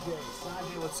Sanjay.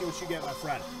 Sanjay, let's see what you get, my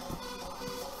friend.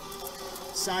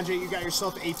 Sanjay, you got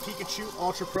yourself a Pikachu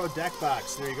Ultra Pro deck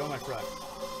box. There you go, my friend.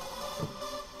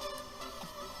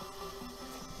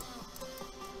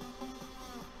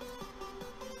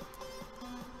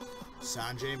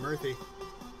 Sanjay Murthy.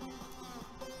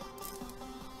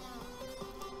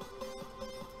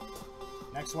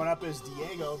 Next one up is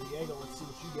Diego. Diego, let's see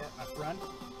what you get, my friend.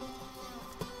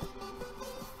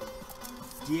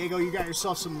 Diego, you got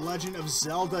yourself some Legend of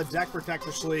Zelda deck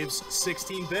protector sleeves,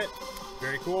 16-bit.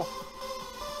 Very cool.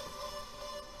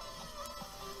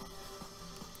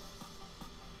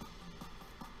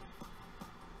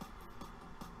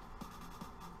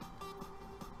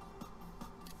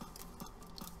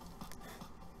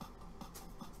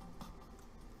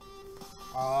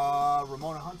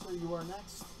 Ramona Hunter, you are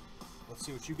next. Let's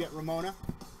see what you get, Ramona.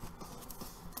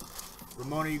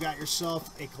 Ramona, you got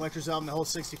yourself a collector's album that holds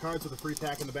 60 cards with a free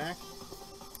pack in the back.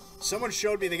 Someone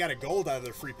showed me they got a gold out of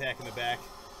their free pack in the back.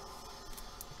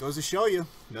 Goes to show you,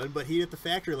 nothing but heat at the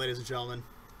factory, ladies and gentlemen.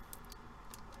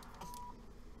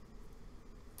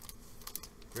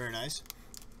 Very nice.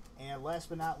 And last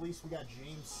but not least, we got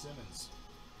James Simmons.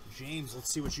 James,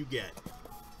 let's see what you get.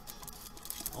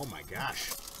 Oh my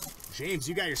gosh. James,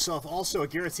 you got yourself also a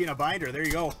Giratina binder. There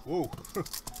you go. Whoa.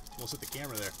 Almost hit the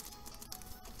camera there.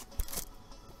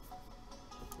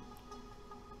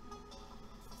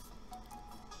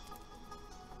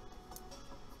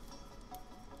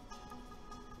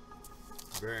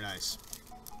 Very nice.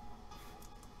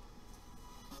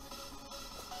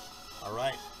 All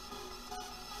right.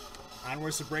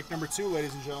 Onwards to break number 2,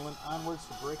 ladies and gentlemen. Onwards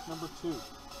to break number 2.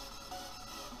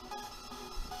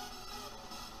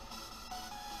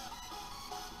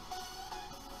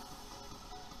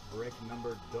 Break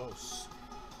number 2.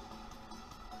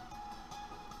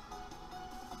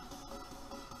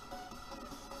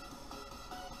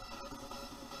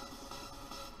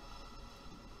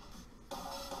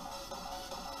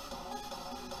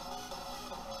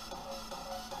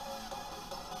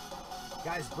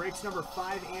 Guys, breaks number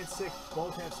 5 and 6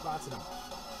 both have spots in them.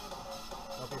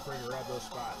 Don't be afraid to grab those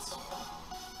spots.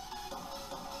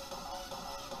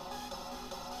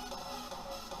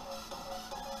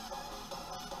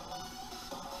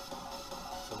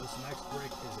 This next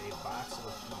break is a box of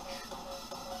each.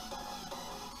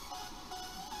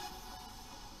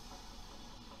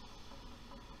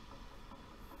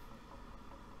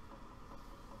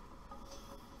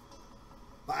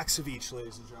 Box of each,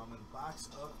 ladies and gentlemen. Box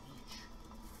of each.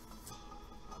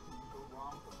 How can you go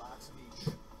wrong with a box of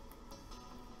each?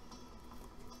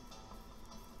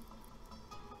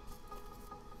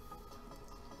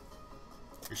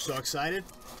 You're so excited?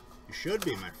 You should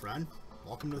be, my friend.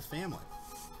 Welcome to the family.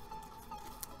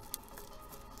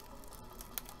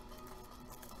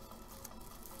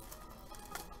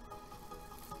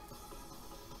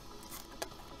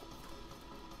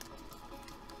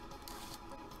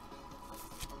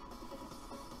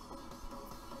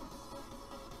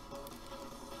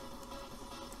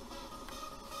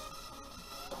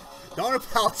 Don't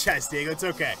apologize, Diego. It's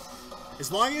okay.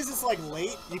 As long as it's, like,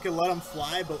 late, you can let them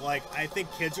fly, but, like, I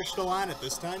think kids are still on at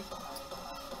this time.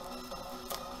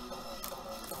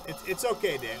 It's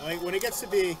okay, Diego. Like, when it gets to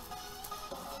be...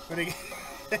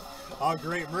 Oh,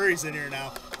 great. Murray's in here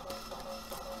now.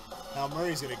 Now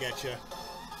Murray's gonna get you.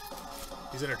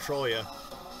 He's gonna troll you.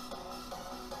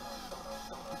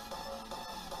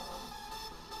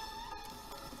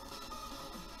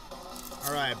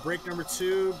 Alright, break number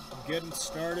 2. Getting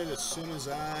started as soon as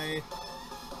I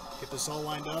get this all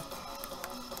lined up.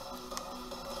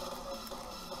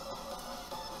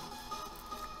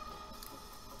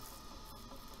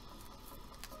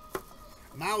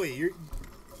 Maui,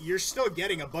 you're still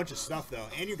getting a bunch of stuff though,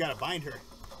 and you got a binder.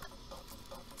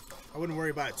 I wouldn't worry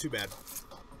about it too bad.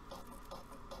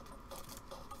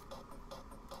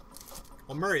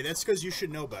 Well, Murray, that's because you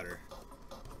should know better.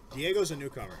 Diego's a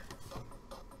newcomer.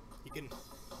 You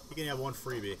can have one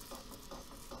freebie.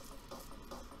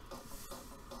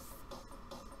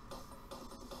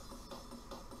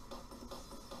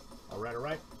 All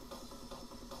right.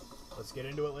 Let's get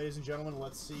into it, ladies and gentlemen.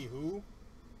 Let's see who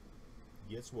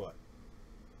gets what.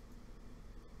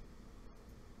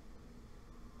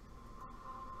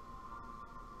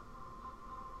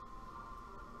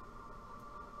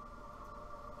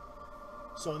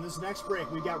 So in this next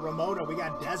break, we got Ramona, we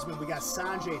got Desmond, we got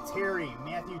Sanjay, Terry,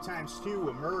 Matthew times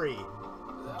 2, Murray,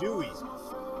 Dewey.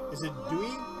 Is it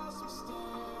Dewey?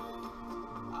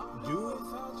 Dewey?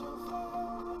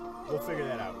 We'll figure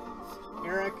that out.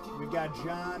 Eric, we've got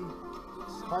John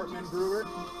Hartman Brewer,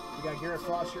 we got Garrett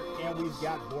Foster, and we've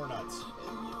got Bornuts.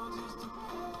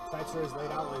 Fight stories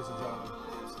laid out, ladies and gentlemen.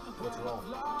 Let's roll.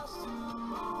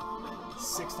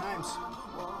 6 times.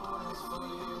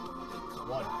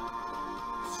 1,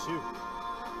 2,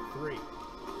 3,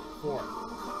 4,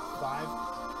 5,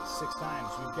 6 times.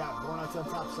 We've got Bornuts on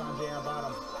top, Sanjay on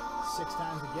bottom. 6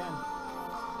 times again.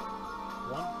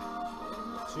 1,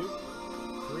 2,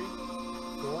 3,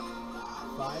 4,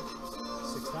 5,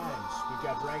 6 times. We've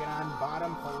got Dragon on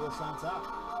bottom, Colorless on top.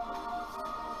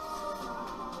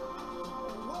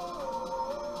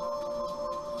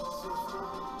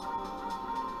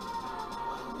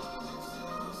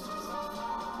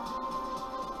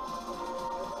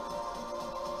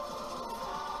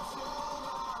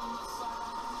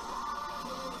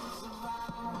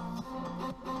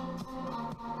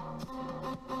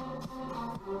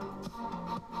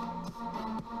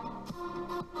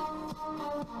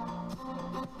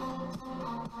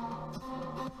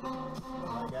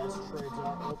 Alright guys, trades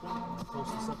are open.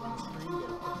 Post this up on the screen, get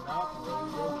it printed out, and ready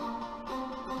to go.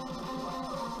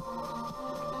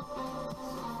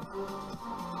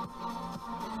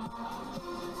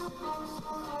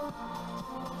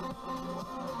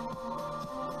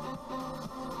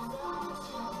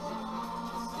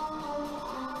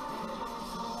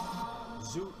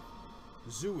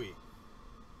 Zooey.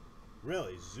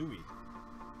 Really, Zooey.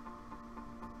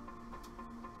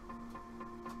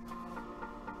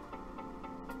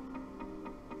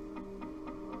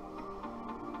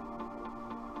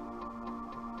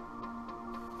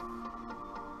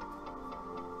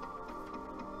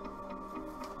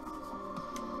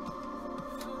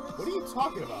 What are you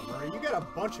talking about, Murray? You got a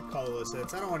bunch of colorless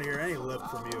hits. I don't want to hear any lip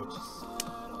from you.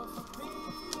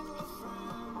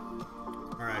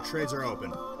 Alright, trades are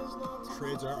open.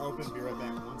 Trades are open. Be right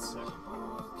back. 1 second.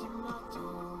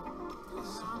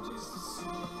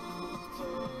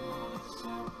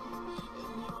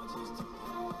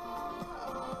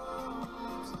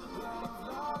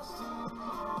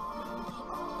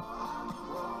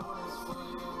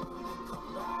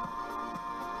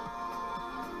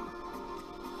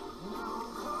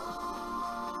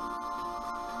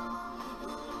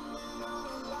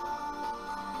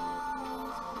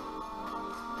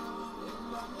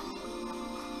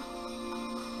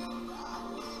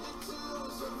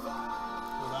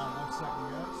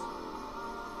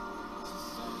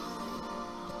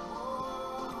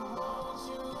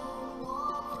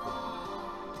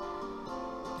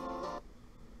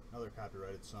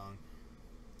 copyrighted song.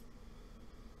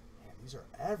 Man, these are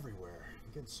everywhere.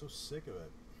 I'm getting so sick of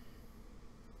it.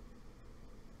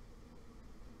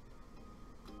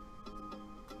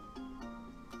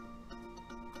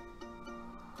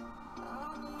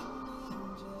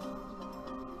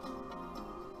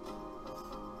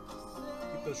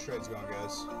 Keep those shreds going,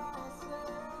 guys.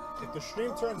 If the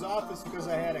stream turns off, it's because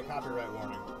I had a copyright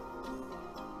warning.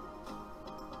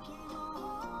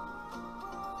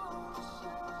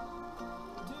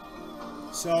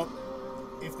 So,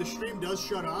 if the stream does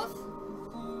shut off,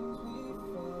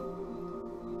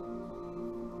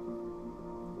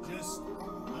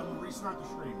 I will restart the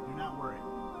stream. Do not worry.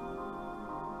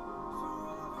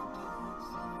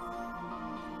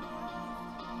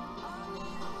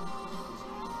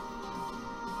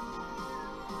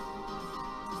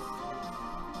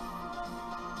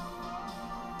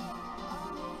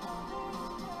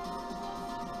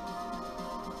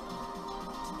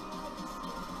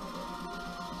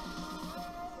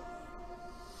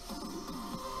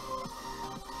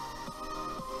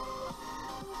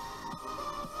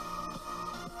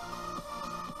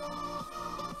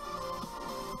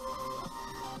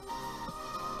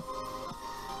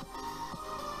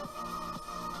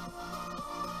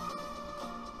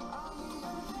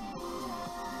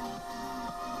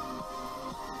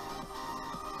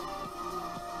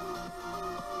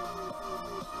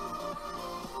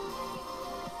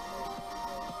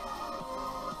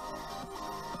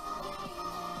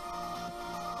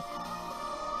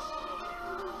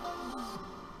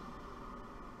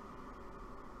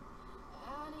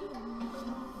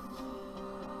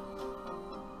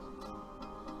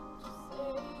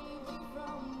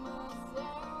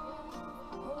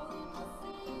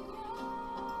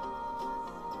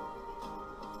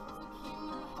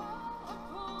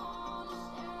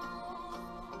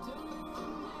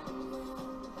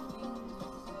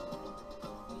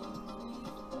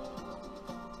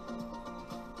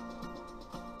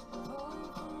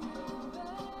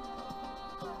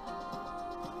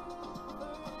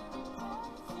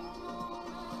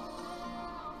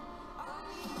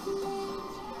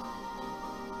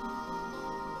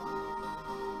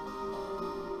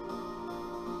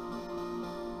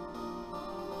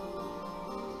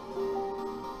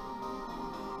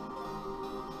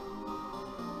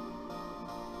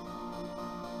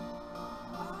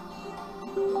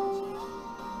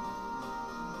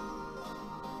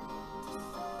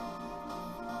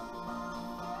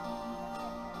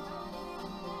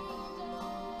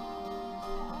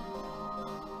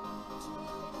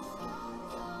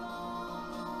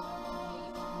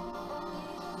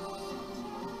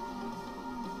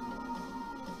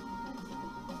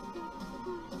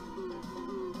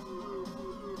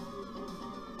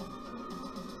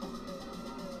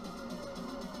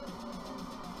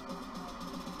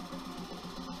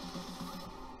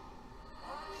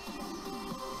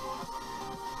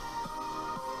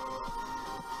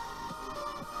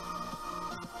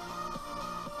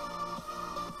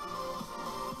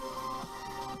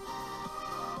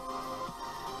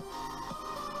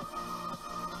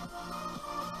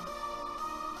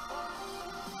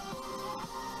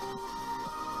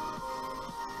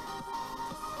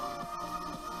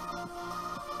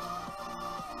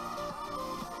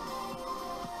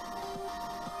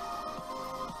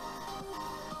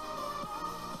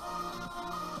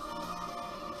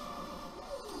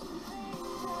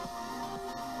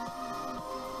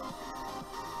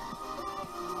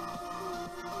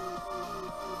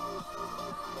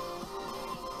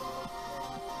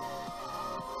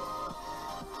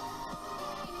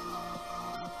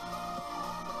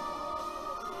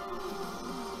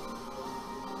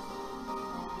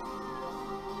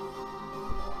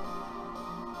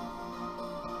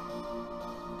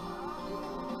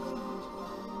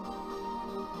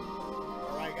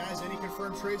 Any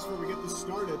confirmed trades before we get this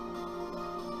started?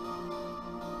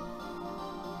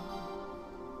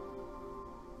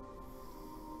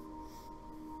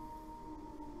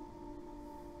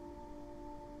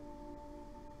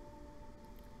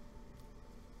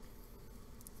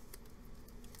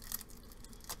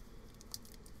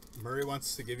 Murray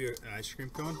wants to give you an ice cream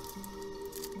cone.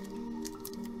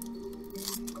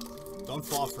 Don't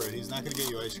fall for it. He's not going to get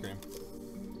you ice cream.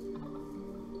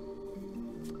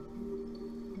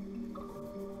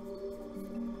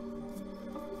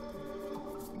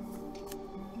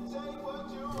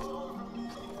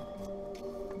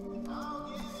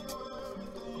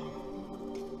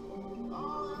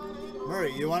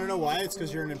 Murray, you want to know why? It's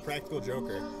because you're an Impractical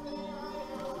Joker.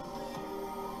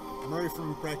 Murray from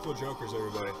Impractical Jokers,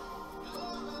 everybody.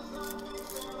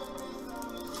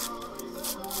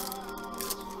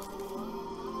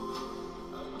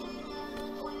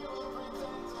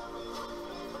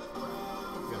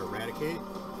 replicate.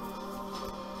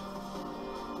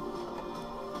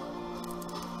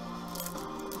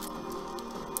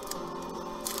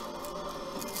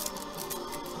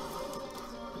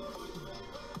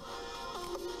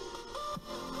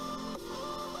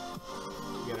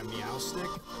 We got a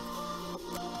Meowstic.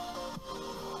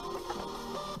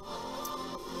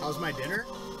 How's my dinner?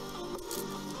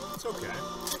 It's okay.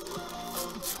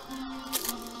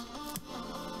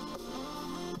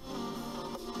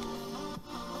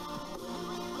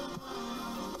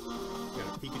 Got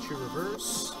a Pikachu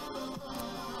reverse.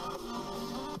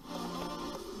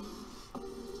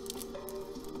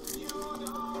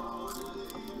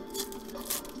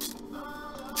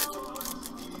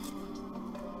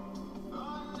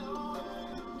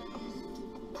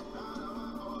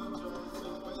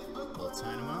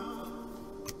 Tynamo.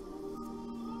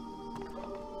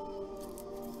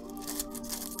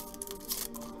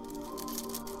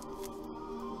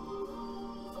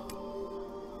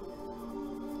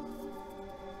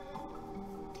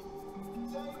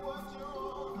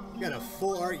 Got a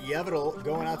full art Yveltal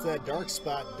going out to that dark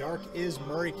spot. Dark is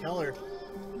Murray Keller.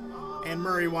 And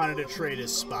Murray wanted to trade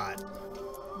his spot.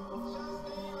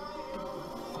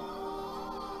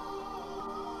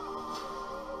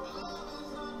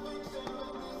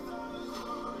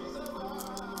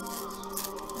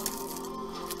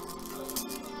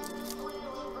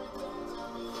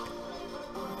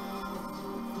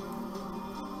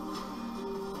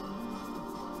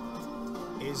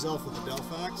 Azelf with the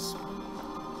Delphox.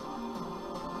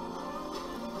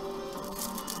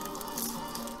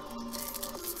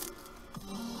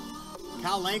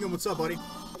 Kyle Langham, what's up, buddy?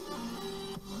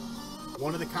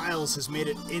 One of the Kyles has made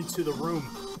it into the room.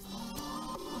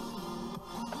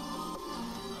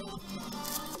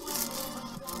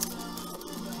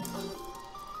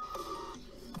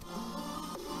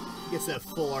 Gets that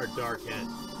full art dark hit.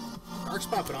 Dark's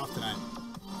popping off tonight.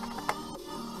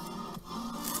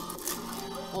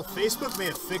 Well, Facebook may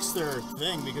have fixed their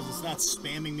thing because it's not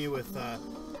spamming me with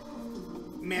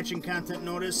matching content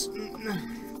notice.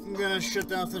 I'm gonna shut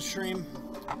down the stream.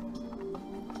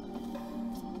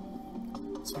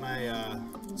 It's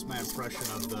my impression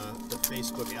of the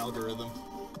Facebook algorithm.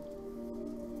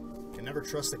 Can never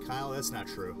trust a Kyle. That's not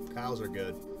true. Kyles are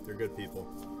good. They're good people.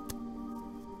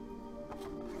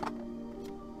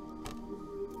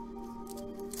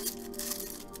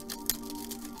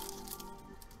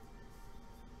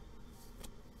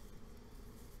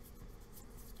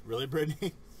 Really,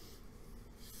 Brittany?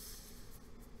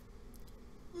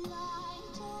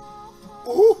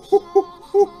 Ooh.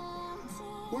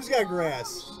 Who's got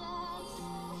grass?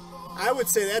 I would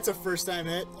say that's a first-time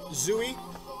hit. Zooey.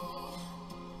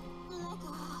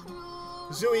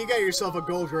 Zooey, you got yourself a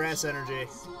gold grass energy.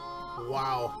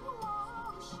 Wow.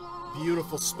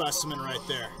 Beautiful specimen right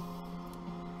there.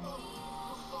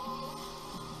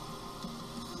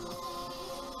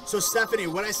 So, Stephanie,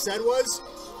 what I said was,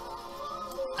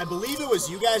 I believe it was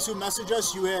you guys who messaged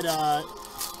us. You had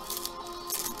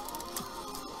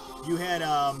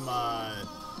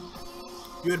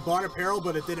bought apparel,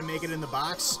 but it didn't make it in the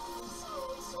box.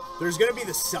 There's gonna be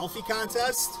the selfie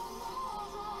contest.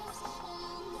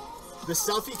 The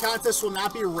selfie contest will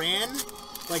not be ran.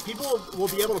 Like, people will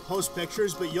be able to post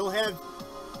pictures, but you'll have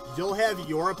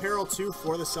your apparel too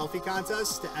for the selfie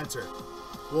contest to enter.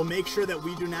 We'll make sure that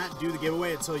we do not do the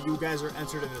giveaway until you guys are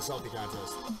entered in the selfie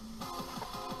contest.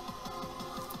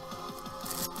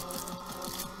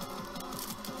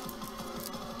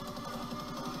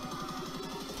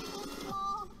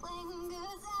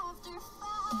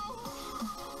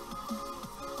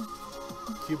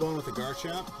 Cubone with the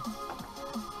Garchomp.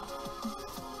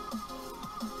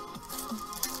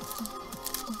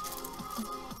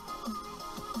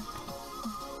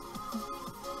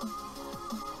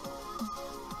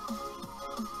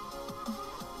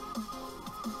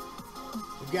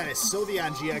 We've got a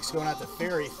Sylveon GX going out to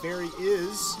Fairy. Fairy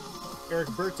is Eric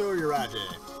Berto Uraje.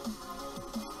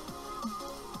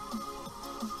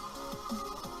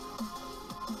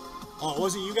 Oh, it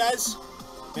wasn't you guys?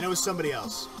 Then it was somebody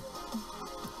else.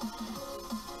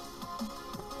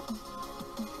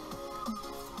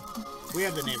 We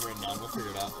have the name written down. We'll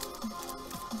figure it out.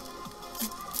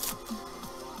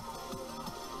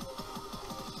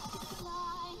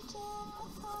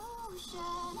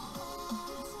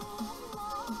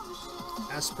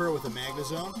 Esper with a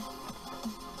Magnezone.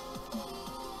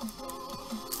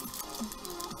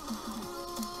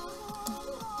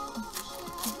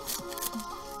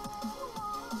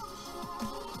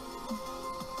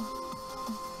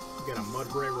 We got a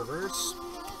Mudbray reverse.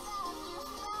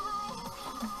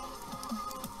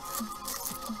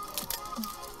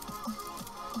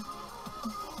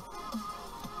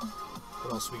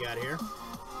 else we got here?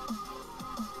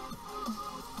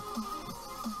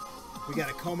 We got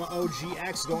a Coma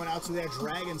OGX going out to that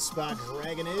Dragon spot.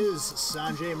 Dragon is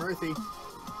Sanjay Murthy.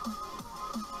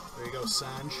 There you go,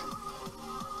 Sanj.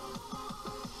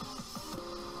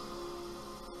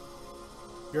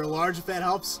 You're large if that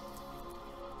helps.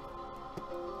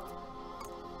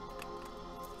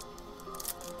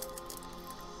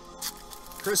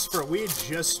 Christopher, we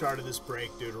just started this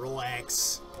break, dude.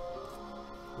 Relax.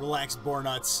 Relax,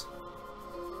 Bornuts.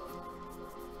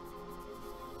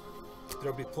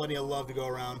 There'll be plenty of love to go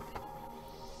around.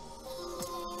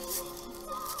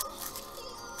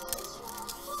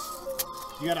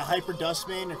 You got a Hyper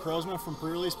Dustmane Necrozma from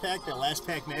pre-release pack, that last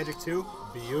pack magic too.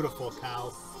 Beautiful,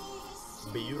 Kyle.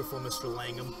 Beautiful, Mr.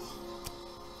 Langham.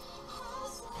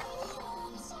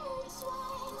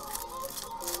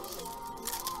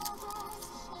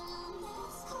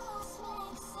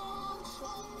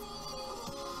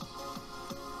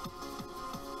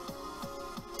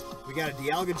 We got a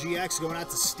Dialga GX going out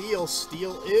to Steel.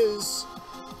 Steel is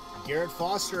Garrett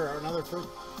Foster, another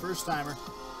first-timer.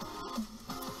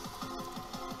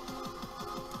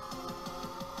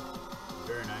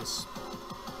 Very nice.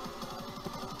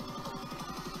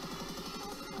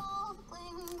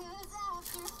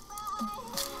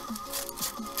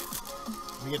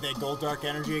 We get that Gold Dark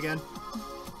Energy again.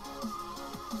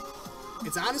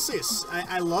 It's honestly,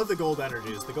 I love the Gold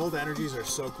Energies. The Gold Energies are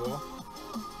so cool.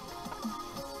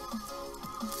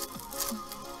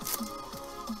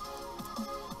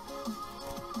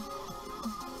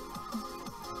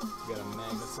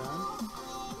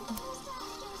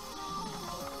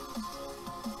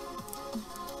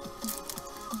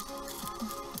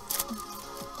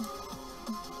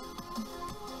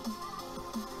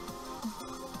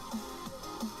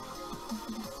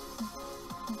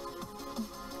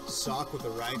 Sock with a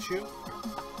Raichu.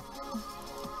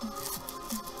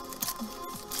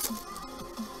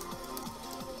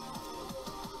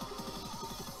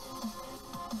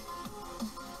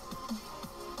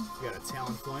 We got a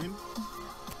Talonflame.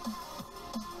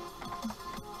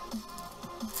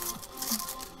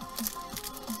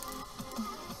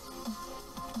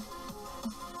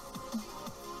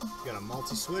 We got a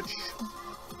Multi-Switch.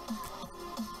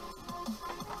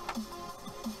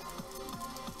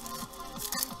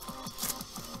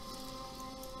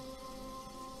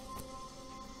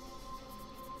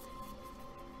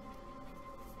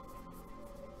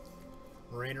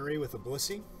 Rainery with a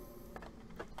Blissey.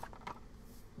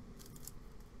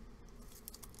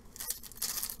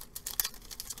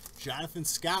 Jonathan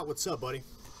Scott, what's up, buddy?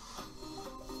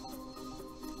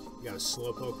 We got a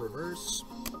Slowpoke reverse.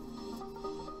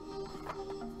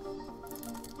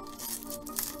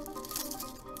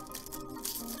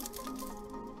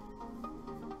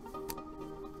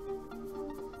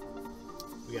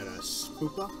 We got a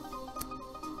Spoopa.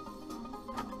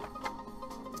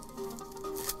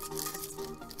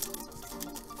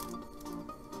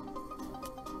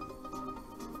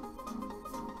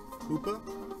 Hoopa.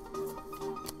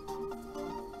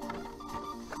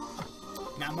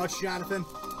 Not much, Jonathan.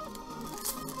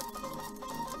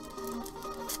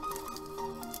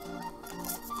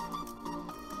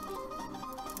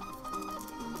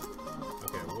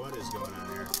 Okay, what is going on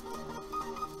here?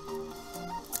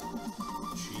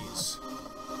 Jeez.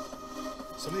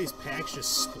 Some of these packs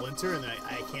just splinter and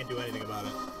I can't do anything about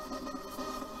it.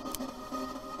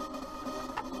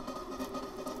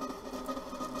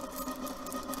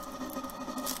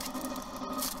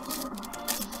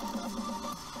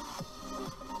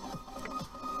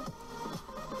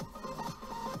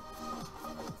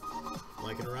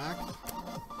 Rock.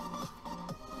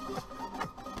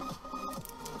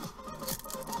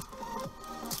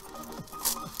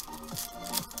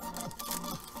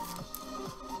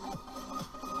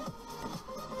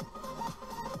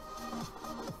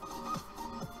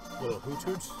 Little Hoot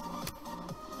Hoot.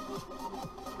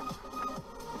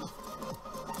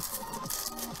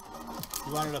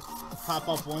 You wanted to pop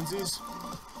up onesies?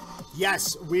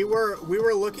 Yes, we were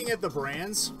looking at the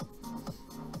brands.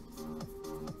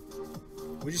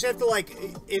 We just have to, like,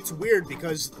 it's weird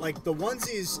because, like, the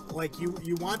onesies, like,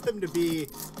 you want them to be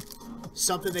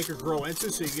something they could grow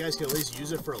into so you guys can at least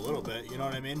use it for a little bit, you know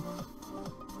what I mean?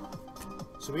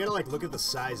 So we gotta, like, look at the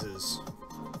sizes.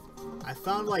 I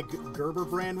found, like, Gerber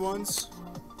brand ones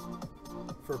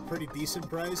for a pretty decent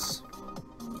price.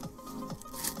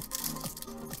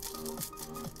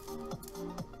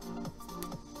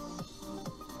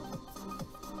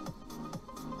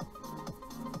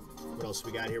 What else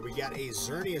we got here? We got a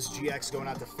Xerneas GX going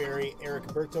out to Fairy. Eric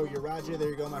Berto Uraja. There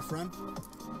you go, my friend.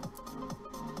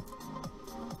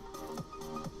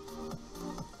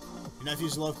 Your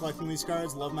nephews love collecting these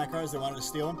cards, love my cards, they wanted to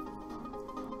steal them.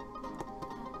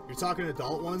 You're talking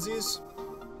adult onesies?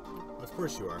 Of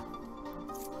course you are.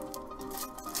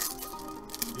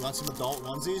 You want some adult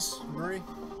onesies, Murray?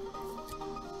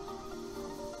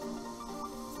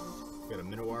 Got a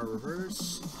Minotaur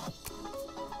reverse.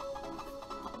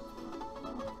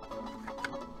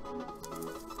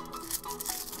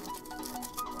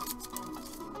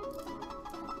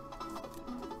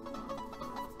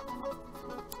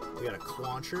 We got a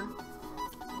Clauncher.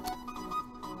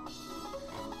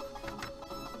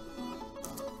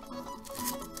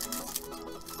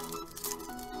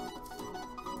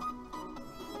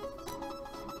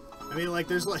 I mean, like,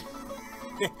 there's like...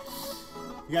 You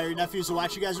got your nephews to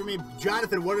watch you guys with me?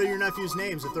 Jonathan, what are your nephews'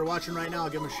 names? If they're watching right now, I'll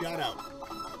give them a shout out.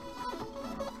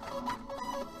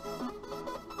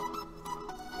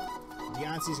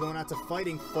 Yancey's going out to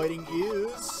Fighting. Fighting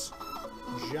is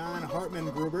John Hartman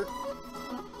Gruber.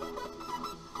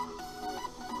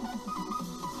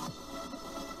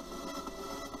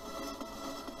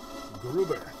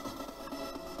 Gruber.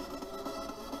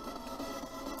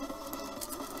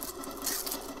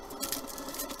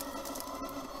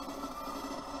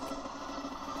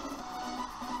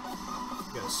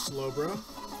 Got a Slowbro.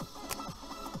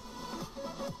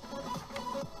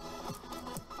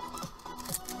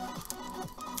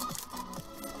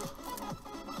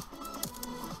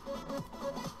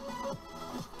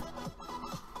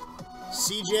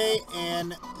 CJ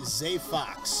and Zay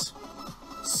Fox.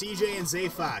 CJ and Zay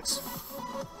Fox.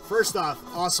 First off,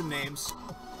 awesome names.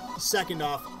 Second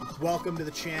off, welcome to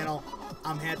the channel.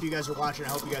 I'm happy you guys are watching. I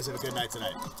hope you guys have a good night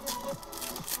tonight.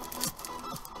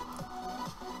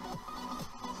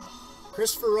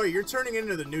 Christopher Roy, you're turning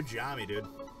into the new Jami, dude.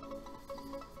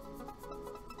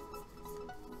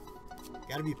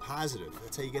 Gotta be positive.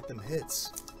 That's how you get them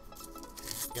hits.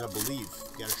 You gotta believe.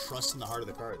 You gotta trust in the heart of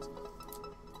the cards.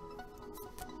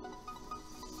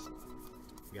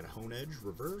 We got a Hone Edge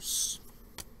reverse.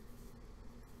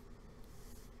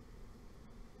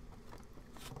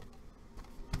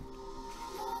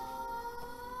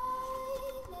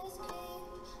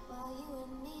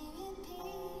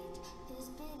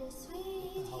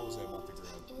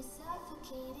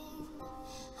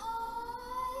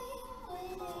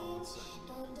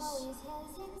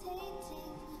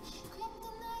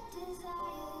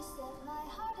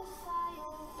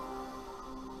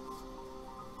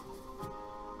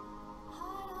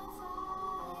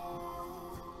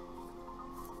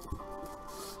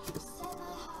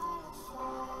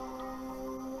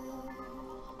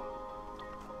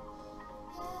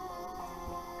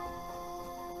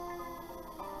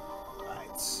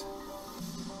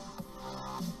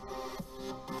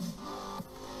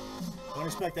 Don't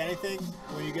expect anything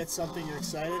when you get something you're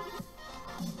excited.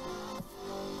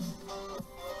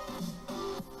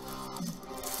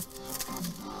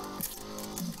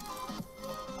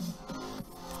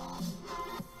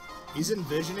 He's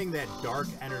envisioning that dark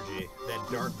energy,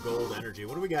 that dark gold energy.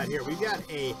 What do we got here? We've got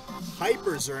a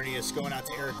Hyper Xerneas going out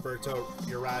to Eric Berto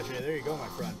Uraja. There you go, my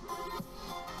friend.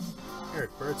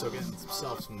 Eric Berto getting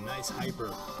himself some nice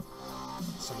hyper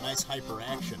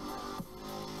action.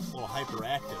 A little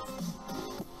hyperactive.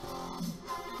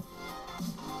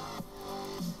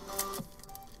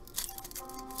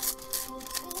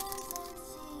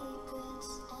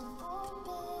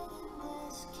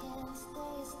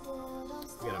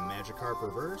 We got a Magikarp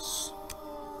reverse.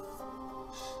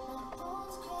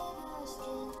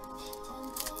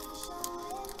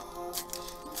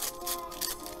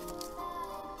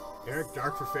 Eric,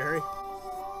 Dark for Fairy.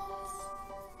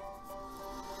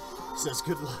 Says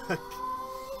good luck.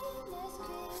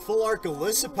 Full Arc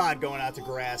Elisipod going out to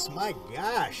grass. My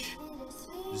gosh.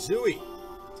 Zooey.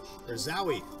 Or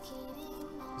Zowie.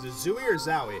 Is it Zooey or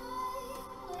Zowie?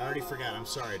 I already forgot. I'm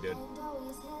sorry, dude.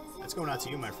 That's going out to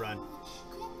you, my friend.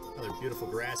 Another beautiful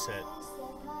grass hit.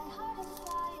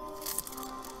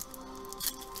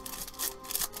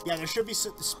 Yeah, there should be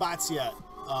spots yet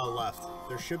left.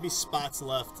 There should be spots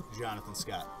left, Jonathan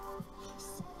Scott.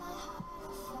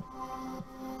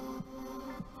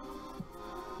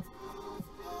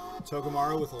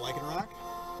 Togamaru with a Lycanroc.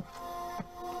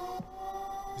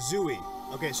 Zooey.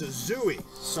 Okay, so Zooey.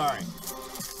 Sorry.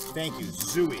 Thank you.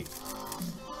 Zooey.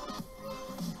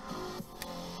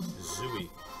 Zooey.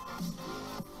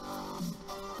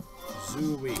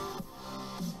 Zooey.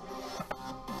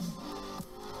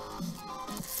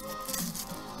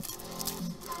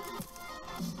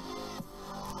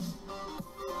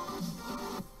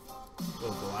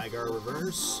 Little Gligar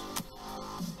reverse.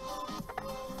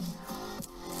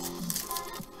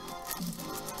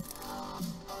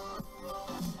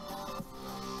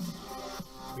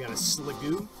 We got a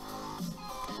Sliggoo.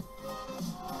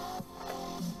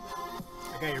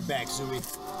 got your back, Zooey.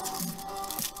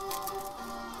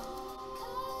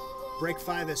 Break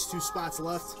 5 has 2 spots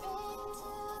left.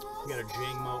 We got a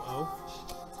Jangmo O.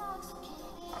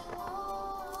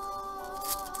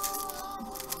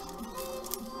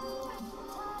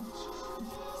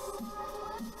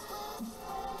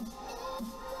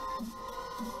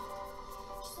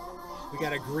 We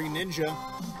got a Green Ninja.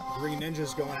 Green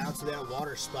Ninja's going out to that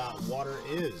water spot. Water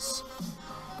is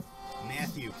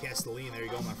Matthew Castelline. There you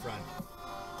go, my friend.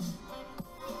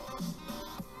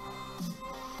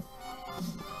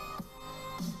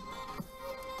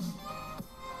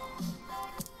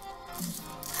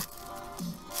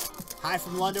 Hi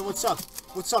from London. What's up?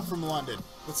 What's up from London?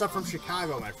 What's up from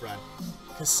Chicago, my friend?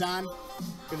 Hassan,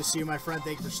 good to see you, my friend.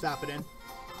 Thank you for stopping in.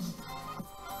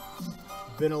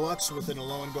 Vinilux with an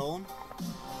Alolan Golem.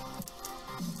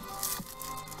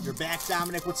 You're back,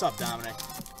 Dominic. What's up, Dominic?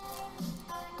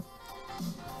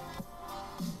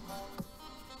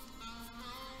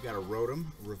 Got a Rotom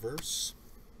reverse.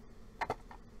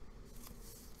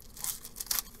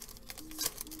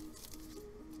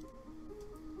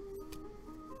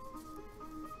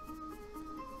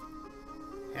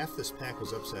 Half this pack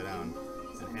was upside down,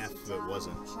 and half of it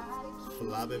wasn't.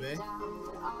 Flabebe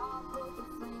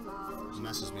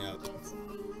messes me up.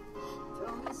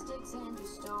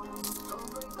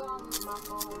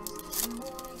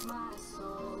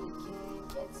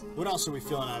 What else are we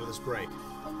feeling out of this break?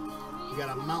 We got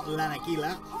a Mount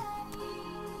Lanakila.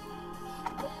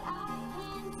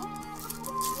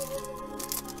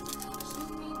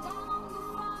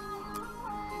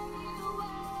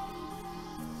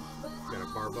 Got a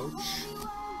Barboach.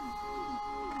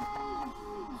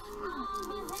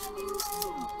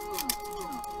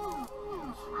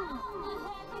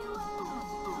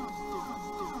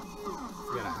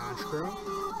 We got a Honchkrow.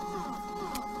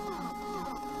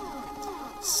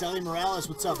 Selly Morales,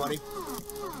 what's up, buddy?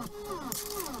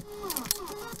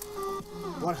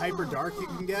 What Hyper Dark you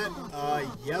can get?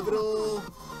 Yveltal,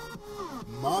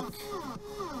 Muck.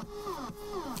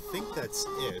 I think that's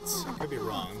it. I could be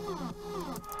wrong.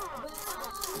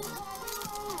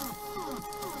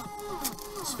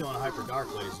 Just feeling a Hyper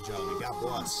Dark, ladies and gentlemen. God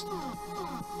bless.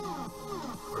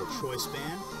 Little Choice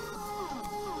Band.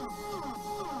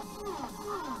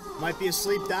 Might be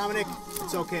asleep, Dominic.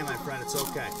 It's okay, my friend. It's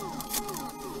okay.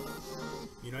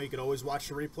 You know, you could always watch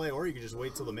the replay, or you could just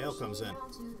wait till the mail comes in.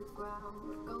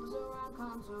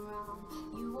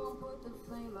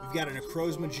 We've got a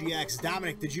Necrozma GX.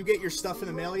 Dominic, did you get your stuff in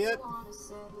the mail yet?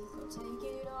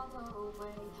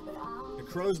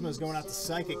 Necrozma is going out to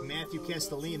Psychic. Matthew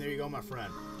Castelline. There you go, my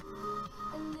friend.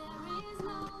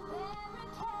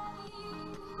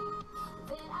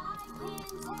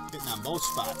 Hitting on both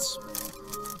spots.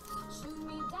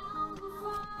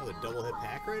 Another double hit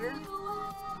pack right here?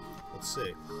 Let's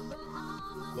see.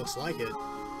 Looks like it.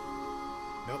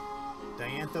 Nope.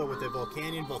 Diantha with a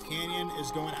Volcanion. Volcanion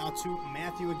is going out to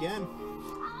Matthew again.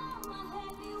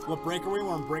 What break are we? We're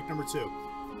on break number 2.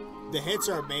 The hits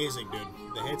are amazing, dude.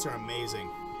 The hits are amazing.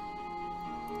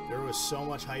 There was so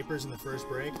much hypers in the first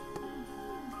break.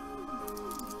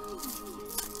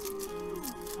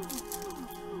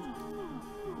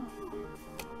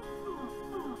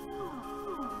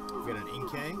 We got an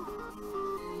Inkay.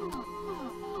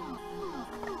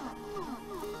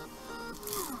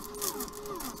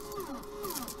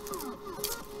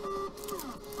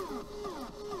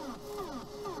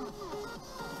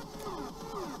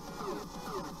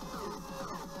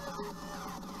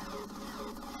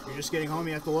 You're just getting home,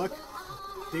 you have to look.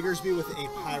 Diggersby with a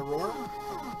Pyroar.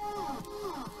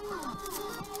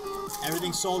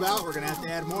 Everything's sold out, we're going to have to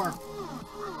add more.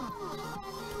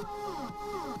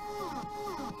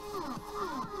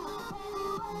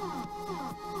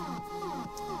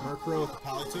 Murkrow with the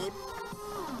Politoed.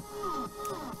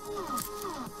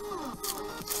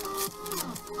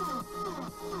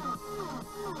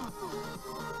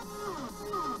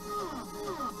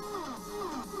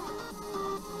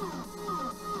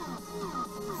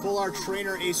 Full art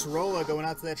trainer Acerola going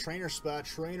out to that trainer spot.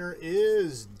 Trainer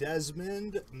is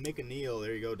Desmond McNeil.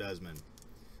 There you go, Desmond.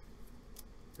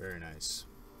 Very nice.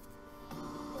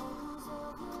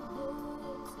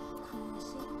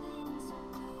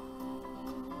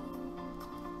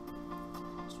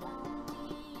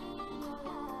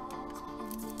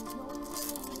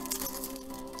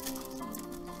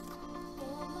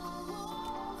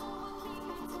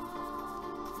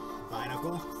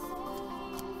 Binacle.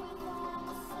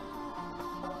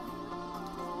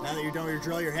 Now that you're done with your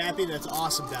drill, you're happy? That's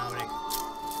awesome, Dominic.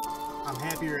 I'm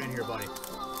happy you're in here, buddy.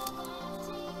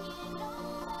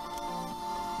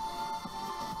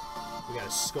 We got a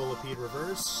Scolipede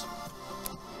reverse.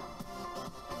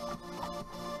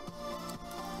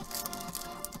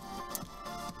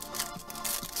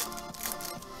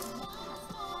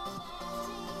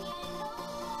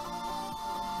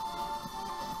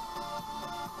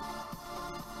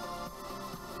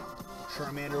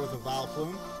 Charmander with a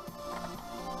Vileplume.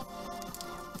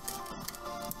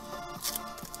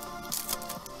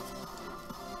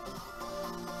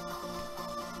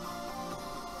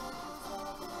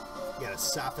 Got a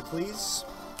Sophocles.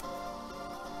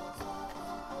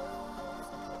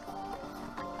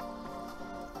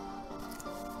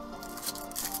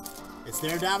 It's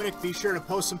there, Dominic. Be sure to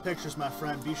post some pictures, my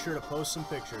friend. Be sure to post some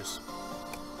pictures.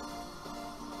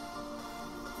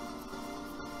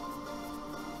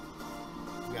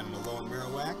 We got an Alolan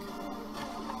Marowak.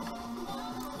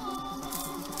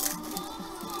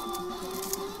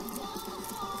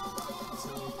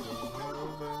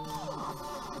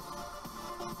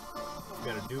 We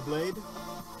got a Doublade.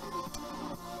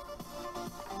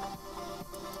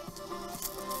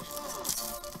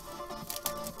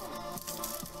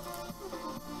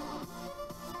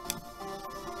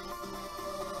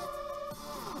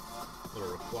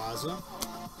 Little Rayquaza.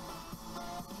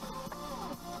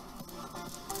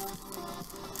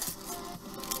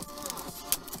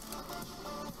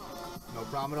 No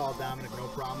problem at all, Dominic. No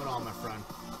problem at all, my friend.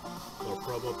 Little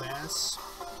Probopass.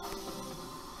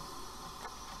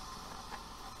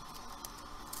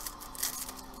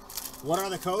 What are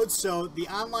the codes? So the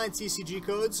online TCG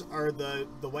codes are the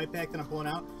white pack that I'm pulling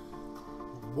out.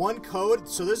 One code,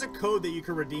 so there's a code that you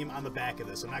can redeem on the back of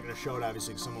this. I'm not going to show it,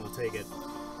 obviously, because someone will take it.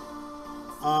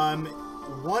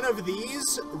 One of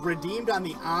these, redeemed on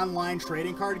the online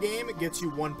trading card game, gets you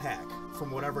one pack from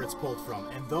whatever it's pulled from.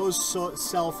 And those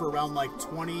sell for around like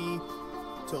 20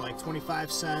 to like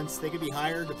 25 cents. They could be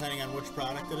higher depending on which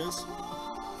product it is.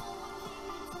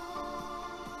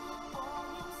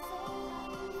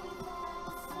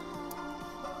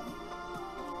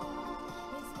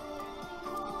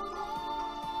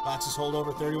 Boxes hold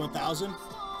over 31,000.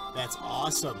 That's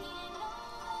awesome.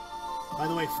 By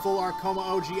the way, full Arcoma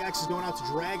OGX is going out to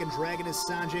Dragon. Dragon is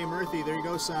Sanjay Murthy. There you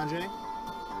go, Sanjay.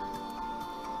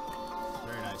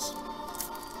 Very nice.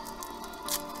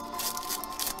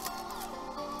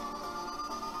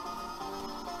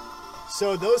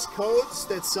 So those codes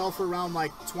that sell for around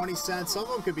like 20 cents, some of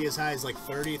them could be as high as like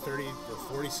 30 or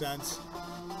 40 cents.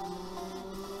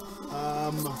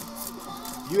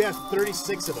 You have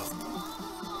 36 of them.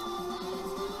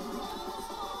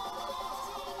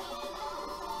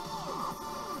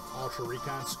 Ultra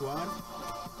Recon Squad.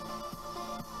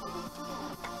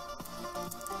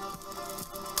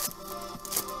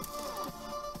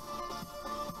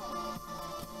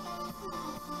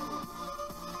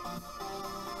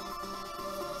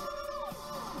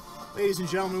 Ladies and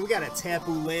gentlemen, we got a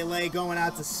Tapu Lele going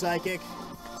out to Psychic.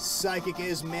 Psychic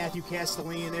is Matthew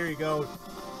Castellini. There you go.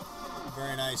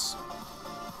 Very nice.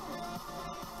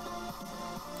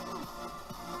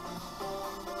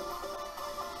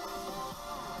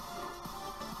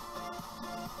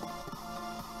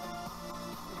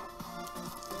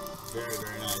 Very,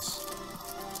 very nice.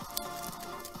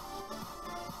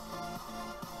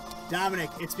 Dominic,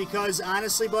 it's because,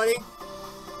 honestly, buddy,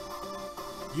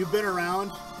 you've been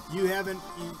around. You haven't...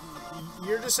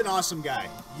 You're just an awesome guy.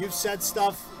 You've said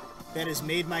stuff that has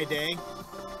made my day,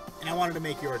 and I wanted to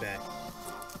make your day.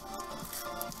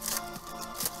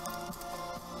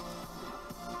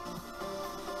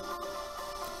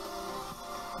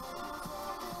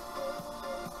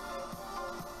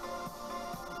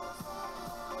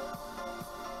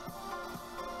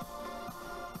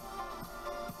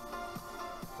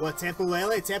 What, Tapu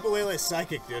Lele? Tapu Lele is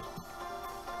Psychic, dude.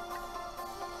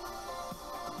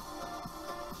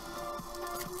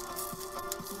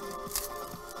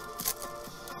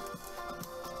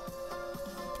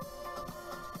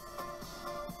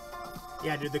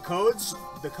 Yeah, dude, the codes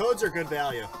are good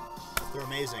value. They're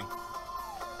amazing.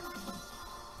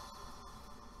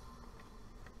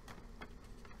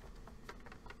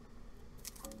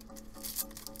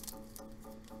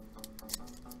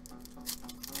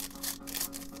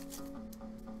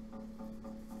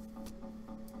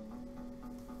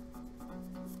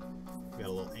 Got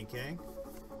a little Inkay.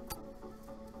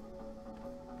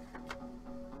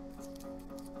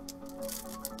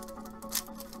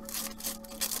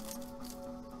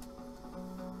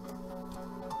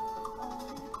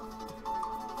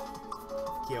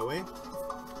 Kiawe.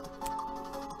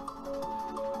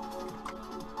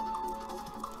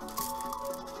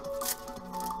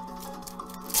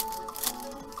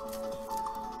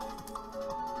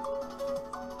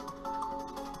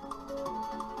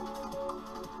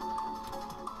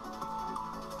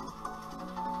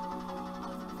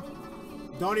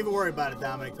 Don't even worry about it,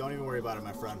 Dominic. Don't even worry about it,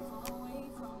 my friend.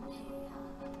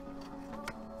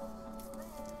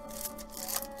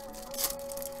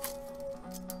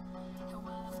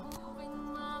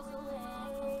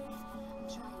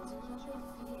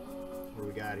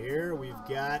 here, we've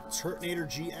got Turtonator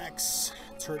GX.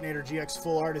 Turtonator GX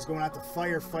full art is going out to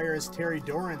Fire. Fire is Terry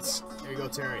Dorrance. There you go,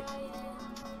 Terry.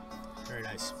 Very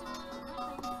nice.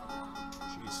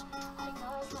 Jeez.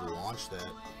 Just launched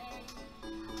that.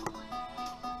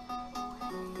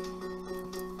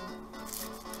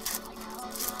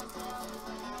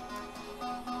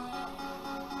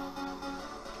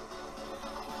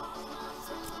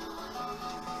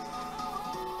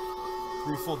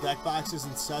 Three full deck boxes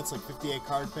and sets, like 58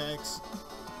 card packs.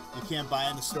 You can't buy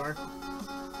in the store.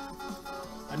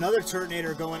 Another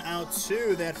Turtonator going out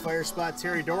to that Fire spot,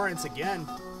 Terry Dorrance again.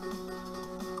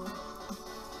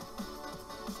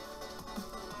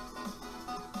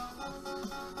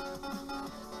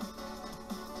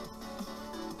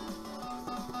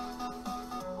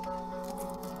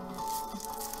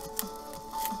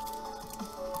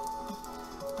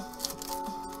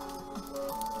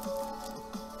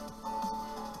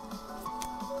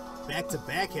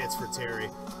 Back-to-back hits for Terry.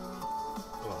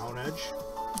 Little hone edge.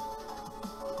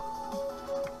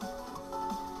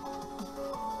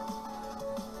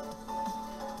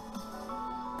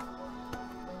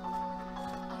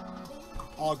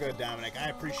 All good, Dominic. I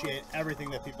appreciate everything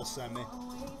that people send me.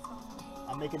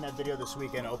 I'm making that video this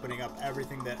weekend, opening up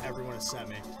everything that everyone has sent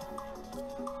me.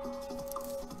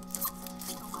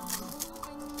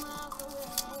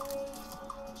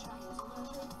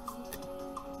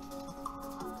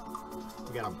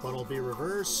 We got a Buttlebee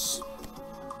reverse.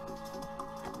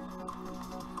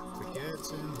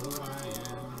 Forgetting who I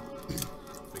am.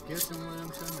 Forgetting where I'm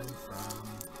coming from.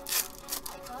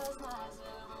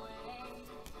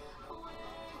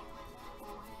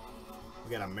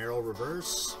 We got a Merrill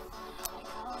reverse.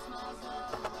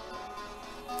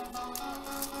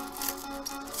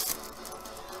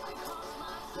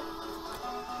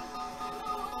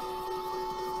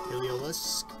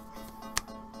 Heliolisk.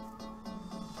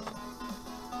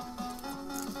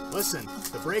 Listen,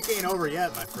 the break ain't over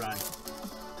yet, my friend.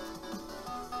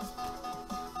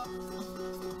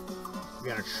 We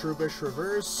got a Trubbish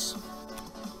reverse.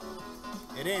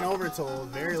 It ain't over till the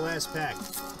very last pack.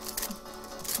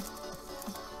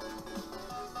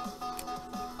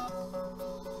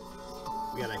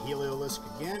 We got a Heliolisk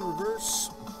again, reverse.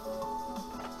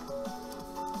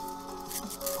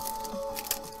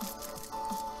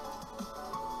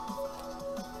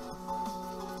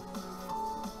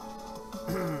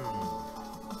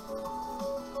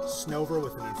 Snover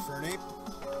with an Infernape.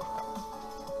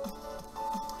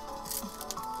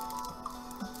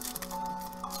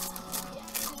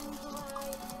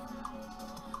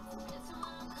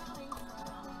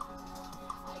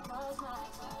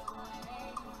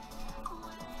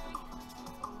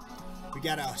 We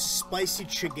got a Spicy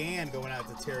Chigan going out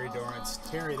to Terry Dorrance.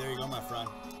 Terry, there you go, my friend.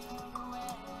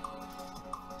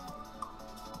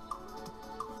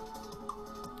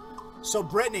 So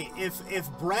Brittany, if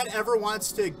Brett ever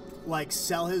wants to like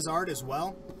sell his art as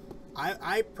well,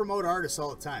 I promote artists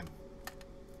all the time.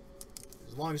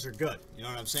 As long as they're good. You know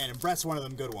what I'm saying? And Brett's one of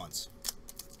them good ones.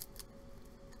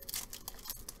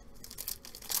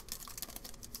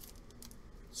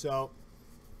 So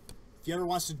if he ever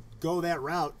wants to go that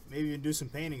route, maybe even do some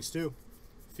paintings too,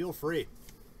 feel free.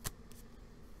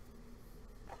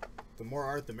 The more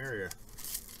art, the merrier.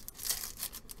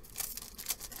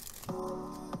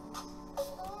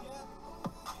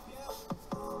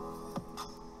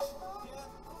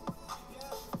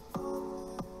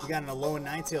 We got an Alolan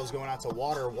Ninetales going out to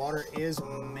Water. Water is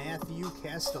Matthew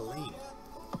Castelline.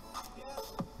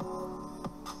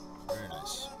 Very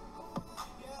nice.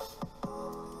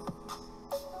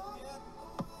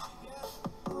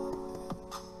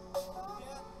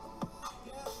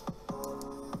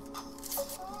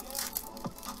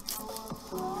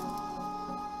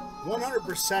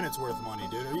 %, it's worth money,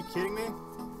 dude. Are you kidding me?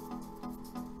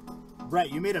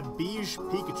 Right, you made a beige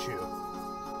Pikachu.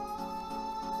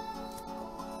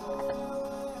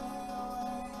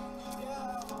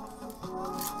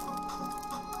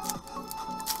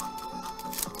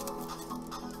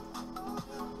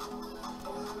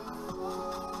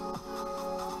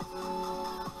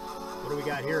 What do we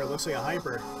got here? It looks like a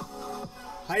Hyper.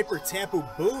 Hyper Tapu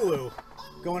Bulu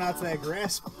going out to that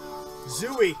grass.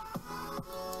 Zooey.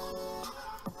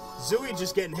 Zooey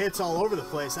just getting hits all over the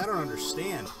place. I don't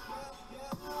understand.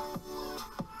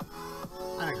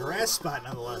 On a grass spot,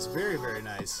 nonetheless. Very, very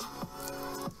nice.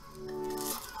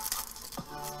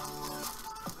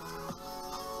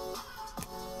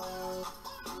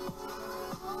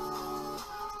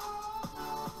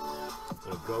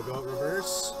 Little Go-Go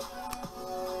reverse.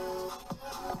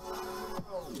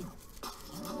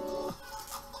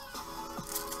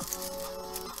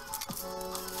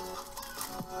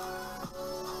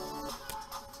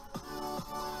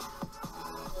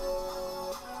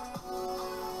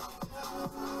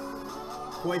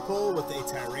 Cloypole with a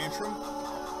Tyrantrum.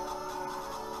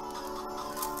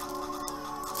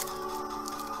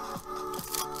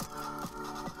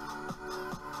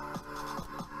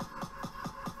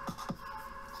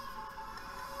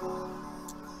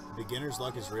 Beginner's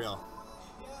luck is real.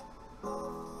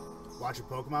 Watching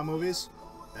Pokemon movies?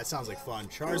 That sounds like fun.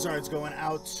 Charizard's going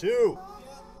out to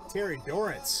Terry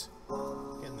Dorrance.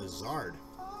 Getting the Zard.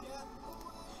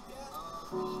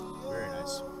 Very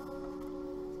nice.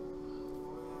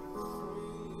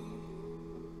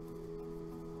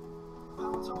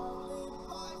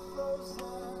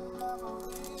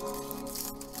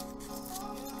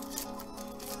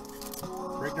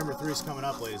 Break number 3 is coming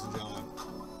up, ladies and gentlemen.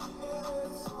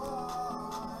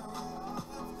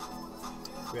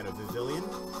 We got a Vivillon.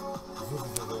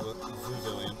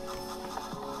 Vivillon.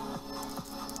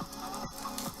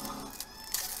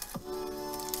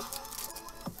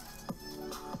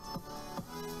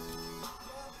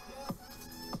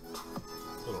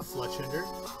 Little Fletchinder.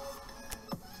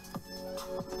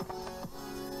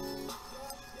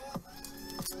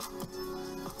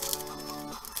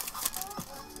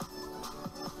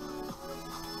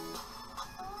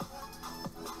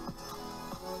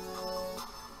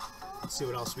 Let's see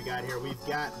what else we got here. We've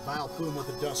got Vileplume with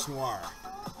the Dust Noir.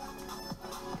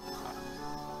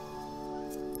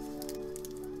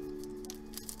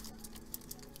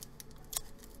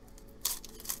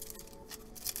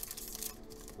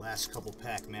 Last couple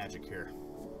pack magic here.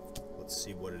 Let's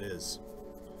see what it is.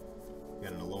 We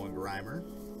got an Alolan Grimer.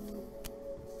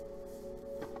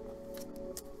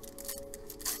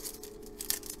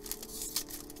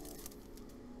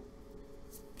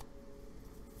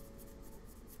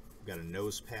 Got a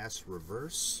Nose Pass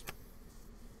reverse.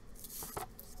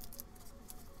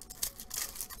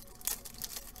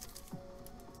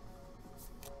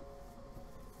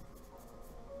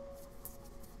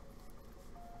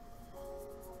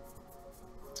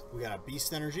 We got a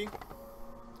Beast Energy.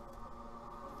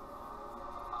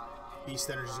 Beast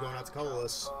Energy is going out to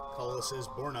Colorless. Colorless is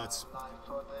Bornuts.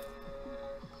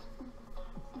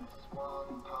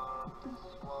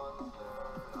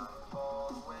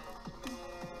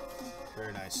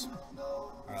 Very nice.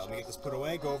 Alright, let me get this put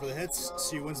away, go over the hits,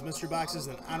 see who wins the mystery boxes,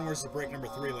 and onwards to break number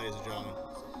 3, ladies and gentlemen.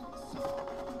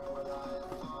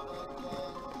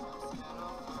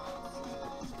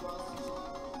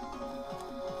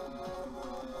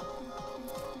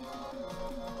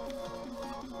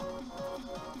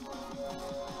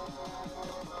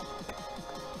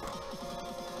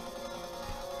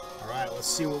 Alright, let's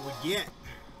see what we get.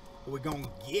 What we gonna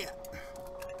get?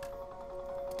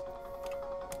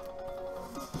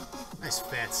 Nice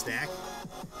fat stack.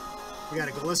 We got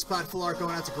a Gliscod Full Art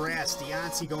going out to Grass,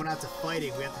 Deontay going out to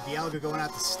Fighting, we have the Dialga going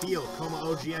out to Steel, Como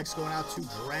OGX going out to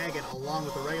Dragon along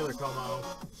with the regular Como.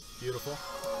 Beautiful.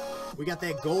 We got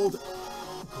that gold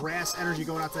Grass Energy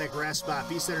going out to that Grass spot,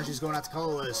 Beast Energy is going out to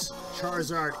Colorless,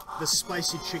 Charizard, the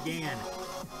Spicy Chigan,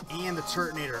 and the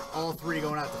Turtonator, all 3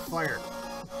 going out to Fire.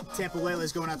 Tapu Lele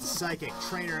is going out to Psychic.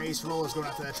 Trainer Ace Roller is going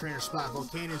out to that trainer spot.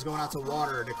 Volcanian's going out to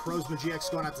Water. Necrozma GX is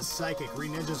going out to Psychic.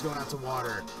 Green Ninja is going out to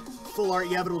Water. Full Art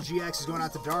Yveltal GX is going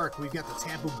out to Dark. We've got the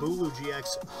Tapu Bulu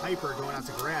GX Hyper going out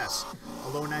to Grass.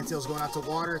 Alolan Ninetales going out to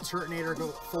Water. Turtonator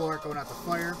Full Art going out to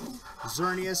Fire.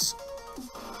 Xerneas,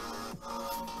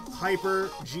 Hyper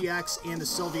GX, and the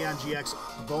Sylveon GX,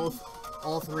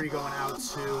 all 3 going out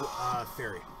to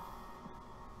Fairy.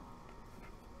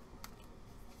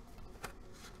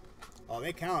 Oh,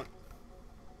 they count.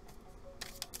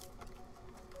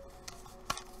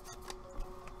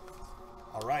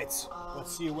 All right,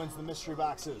 let's see who wins the mystery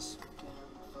boxes.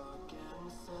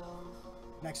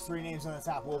 Next 3 names on the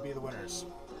top will be the winners.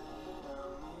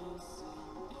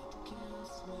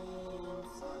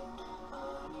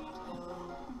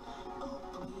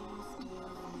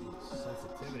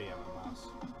 Sensitivity of the mouse.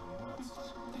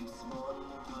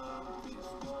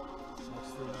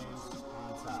 Next 3 names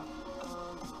on top.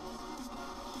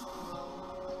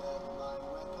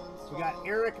 We got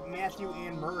Eric, Matthew,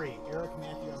 and Murray. Eric,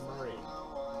 Matthew, and Murray.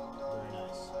 Very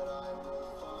nice.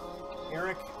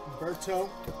 Eric, Berto,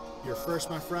 you're first,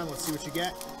 my friend. Let's see what you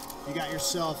get. You got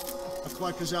yourself a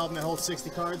collector's album that holds 60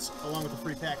 cards, along with a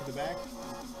free pack in the back.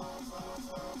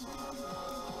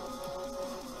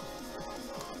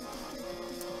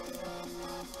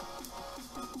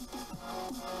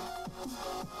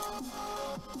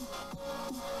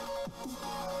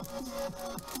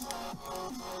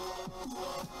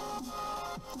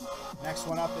 Next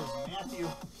one up is Matthew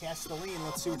Castelline.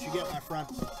 Let's see what you get, my friend.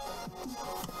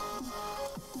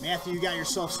 Matthew, you got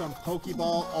yourself some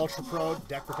Pokeball Ultra Pro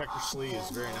Deck Protector sleeves.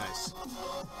 Very nice.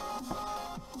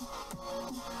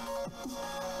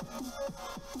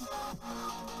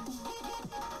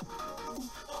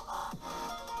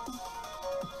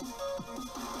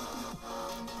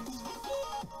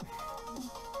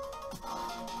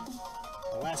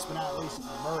 And last but not least,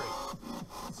 Murray.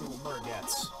 Let's see what Murray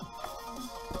gets.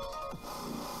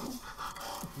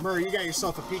 Murray, you got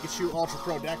yourself a Pikachu Ultra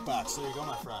Pro deck box. There you go,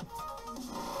 my friend.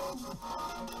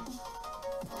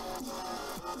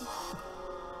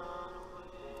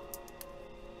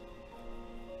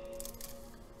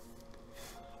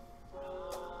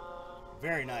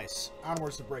 Very nice.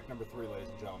 Onwards to break number 3, ladies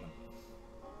and gentlemen.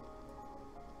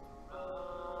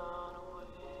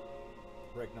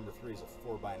 Break number 3 is a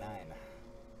 4x9.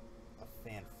 A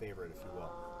fan favorite, if you will.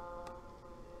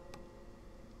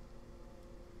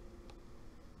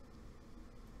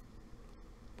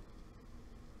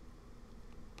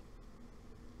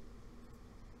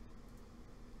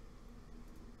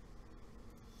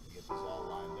 Get these all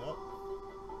lined up.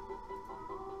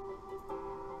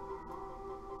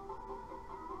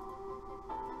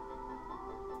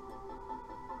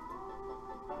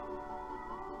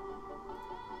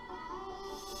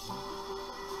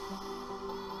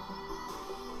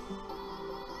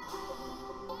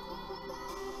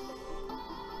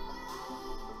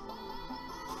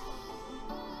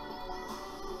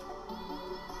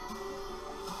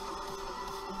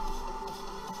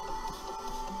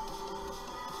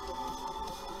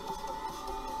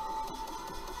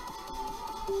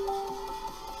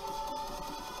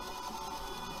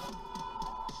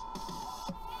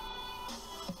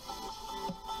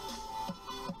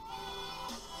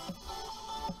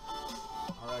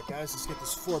 Alright guys, let's get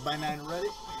this 4x9 ready.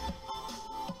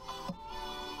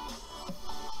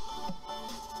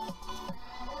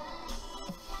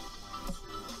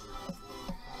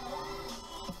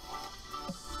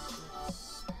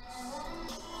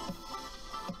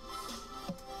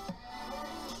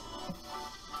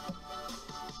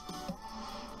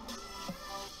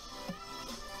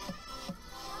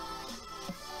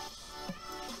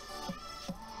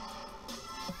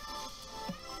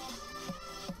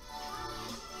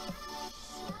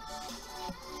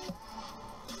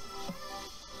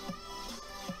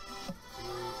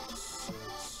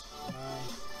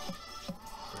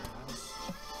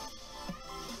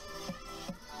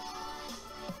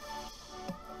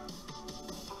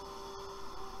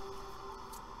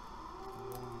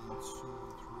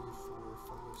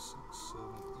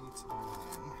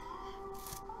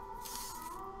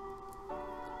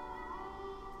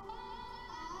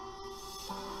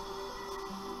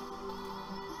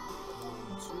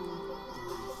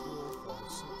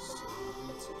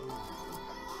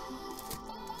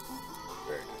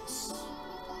 Very nice.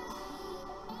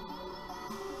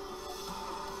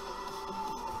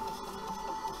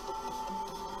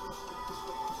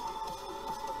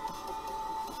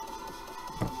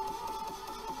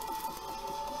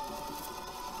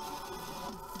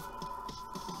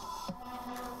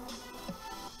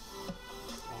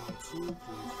 One, two,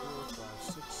 three, four, five,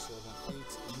 six, seven,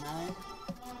 eight, nine.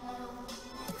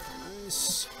 Very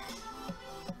nice.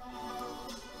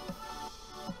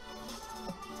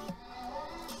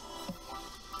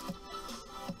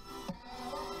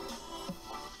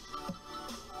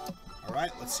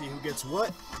 Alright, let's see who gets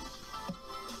what.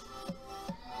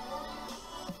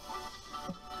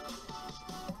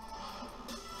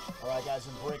 Alright guys,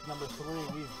 in break number 3,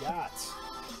 we've got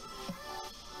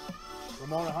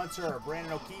Ramona Hunter,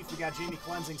 Brandon O'Keefe, we got Jamie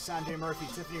Cleansing, Sanjay Murphy,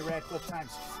 Tiffany Radcliffe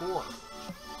times 4.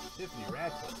 Tiffany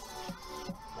Radcliffe.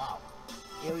 Wow.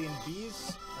 Alien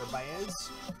Bees, or Baez.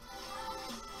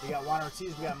 We got Juan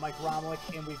Ortiz, we got Mike Romlick,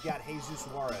 and we've got Jesus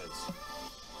Juarez.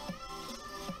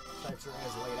 Types are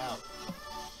as laid out.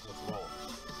 Let's roll.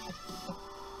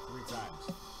 3 times.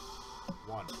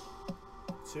 1,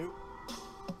 2,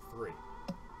 3.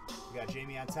 We got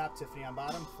Jamie on top, Tiffany on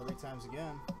bottom. 3 times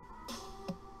again.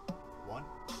 1,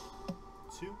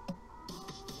 2,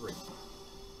 3.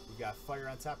 We got Fire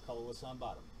on top, Colorless on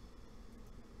bottom.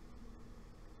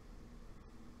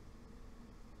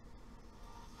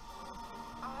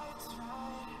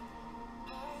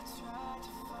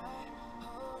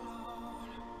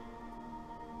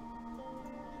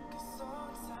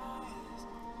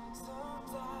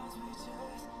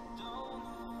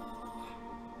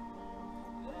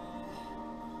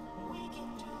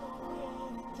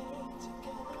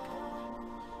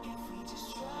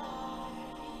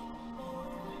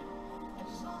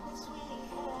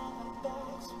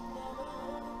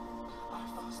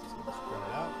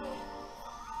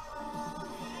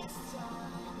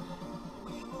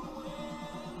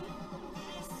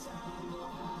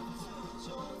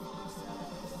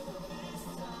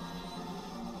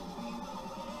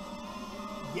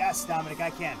 Yes, Dominic,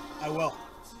 I can. I will.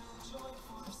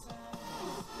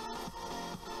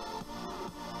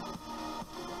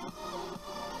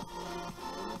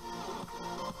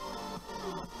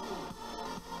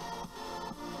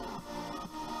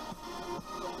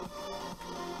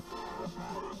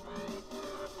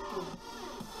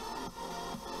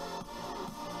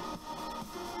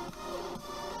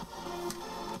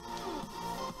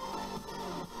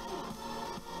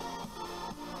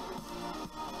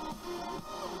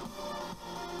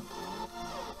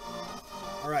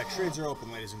 Alright, trades are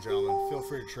open, ladies and gentlemen. Feel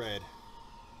free to trade.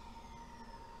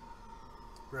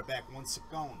 Be right back, 1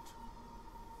 second.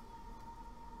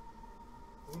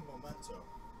 Un momento.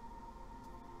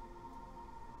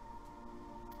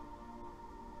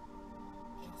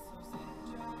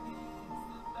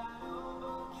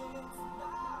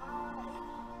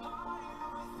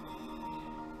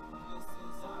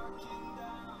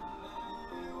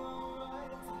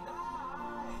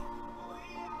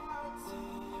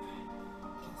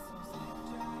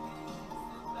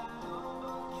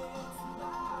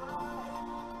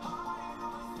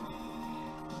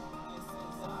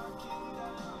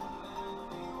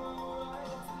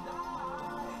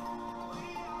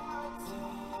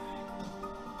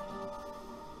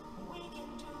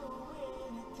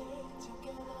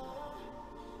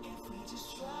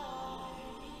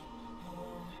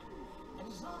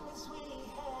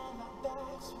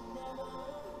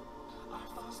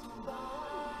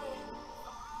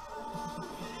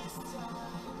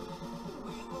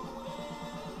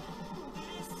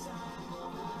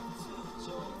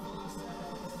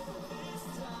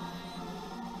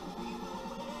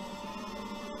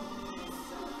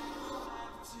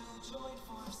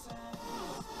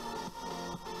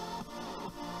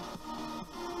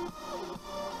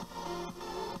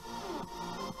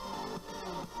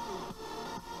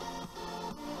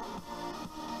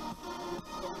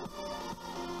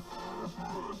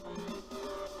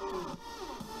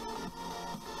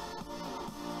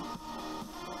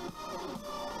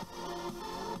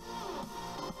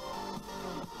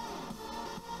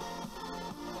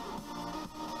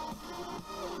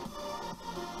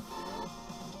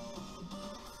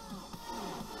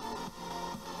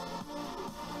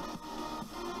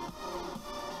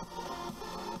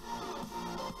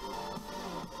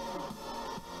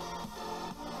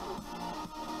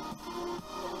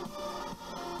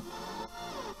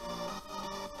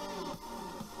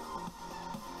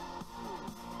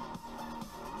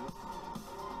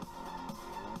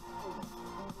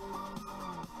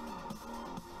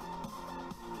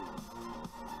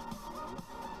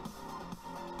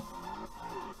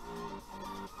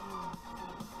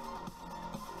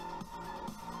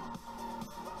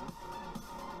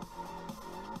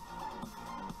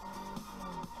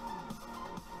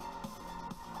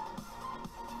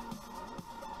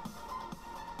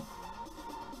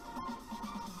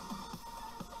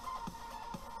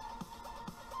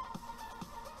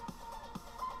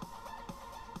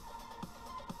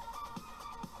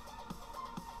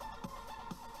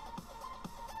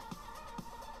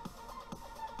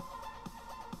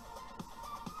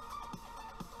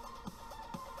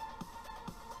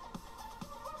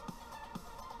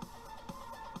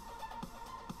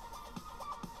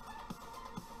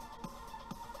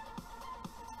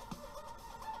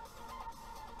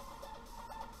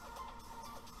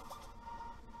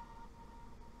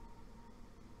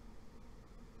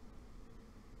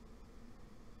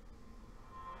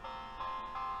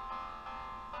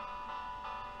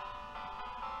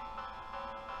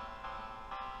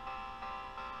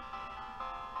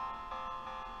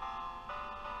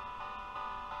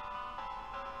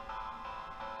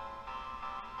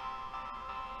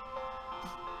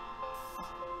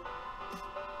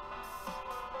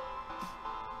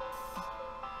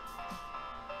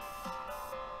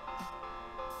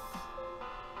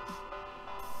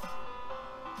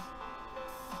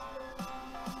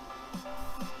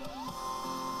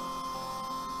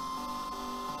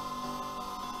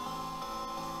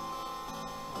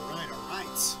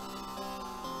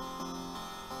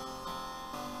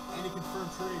 Any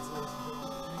confirmed trades, ladies and gentlemen. Any confirmed trades at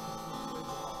all.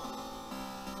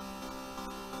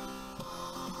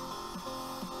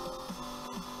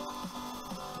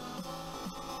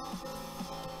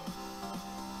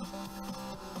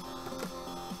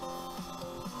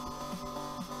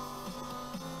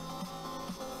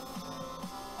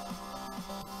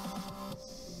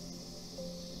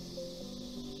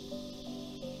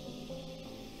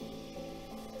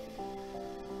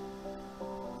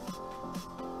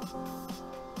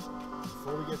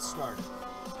 Before we get started,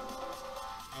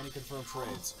 any confirmed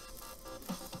trades?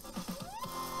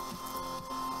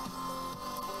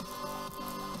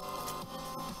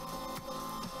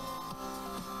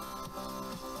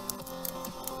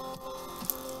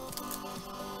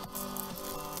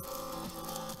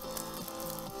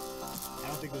 I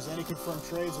don't think there's any confirmed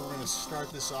trades, and we're going to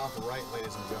start this off right,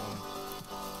 ladies and gentlemen.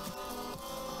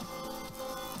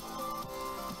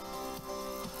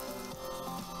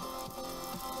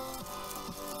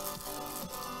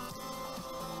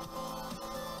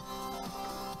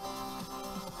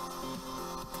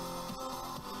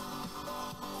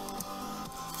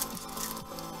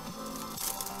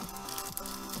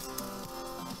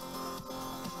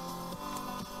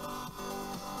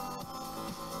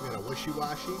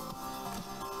 wishy-washy.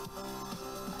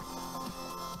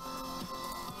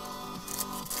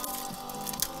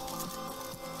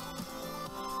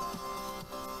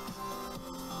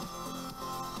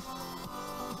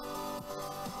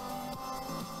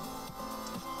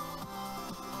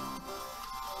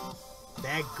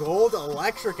 That gold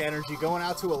electric energy going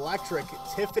out to electric.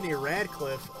 Tiffany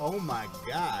Radcliffe. Oh my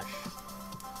gosh.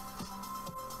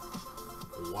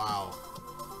 Wow.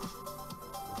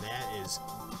 That is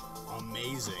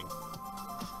amazing.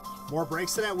 More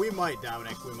breaks to that? We might,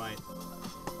 Dominic. We might.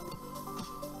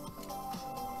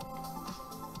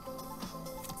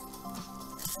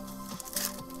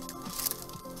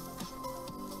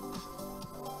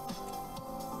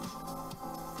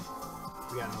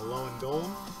 We got an Alolan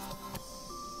Golem.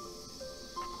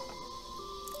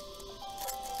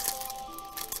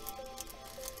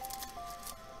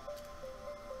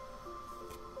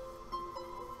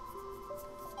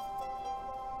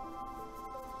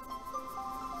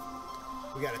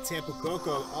 We got a Tapu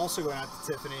Koko also going out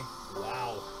to Tiffany.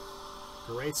 Wow.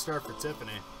 Great start for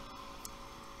Tiffany.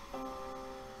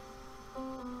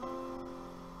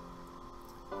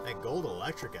 That gold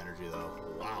electric energy, though.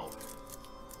 Wow.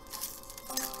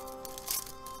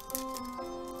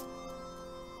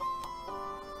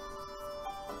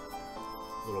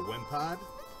 Little Wimpod.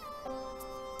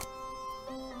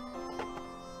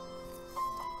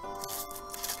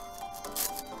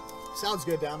 Sounds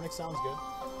good, Dominic. Sounds good.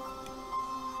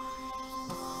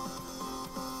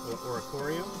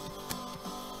 Oricorio.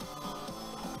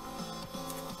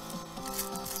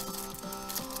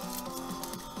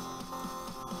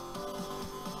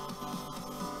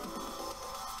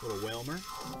 Little Whalmer.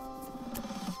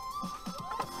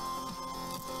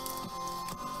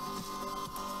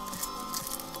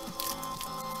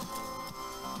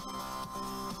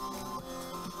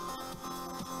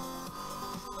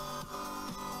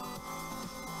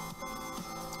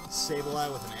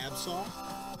 Sableye with an Absol.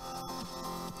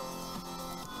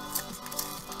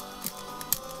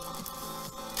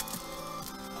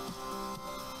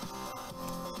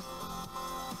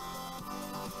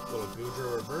 Little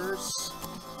Goodra reverse.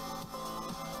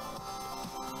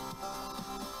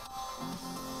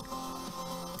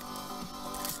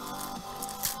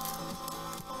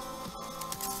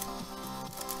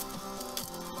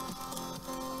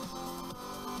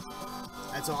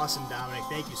 That's awesome, Dominic.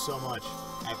 Thank you so much.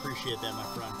 I appreciate that, my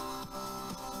friend.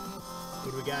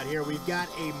 What do we got here? We've got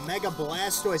a Mega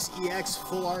Blastoise EX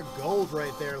Full Art Gold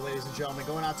right there, ladies and gentlemen.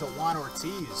 Going out to Juan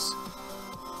Ortiz.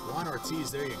 Juan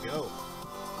Ortiz, there you go.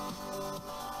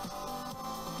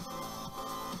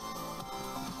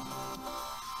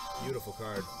 Beautiful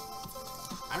card.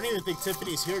 I don't even think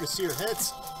Tiffany's here to see her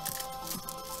hits.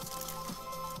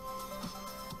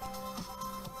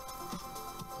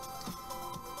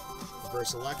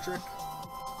 Reverse Electric.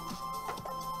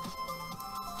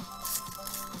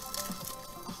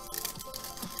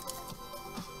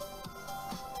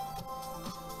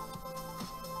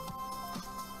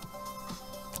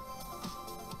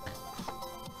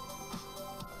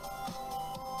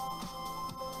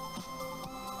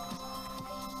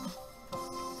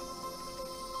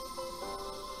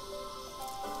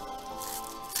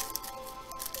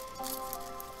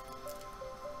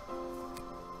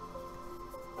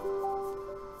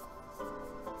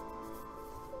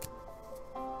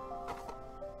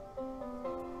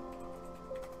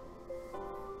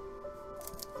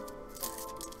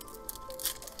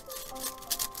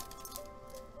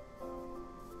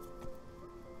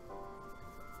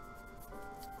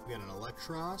 We got an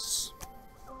Electros.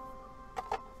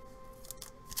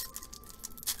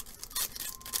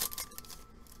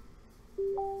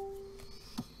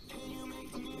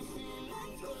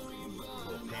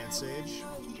 Little Pansage.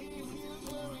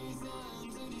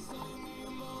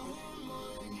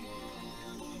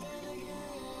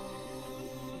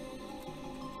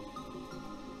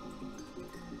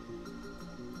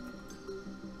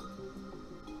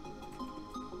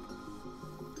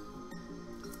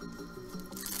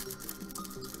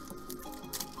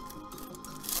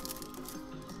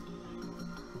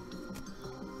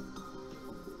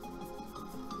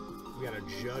 We got a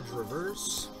Judge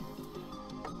reverse.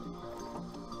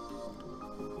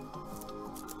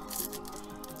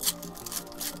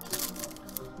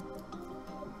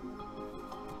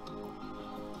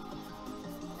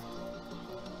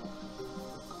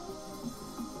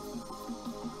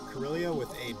 Corellia with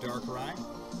a Darkrai.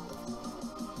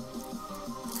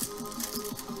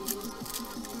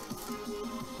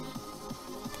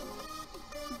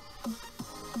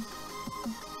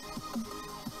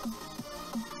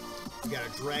 We got a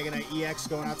Dragonite EX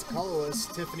going out to colorless.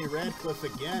 Tiffany Radcliffe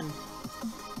again.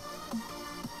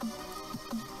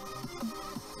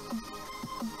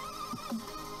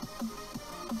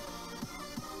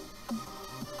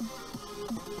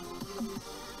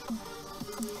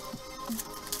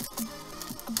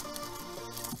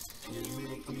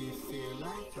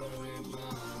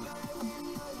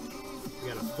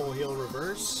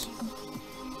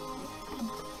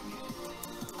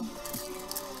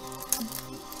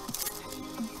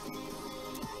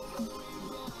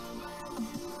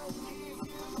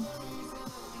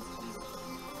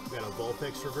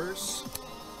 Vulpix reverse.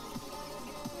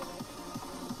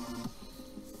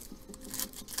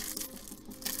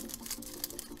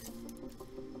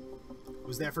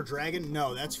 Was that for Dragon?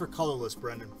 No, that's for colorless,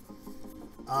 Brendan.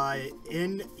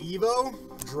 In Evo,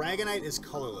 Dragonite is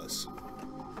colorless.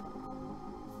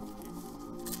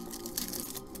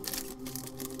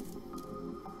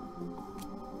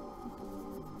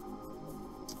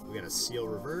 We got a Seal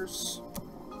reverse.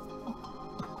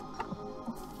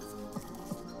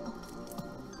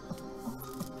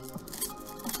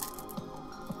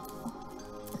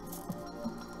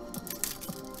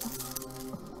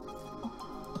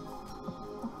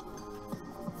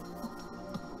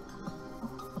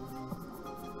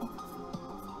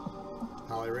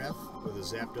 Poliwrath with a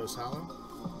Zapdos Hollow.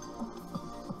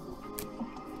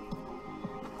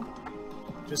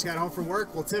 Just got home from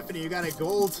work. Well, Tiffany, you got a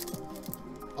gold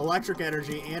Electric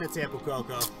Energy and a Tapu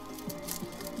Koko.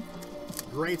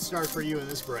 Great start for you in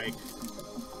this break.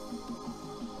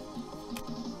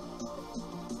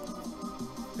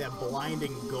 That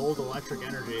blinding gold Electric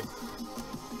Energy.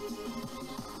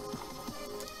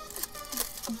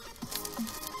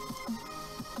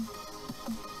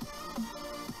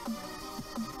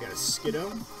 Got a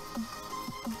Skiddo.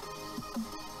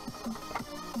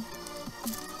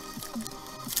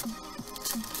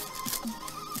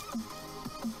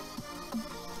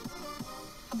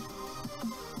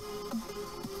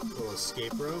 Little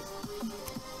Escape Rope.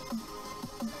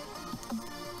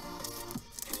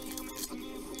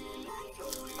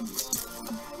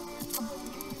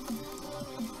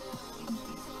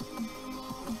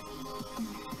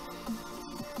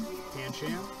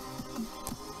 Pancham.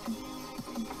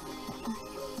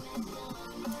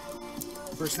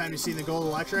 First time you've seen the Gold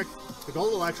Electric? The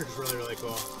Gold Electric is really, really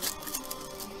cool.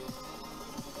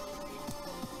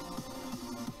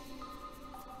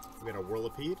 We got a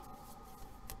Whirlipede.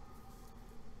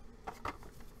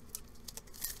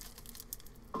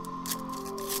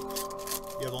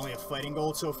 You have only a Fighting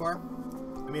Gold so far?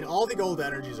 I mean, all the Gold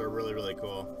Energies are really, really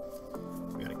cool.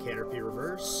 We got a Caterpie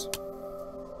reverse.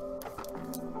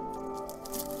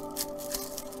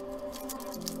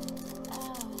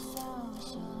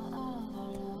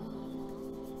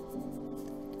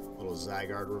 Little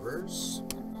Zygarde reverse.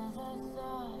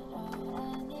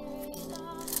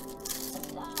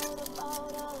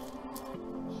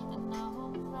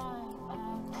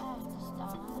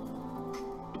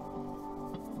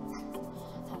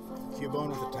 Cubone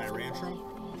with a Tyrantrum.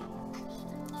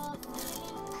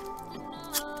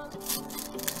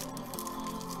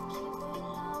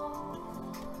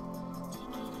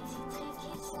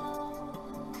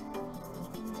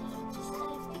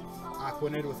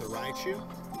 Aquanid with a Raichu.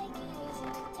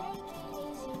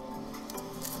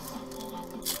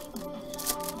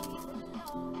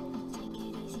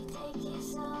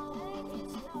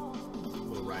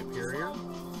 Little Rhyperior.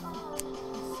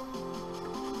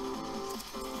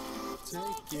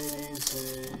 Take it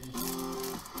easy.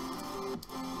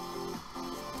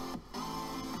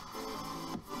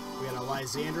 We got a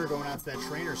Lysander going out to that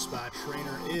trainer spot.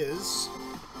 Trainer is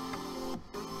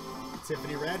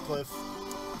Tiffany Radcliffe.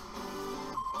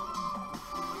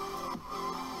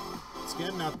 It's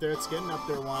getting up there. It's getting up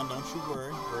there, Juan. Don't you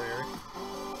worry. Or Eric.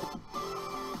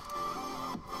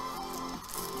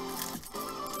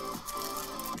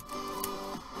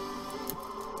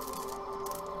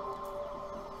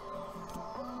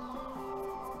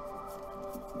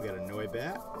 We got a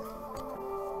Noibat.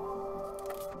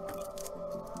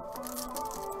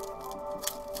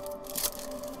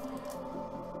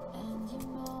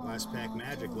 Last pack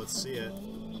magic. Let's see it.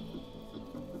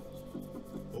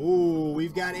 Ooh,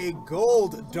 we've got a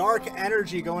gold Dark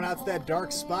Energy going out to that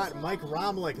dark spot. Mike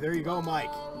Romlick. There you go,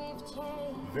 Mike.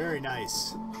 Very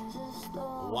nice.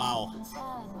 Wow.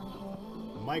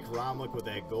 Mike Romlick with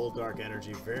that gold Dark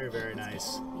Energy. Very, very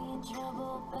nice.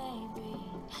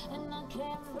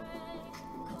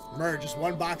 Mer, just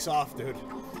one box off, dude.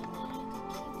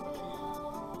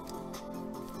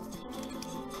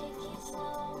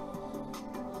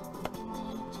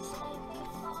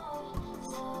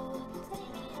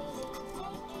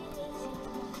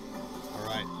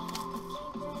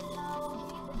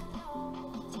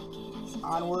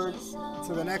 Onward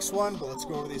to the next one, but let's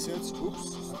go over these hits.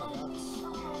 Oops.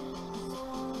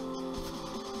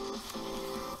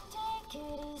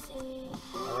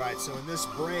 Alright, so in this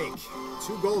break,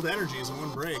 2 gold energies in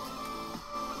one break.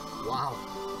 Wow.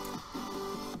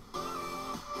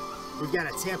 We've got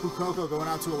a Tapu Koko going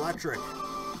out to Electric.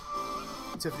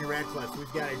 Tiffany Radcliffe.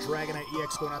 We've got a Dragonite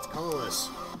EX going out to Colorless.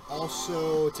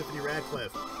 Also Tiffany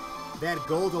Radcliffe. That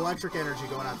gold electric energy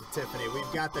going out to Tiffany.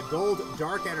 We've got the gold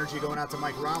dark energy going out to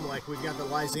Mike Romlick. We've got the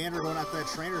Lysander going out to that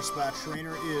trainer spot.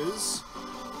 Trainer is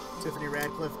Tiffany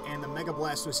Radcliffe. And the Mega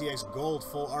Blastoise EX gold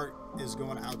full art is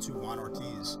going out to Juan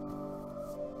Ortiz.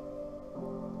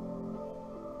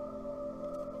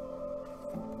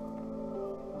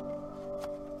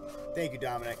 Thank you,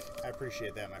 Dominic. I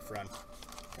appreciate that, my friend.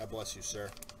 God bless you,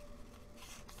 sir.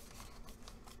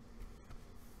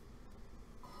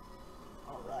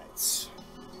 All right.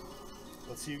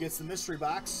 Let's see who gets the mystery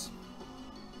box.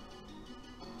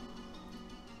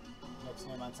 Next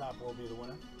name on top will be the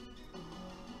winner.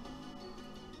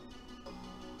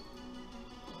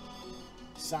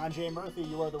 Sanjay Murthy,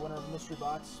 you are the winner of the mystery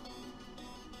box.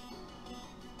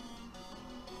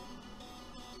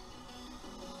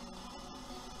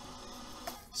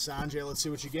 Sanjay, let's see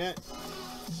what you get.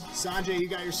 Sanjay, you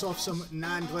got yourself some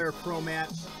non-glare Pro Mat,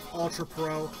 Ultra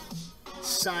Pro,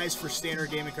 size for standard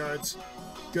gaming cards,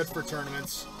 good for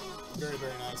tournaments. Very,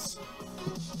 very nice.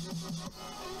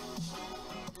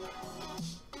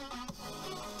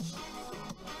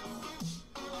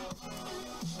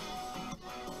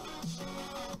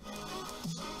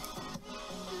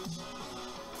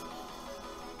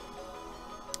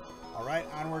 All right,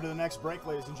 onward to the next break,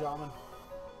 ladies and gentlemen.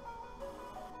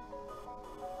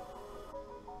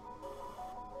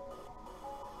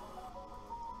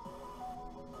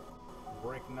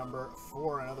 Break number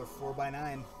 4, another 4x9.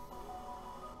 1,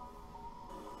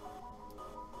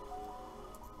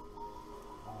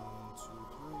 2,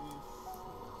 3, 4,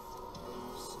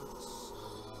 5, 6,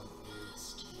 7, 8, 9.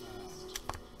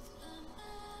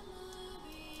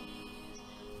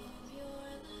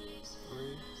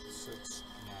 3, 6,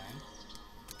 9.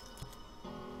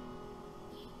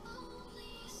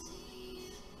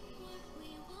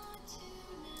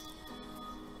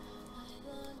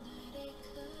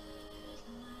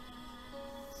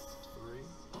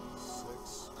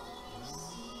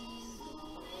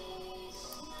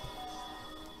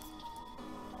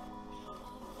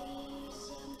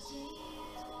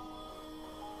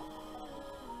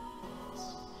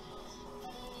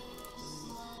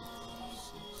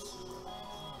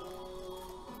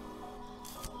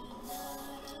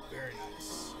 Very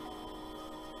nice.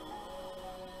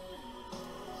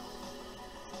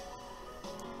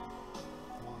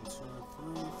 One, two,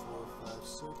 3, 4, 5,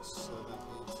 6, 7,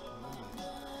 8, 9.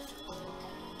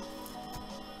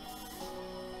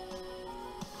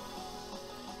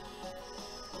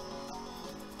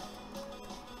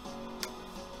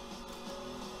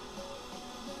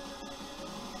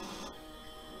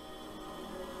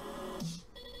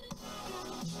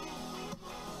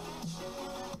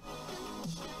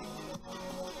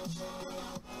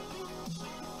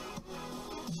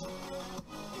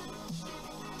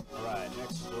 Alright,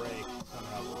 next break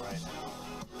coming up right now.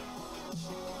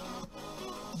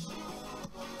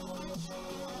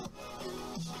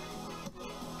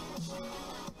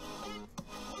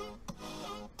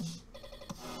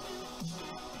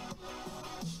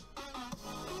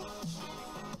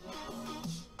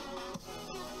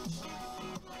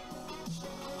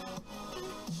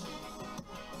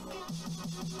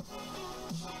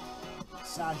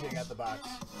 Sanjay got the box.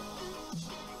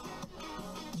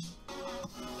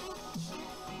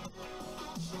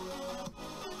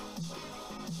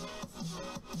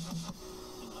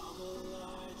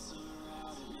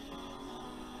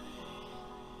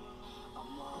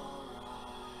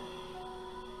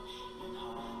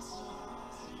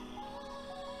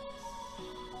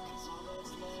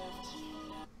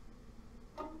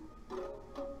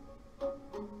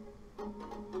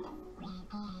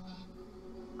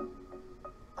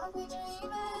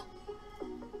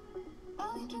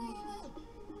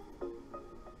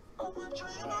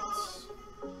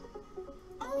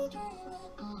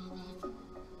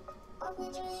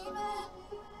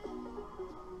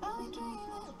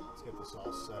 Let's get this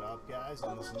all set up, guys,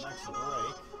 on this next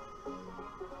break.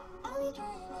 It's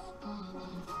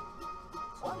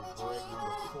going to be break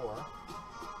number 4.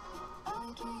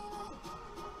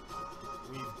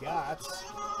 We've got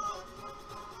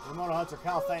Ramona Hunter,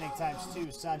 Kyle Fanning ×2,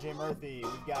 Sanjay Murthy.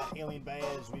 We've got Alien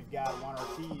Baez. We've got Juan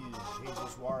Ortiz,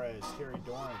 Jesus Juarez, Kerry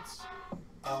Dorrance,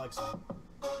 Alex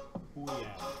Bouillon.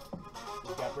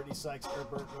 We've got Brittany Sykes,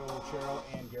 Herberto Lucero,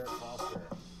 and Garrett Foster.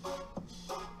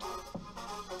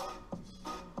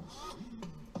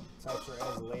 Types are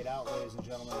as laid out, ladies and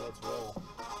gentlemen. Let's roll.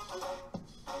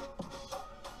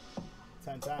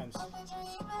 10 times.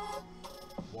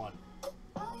 1,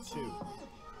 2,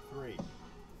 3,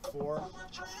 4,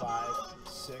 5,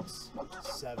 6,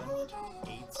 7,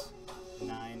 8,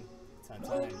 9, 10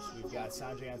 times. We've got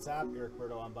Sanjay on top, Eric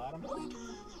Berto on bottom.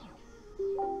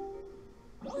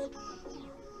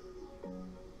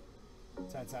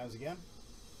 10 times again.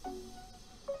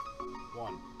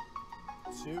 1,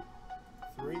 2,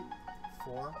 3,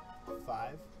 4,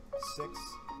 5, 6,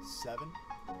 7,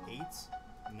 8,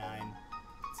 9,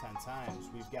 10 times.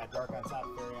 We've got dark on top,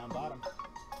 fairy on bottom.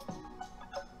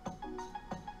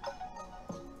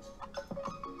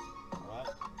 Alright,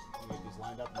 we get these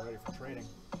lined up and ready for trading.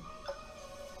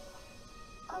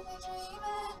 Are we dreaming?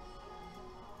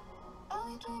 Are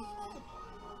we dreaming?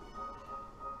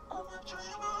 Are we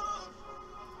dreaming?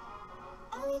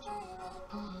 Are we dreaming?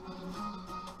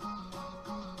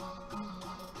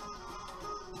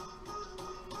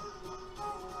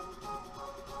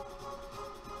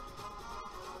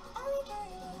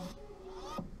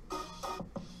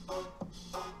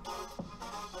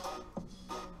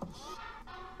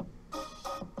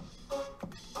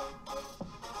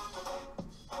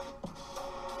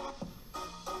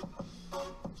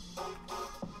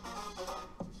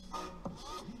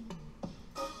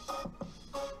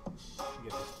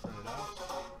 Get this printed out.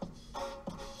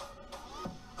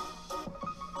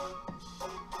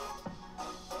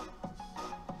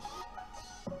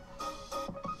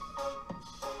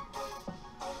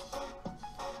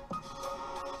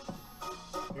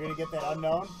 You're gonna get that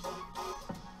unknown.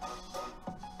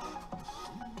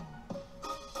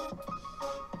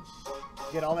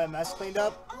 Get all that mess cleaned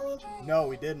up? No,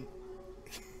 we didn't.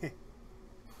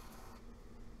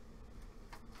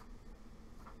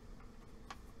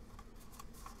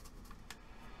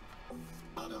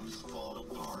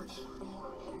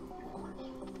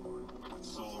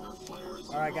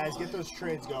 Alright guys, get those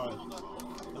trades going.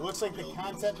 It looks like the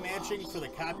content matching for the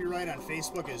copyright on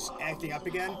Facebook is acting up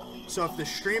again. So if the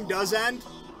stream does end,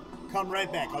 come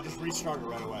right back. I'll just restart it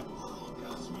right away.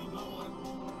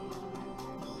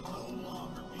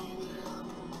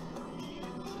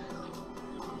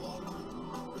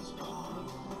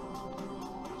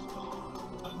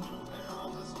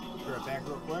 Be right back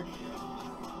real quick.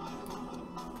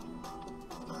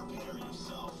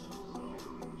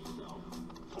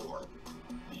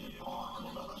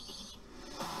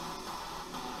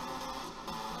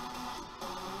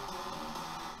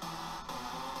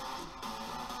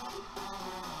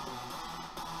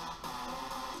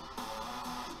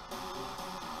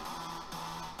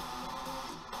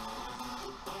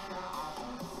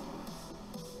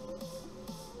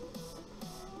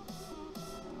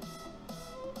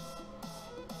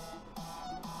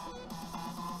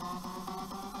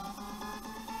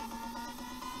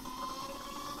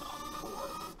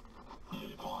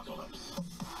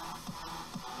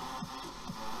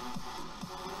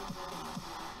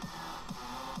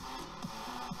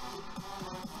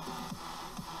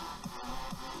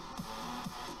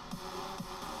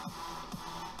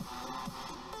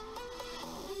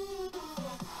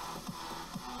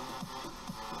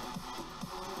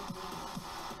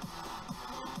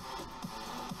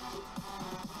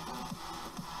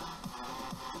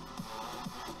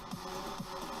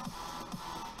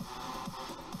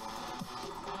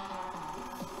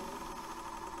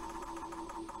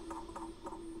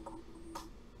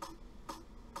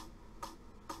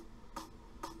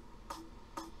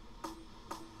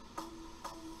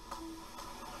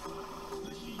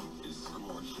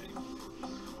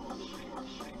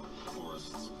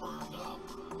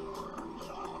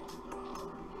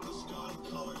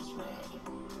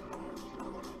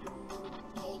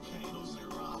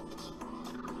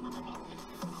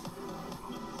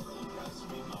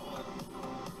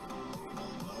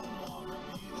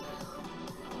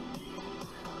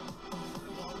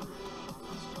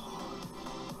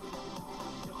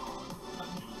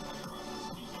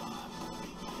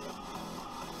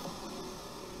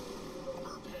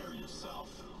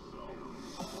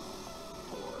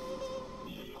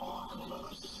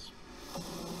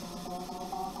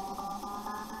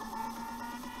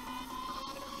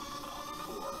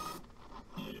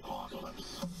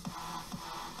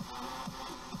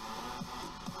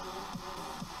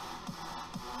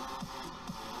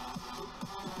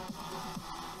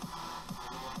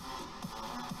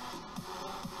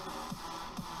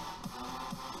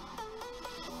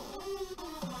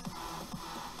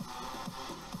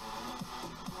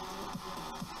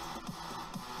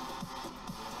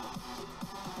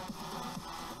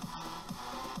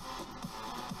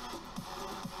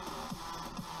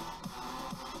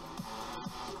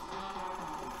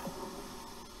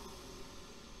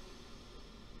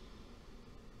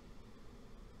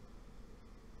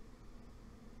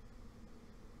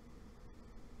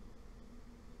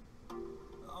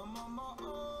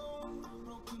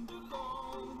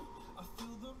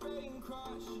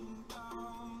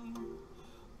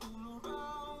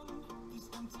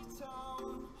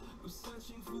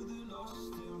 searching for the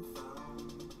lost and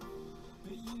found.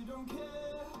 But you don't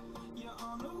care, you're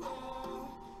unaware.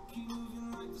 Keep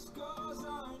moving like the scars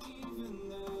aren't even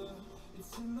there.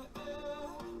 It's in the